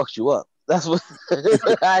 That's what fucked you up. That's what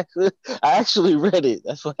I actually read it.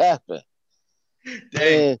 That's what happened.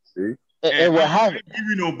 Dang. And what happened? Give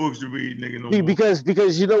you no books to read, nigga. No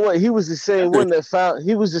because you know what? He was the same one that found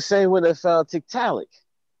Tiktaalik.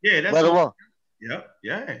 Yeah, that's right or wrong.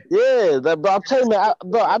 Yeah. But I'm telling you,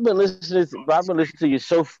 man, I've been listening to your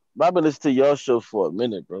show. I've been listening to your show for a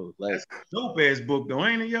minute, bro. Like, that's a dope ass book, though,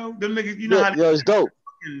 ain't it, yo? Them niggas, you know how it's dope.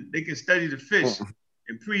 They can study the fish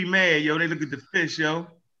and pre-med, yo. They look at the fish, yo.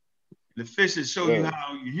 The fish that show you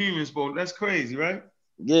how you humans supposed. That's crazy, right?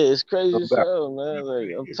 Yeah, it's crazy as hell, man. Like,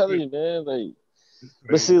 I'm telling you, man. Like,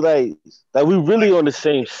 but see, like we really on the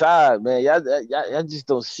same side, man. Y'all just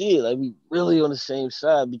don't see it. Like, we really on the same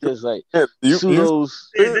side because, like, pseudos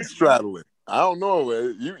straddling. I don't know.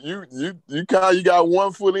 You got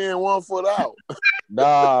 1 foot in, 1 foot out.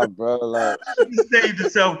 Nah, bro. Like, he saved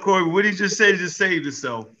himself, Corey. What did he just say? Just saved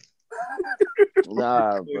himself.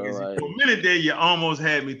 Nah, bro. Like, for a minute there, you almost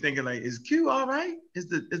had me thinking, like, is Q all right? Is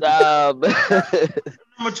the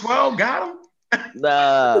number 12 got him?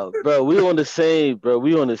 Nah, bro. We on the same, bro.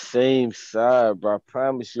 We on the same side, bro. I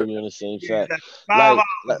promise you, we on the same side. 5 hours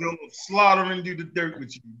of slaughter and do the dirt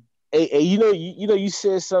with you. Hey, you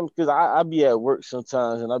said something because I be at work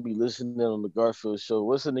sometimes and I be listening on the Garfield show.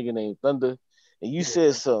 What's a nigga named Thunder? And you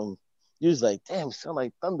said something. You was like, damn, it sound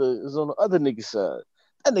like Thunder is on the other nigga side.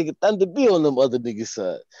 That nigga Thunder be on them other niggas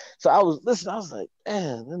side. So I was listening. I was like,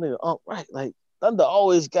 damn, that nigga, right? Like, Thunder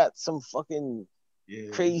always got some fucking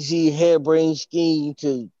crazy harebrained scheme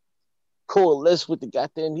to coalesce with the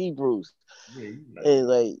goddamn Hebrews. And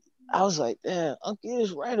like, I was like, damn, Uncle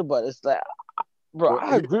is right about it. It's like, bro,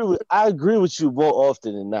 I agree with you more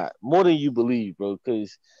often than not, more than you believe, bro.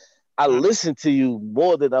 Because I listen to you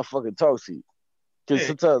more than I fucking talk to you. Because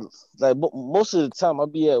sometimes, like, most of the time, I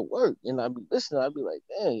be at work and I be listening. I be like,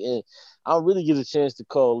 dang, and I don't really get a chance to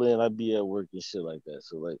call in. I be at work and shit like that.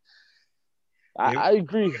 So, like, I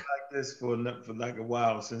agree. Like this for like a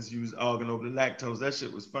while since you was arguing over the lactose. That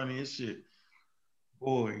shit was funny as shit.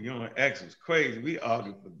 Boy, you know, X was crazy. We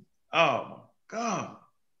argued for, oh my God.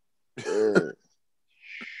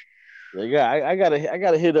 I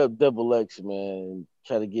gotta hit up Double X, man, and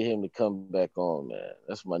try to get him to come back on, man.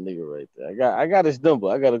 That's my nigga right there. I got his number.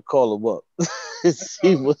 I gotta call him up.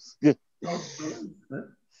 See what's good.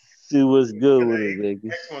 See what's good with it,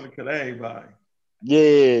 nigga. X want to kill everybody.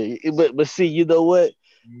 Yeah, but see, you know what?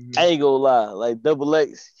 I ain't gonna lie. Like, Double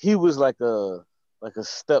X, he was like a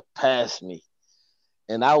step past me.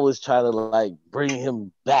 And I was trying to, like, bring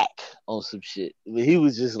him back on some shit. I mean, he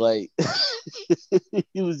was just like,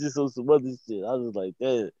 he was just on some other shit. I was like,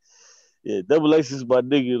 damn. Yeah, Double X is my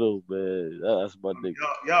nigga though, man. That's my nigga.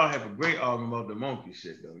 Y'all have a great argument about the monkey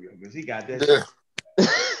shit though, because he got that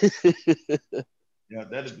shit. Yeah,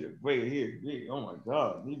 that'd be a great here. Oh my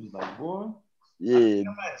God. He was like, boy. Yeah.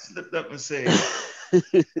 I might have slipped up and said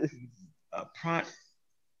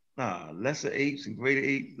lesser apes and greater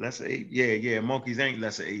apes, lesser apes. Yeah, monkeys ain't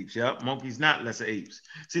lesser apes. Yep, monkeys not lesser apes.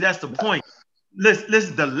 See, that's the point.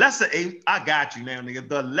 Listen, the lesser apes, I got you now, nigga.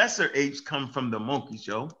 The lesser apes come from the monkey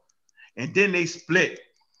show, and then they split.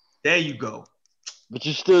 There you go. But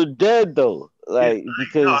you're still dead though, like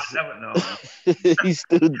because he's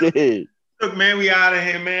still dead. Look, man, we out of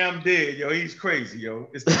here, man. I'm dead, yo. He's crazy, yo.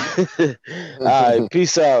 All right,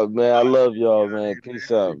 peace out, man. I love y'all, man. Peace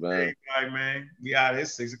out, man. All right, man. We out of here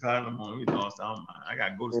 6 o'clock in the morning. We lost our mind. I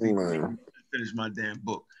gotta go to sleep. Finish my damn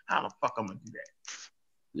book. How the fuck I'm gonna do that?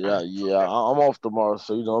 Yeah. I'm off tomorrow,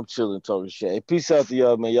 so I'm chilling, talking shit. Hey, peace out to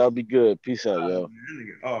y'all, man. Y'all be good. Peace out, y'all.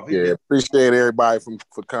 Yeah, appreciate everybody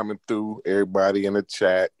for coming through. Everybody in the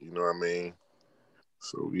chat, you know what I mean.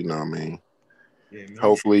 So you know what I mean. Yeah,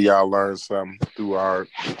 hopefully y'all learn something through our.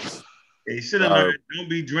 They should have learned. Don't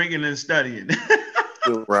be drinking and studying.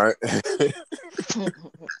 Right.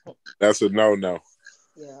 That's a no.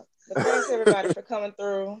 Yeah. But thanks everybody for coming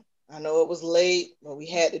through. I know it was late, but we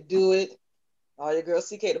had to do it. All your girl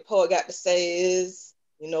CK the Poet got to say is,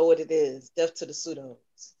 you know what it is. Death to the pseudos.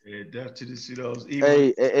 Yeah, death to the pseudos.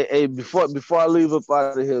 Hey, before I leave up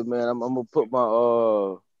out of here, man, I'm gonna put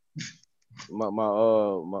my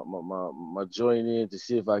my joint in to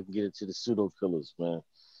see if I can get into the pseudo killers, man.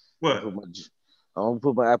 What? I'm gonna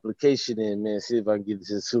put my application in, man. See if I can get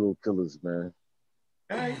into the pseudo killers, man.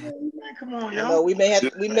 Hey, man, come on, y'all. No, we may have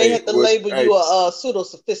to label you a pseudo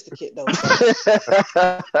sophisticate though. I'm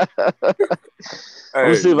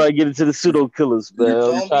gonna see if I can get into the pseudo killers, man.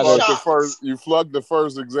 You flunked the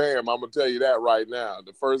first exam. I'm gonna tell you that right now.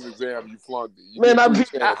 The first exam you flunked it. Man, I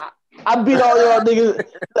beat all y'all niggas.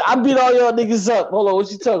 I beat all y'all niggas up. Hold on,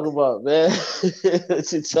 what you talking about, man?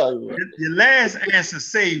 What you talking about? Your last answer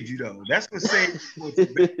saved you though. That's what saved you.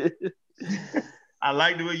 I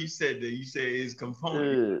like the way you said that. You said it's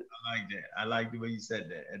component. I like that. I like the way you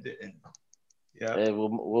said that. At the end. Yeah. Hey,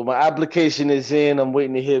 well, my application is in. I'm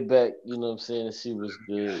waiting to hear back. You know what I'm saying? And see what's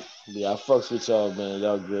good. Yeah, I fucks with y'all, man.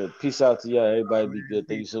 Y'all good. Peace out to y'all. Everybody be good.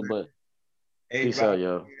 Thank you so much. Peace out,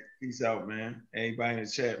 y'all. Peace out, man. Everybody in the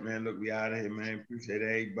chat, man. Look, we out of here, man. Appreciate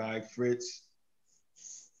everybody. Fritz,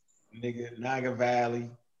 nigga, Naga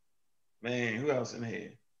Valley, man. Who else in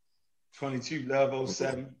here? 22 Love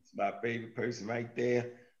 07. It's my favorite person right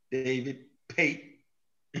there. David Pate.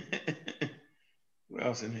 Who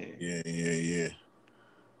else in here? Yeah.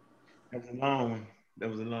 That was a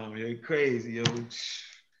long one. You're crazy, yo.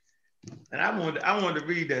 And I wanted to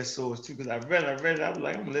read that source too, because I read it. I was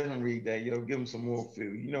like, I'm gonna let him read that, yo. Give him some more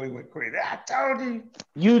food. You know, he went crazy. I told you.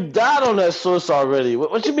 You died on that source already.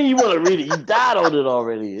 What you mean you want to read it? You died on it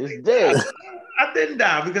already. It's dead. I didn't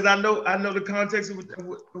die because I know the context of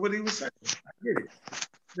what he was saying. I get it.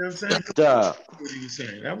 You know what I'm saying? What he was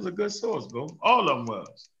saying. That was a good source, bro. All of them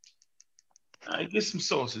was. All right, get some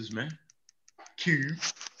sources, man. Q.